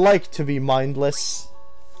 I like to be mindless.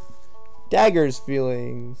 Dagger's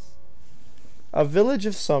feelings. A village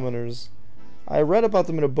of summoners. I read about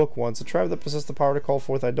them in a book once. A tribe that possessed the power to call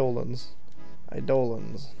forth Eidolons.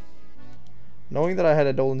 Eidolons. Knowing that I had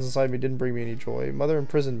Eidolons inside me didn't bring me any joy. Mother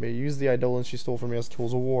imprisoned me. Used the Eidolons she stole from me as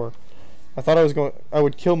tools of war. I thought I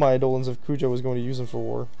would kill my Eidolons if Kuja was going to use them for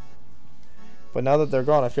war. But now that they're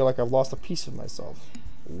gone, I feel like I've lost a piece of myself.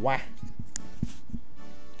 Wah.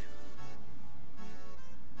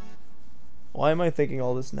 Why am I thinking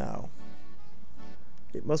all this now?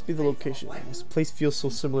 It must be the location. This place feels so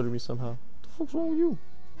similar to me somehow. What the fuck's wrong with you?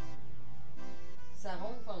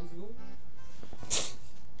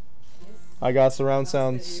 I got surround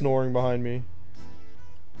sound snoring behind me.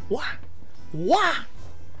 Wah! Wah!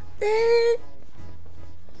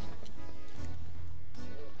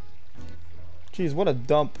 Jeez, what a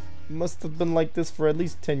dump. Must have been like this for at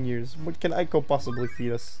least 10 years. What can Aiko possibly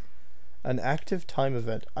feed us? An active time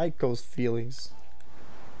event. Aiko's feelings.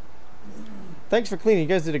 Thanks for cleaning. You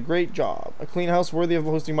guys did a great job. A clean house worthy of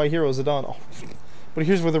hosting my hero, Zidane. Oh. But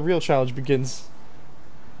here's where the real challenge begins.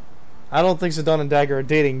 I don't think Zidane and Dagger are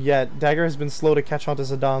dating yet. Dagger has been slow to catch on to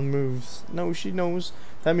Zidane's moves. No, she knows.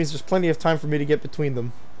 That means there's plenty of time for me to get between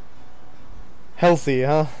them. Healthy,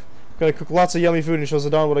 huh? Gonna cook lots of yummy food and show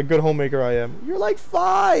Zidane what a good homemaker I am. You're like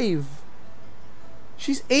 5!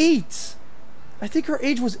 She's 8! I think her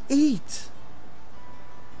age was 8!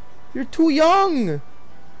 You're too young!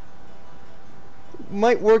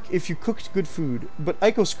 Might work if you cooked good food, but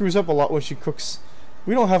Aiko screws up a lot when she cooks.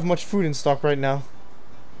 We don't have much food in stock right now.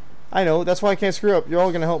 I know, that's why I can't screw up. You're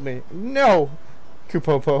all gonna help me. No!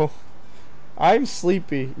 Kupopo. I'm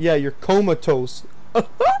sleepy. Yeah, you're comatose.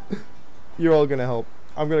 You're all gonna help.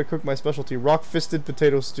 I'm gonna cook my specialty, rock-fisted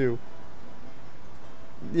potato stew.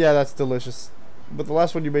 Yeah, that's delicious. But the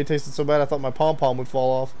last one you made tasted so bad I thought my pom-pom would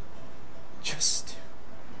fall off. Just...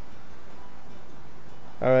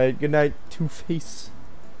 Alright, good night, Two-Face.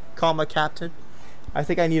 Comma, Captain. I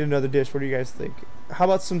think I need another dish. What do you guys think? How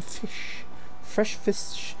about some fish? Fresh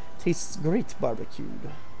fish tastes great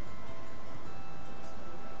barbecued.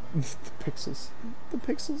 The pixels. The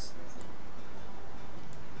pixels.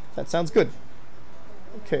 That sounds good.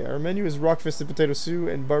 Okay, our menu is rock-fisted potato stew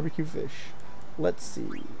and barbecue fish. Let's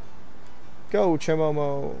see. Go,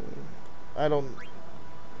 Chimomo. I don't...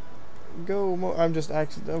 Go, I'm just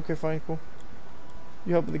acting... Okay, fine, cool.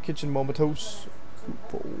 You help in the kitchen, Momotos.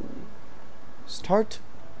 Start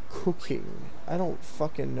cooking. I don't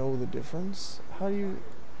fucking know the difference. How do you...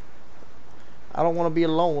 I don't want to be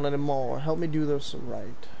alone anymore. Help me do this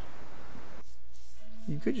right.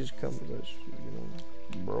 You could just come with us, you know,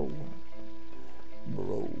 bro.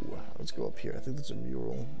 Bro. Let's go up here. I think that's a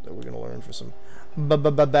mural that we're going to learn for some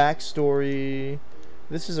backstory.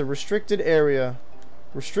 This is a restricted area.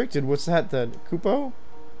 Restricted? What's that then? Kupo?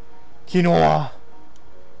 Quinoa!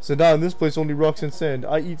 So now in this place only rocks and sand.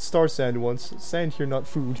 I eat star sand once. Sand here, not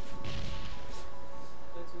food.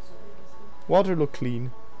 Water look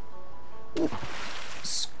clean.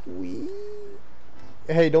 Squeeze.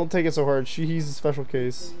 Hey, don't take it so hard. He's a special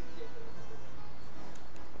case.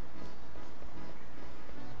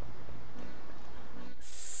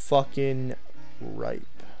 Fucking ripe.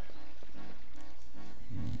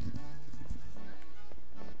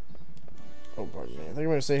 Oh, pardon me. I think I'm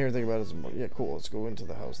gonna stay here and think about it some more. Yeah, cool. Let's go into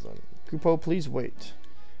the house then. Kupo, please wait.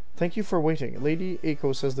 Thank you for waiting. Lady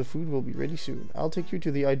Eiko says the food will be ready soon. I'll take you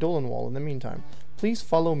to the Eidolon Wall in the meantime. Please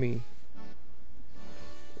follow me.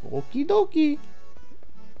 Okie dokie.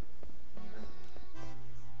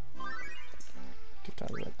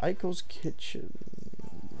 Eiko's kitchen.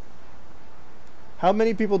 How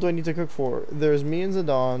many people do I need to cook for? There's me and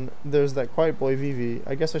Zidane. There's that quiet boy Vivi.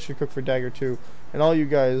 I guess I should cook for Dagger too. And all you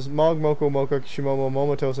guys, Mog, Moko, Mocha, Kishimomo,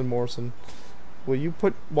 Momotos, and Morrison. Will you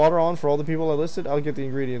put water on for all the people I listed? I'll get the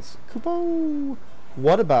ingredients. Kupo!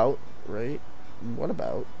 What about, right? What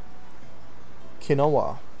about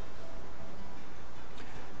quinoa?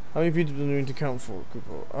 How many people do we need to count for,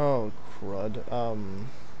 Kupo? Oh, crud.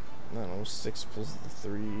 I don't know, 6 plus the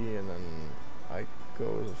 3, and then I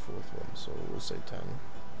go as the 4th one, so we'll say 10.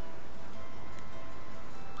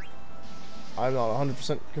 I'm not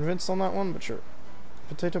 100% convinced on that one, but sure.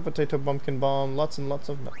 Potato, potato, pumpkin bomb, lots and lots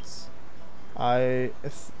of nuts. I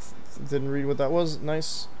didn't read what that was.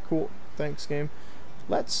 Nice, cool, thanks game.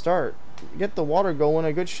 Let's start. Get the water going,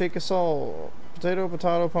 a good shake of salt. Potato,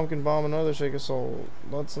 potato, pumpkin bomb, another shake of salt.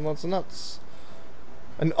 Lots and lots of nuts.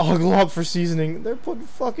 An oglop for seasoning. They're putting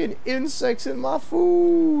fucking insects in my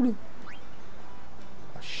food.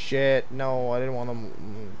 Oh, shit, no, I didn't want them.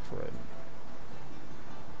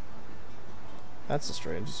 That's a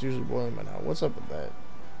strange. It's usually boiling by now. What's up with that?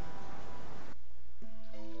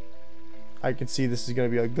 I can see this is gonna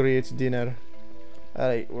be a great dinner.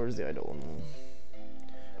 Alright, where's the Eidolon?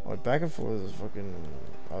 I went back and forth. This fucking.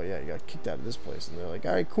 Oh yeah, you got kicked out of this place, and they're like,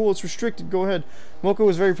 "Alright, cool, it's restricted. Go ahead." Moko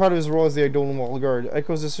was very proud of his role as the Eidolon Wall guard.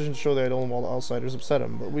 Eiko's decision to show the Eidolon Wall to outsiders upset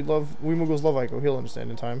him, but we Muggles love Eiko. He'll understand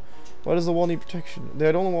in time. Why does the wall need protection? The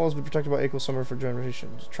Eidolon Wall has been protected by Eiko's summer for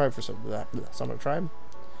generations. Tribe for summer tribe.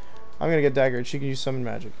 I'm gonna get Dagger. She can use summon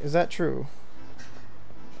magic. Is that true?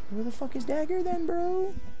 Where the fuck is Dagger then,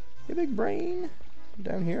 bro? You big brain.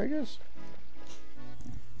 Down here, I guess.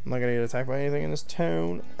 I'm not gonna get attacked by anything in this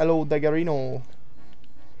town. Hello, Daggerino.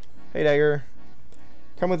 Hey, Dagger.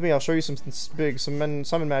 Come with me. I'll show you some big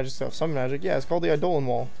summon magic stuff. Summon magic? Yeah, it's called the Eidolon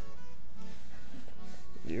Wall.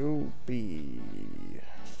 You be.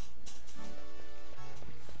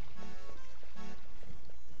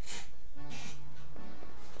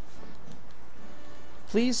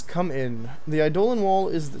 Please come in. The Eidolon Wall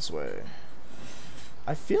is this way.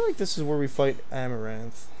 I feel like this is where we fight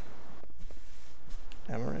Amaranth.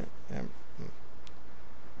 The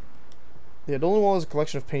Eidolon Wall is a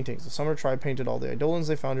collection of paintings. The Summer Tribe painted all the Eidolons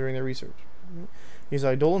they found during their research. These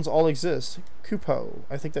Eidolons all exist. Kupo.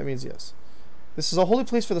 I think that means yes. This is a holy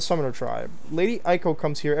place for the Summoner Tribe. Lady Eiko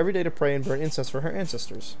comes here every day to pray and burn incense for her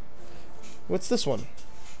ancestors. What's this one?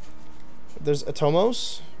 There's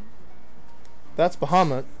Atomos. That's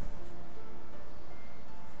Bahamut.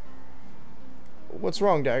 What's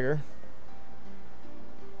wrong, Dagger?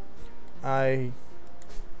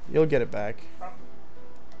 You'll get it back.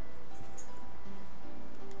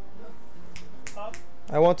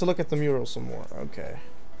 I want to look at the mural some more. Okay.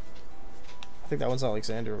 I think that one's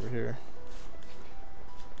Alexander over here.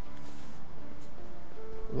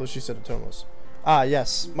 Well, she said Atomos. Ah,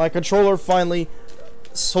 yes. My controller finally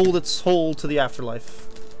sold its soul to the afterlife.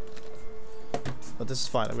 But this is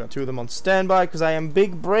fine. I've got 2 of them on standby because I am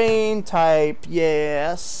big brain type.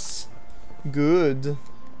 Yes. Good.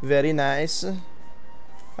 Very nice.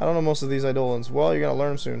 I don't know most of these Eidolons. Well, you're going to learn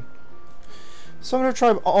them soon. Summoner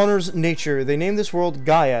tribe honors nature. They named this world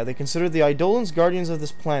Gaia. They consider the Eidolons guardians of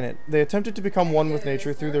this planet. They attempted to become one with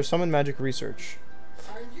nature through their summon magic research.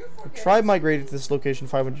 The tribe migrated to this location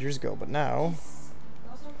 500 years ago, but now...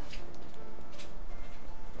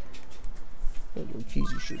 That little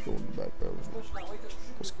cheesy shit going in the background.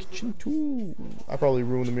 Was kitchen too. I probably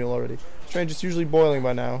ruined the meal already. Strange, it's usually boiling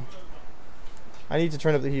by now. I need to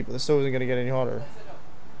turn up the heat, but the stove isn't going to get any hotter.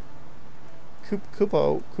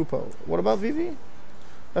 Kupo. What about Vivi?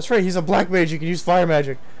 That's right, he's a black mage. You can use fire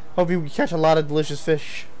magic. Hope you catch a lot of delicious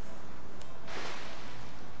fish.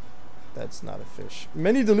 That's not a fish.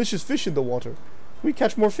 Many delicious fish in the water. We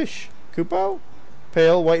catch more fish. Kupo?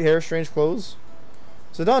 Pale, white hair, strange clothes.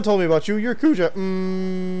 Zidane told me about you. You're Kuja.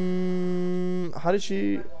 How did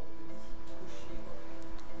she...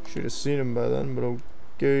 Should have seen him by then, but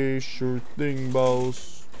okay, sure thing,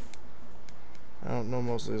 boss. I don't know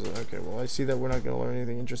most of these. Okay, well, I see that we're not going to learn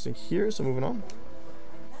anything interesting here, so moving on.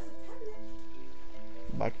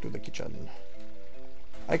 Back to the kitchen.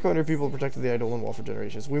 Aiko and her people protected the Eidolon wall for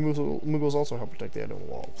generations. We Mughals also help protect the Eidolon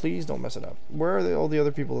wall. Please don't mess it up. Where are all the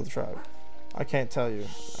other people of the tribe? I can't tell you.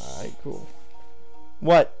 Alright, cool.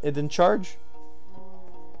 What? It didn't charge?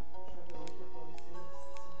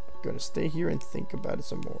 Gonna stay here and think about it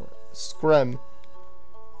some more. Screm.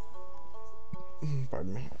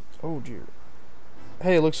 Pardon me. Oh dear.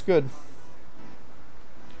 Hey, it looks good.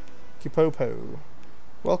 Kipopo.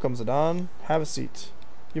 Welcome, Zidane. Have a seat.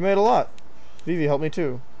 You made a lot. Vivi helped me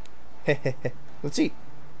too. Hehehe. Let's eat.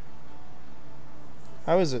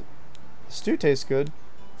 How is it? Stew tastes good.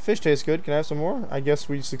 Fish tastes good. Can I have some more? I guess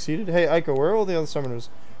we succeeded. Hey, Aiko, where are all the other summoners?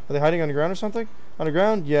 Are they hiding underground or something?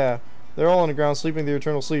 Underground? Yeah. They're all underground, sleeping the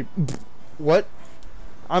eternal sleep. What?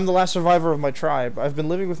 I'm the last survivor of my tribe. I've been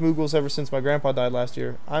living with Mughals ever since my grandpa died last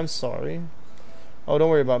year. I'm sorry. Oh, don't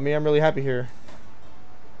worry about me. I'm really happy here.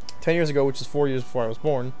 10 years ago, which is 4 years before I was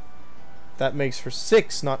born. That makes for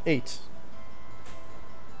 6, not 8.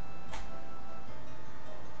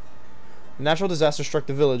 A natural disaster struck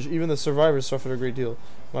the village. Even the survivors suffered a great deal.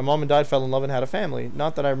 My mom and dad fell in love and had a family.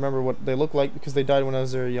 Not that I remember what they looked like because they died when I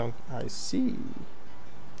was very young. I see.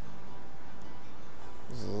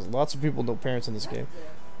 There's lots of people with no parents in this game.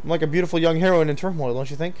 I'm like a beautiful young heroine in turmoil, don't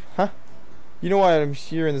you think? Huh? You know why I'm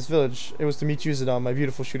here in this village? It was to meet you, Zidane, my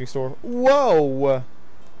beautiful shooting star. Whoa!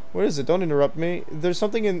 What is it? Don't interrupt me. There's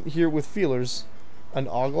something in here with feelers. An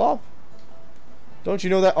oglop? Don't you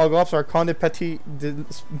know that oglops are conde petit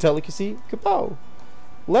delicacy? Kapow!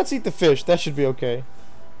 Let's eat the fish. That should be okay.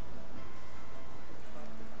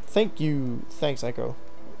 Thank you. Thanks, Aiko.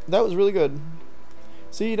 That was really good.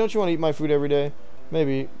 See, don't you want to eat my food every day?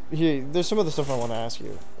 Maybe. Here, there's some other stuff I want to ask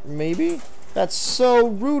you. Maybe? That's so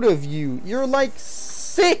rude of you. You're like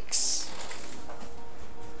 6!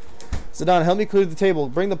 Zidane, help me clear the table.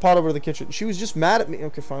 Bring the pot over to the kitchen. She was just mad at me.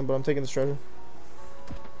 Okay, fine, but I'm taking this treasure.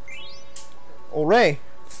 Alright.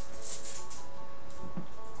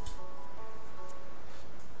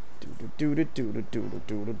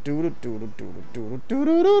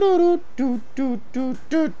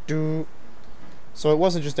 So it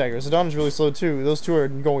wasn't just daggers. Zidane is really slow too. Those two are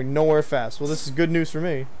going nowhere fast. Well, this is good news for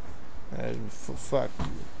me. Fuck.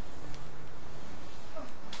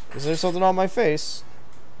 Is there something on my face?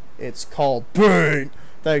 It's called pain.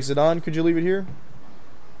 Thanks, Zidane. Could you leave it here?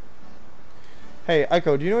 Hey,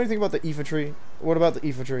 Aiko, do you know anything about the Ifa tree? What about the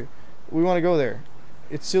Ifa tree? We want to go there.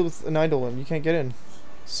 It's sealed with an Eidolon. You can't get in.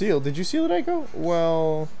 Sealed? Did you seal it, Aiko?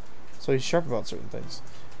 Well, so he's sharp about certain things.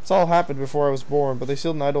 It's all happened before I was born, but they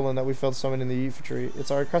sealed an Eidolon that we failed to summon in the Ifa tree.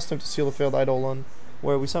 It's our custom to seal a failed Eidolon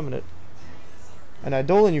where we summon it. An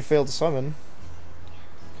Eidolon you failed to summon?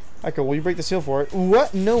 Aiko, will you break the seal for it?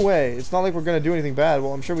 What? No way. It's not like we're going to do anything bad.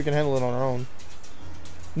 Well, I'm sure we can handle it on our own.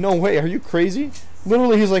 No way. Are you crazy?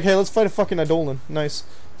 Literally, he's like, hey, let's fight a fucking Eidolon. Nice.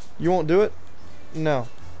 You won't do it? No.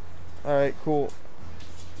 Alright, cool.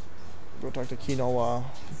 Go talk to Kinoa.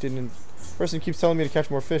 Person keeps telling me to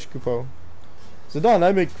catch more fish, Kupo. Zidane,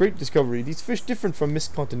 I make great discovery. These fish different from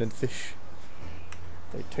Mist-Continent fish.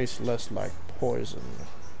 They taste less like poison.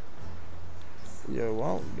 You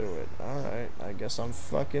won't do it. Alright, I guess I'm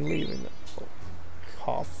fucking leaving. Oh,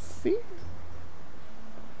 coffee?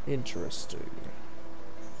 Interesting.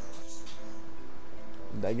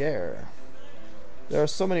 Daguerre. There are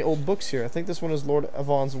so many old books here. I think this one is Lord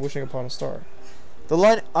Avon's Wishing Upon a Star. The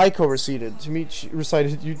line Aiko recited to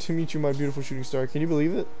meet you, my beautiful shooting star. Can you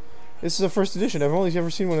believe it? This is a first edition. I've only ever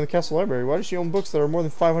seen one in the castle library. Why does she own books that are more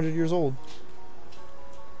than 500 years old?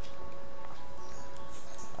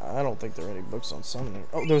 I don't think there are any books on summoning.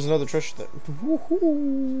 Oh, there's another treasure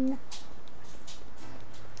thing.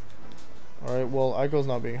 Alright, well, Aiko's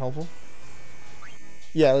not being helpful.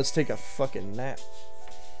 Yeah, let's take a fucking nap.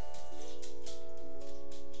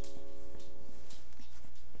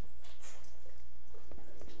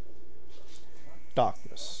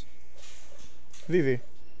 Darkness. Vivi.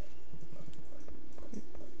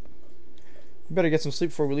 You better get some sleep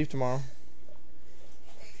before we leave tomorrow.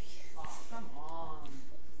 Oh, come on.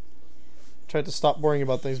 Tried to stop worrying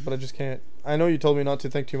about things, but I just can't. I know you told me not to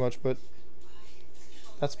think too much, but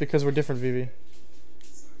that's because we're different, Vivi.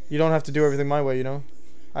 You don't have to do everything my way, you know?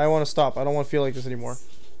 I want to stop. I don't want to feel like this anymore.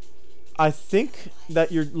 I think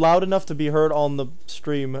that you're loud enough to be heard on the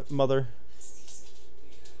stream, Mother.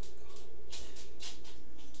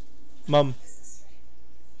 Mom.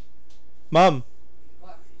 Mom.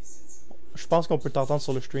 What? Je pense qu'on peut t'entendre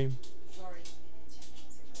sur le stream. Sorry.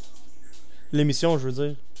 L'émission, je veux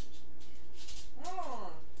dire. Parle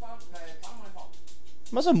moins fort.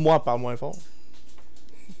 Comment ça, moi, parle moins fort?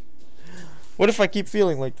 What if I keep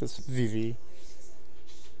feeling like this, Vivi?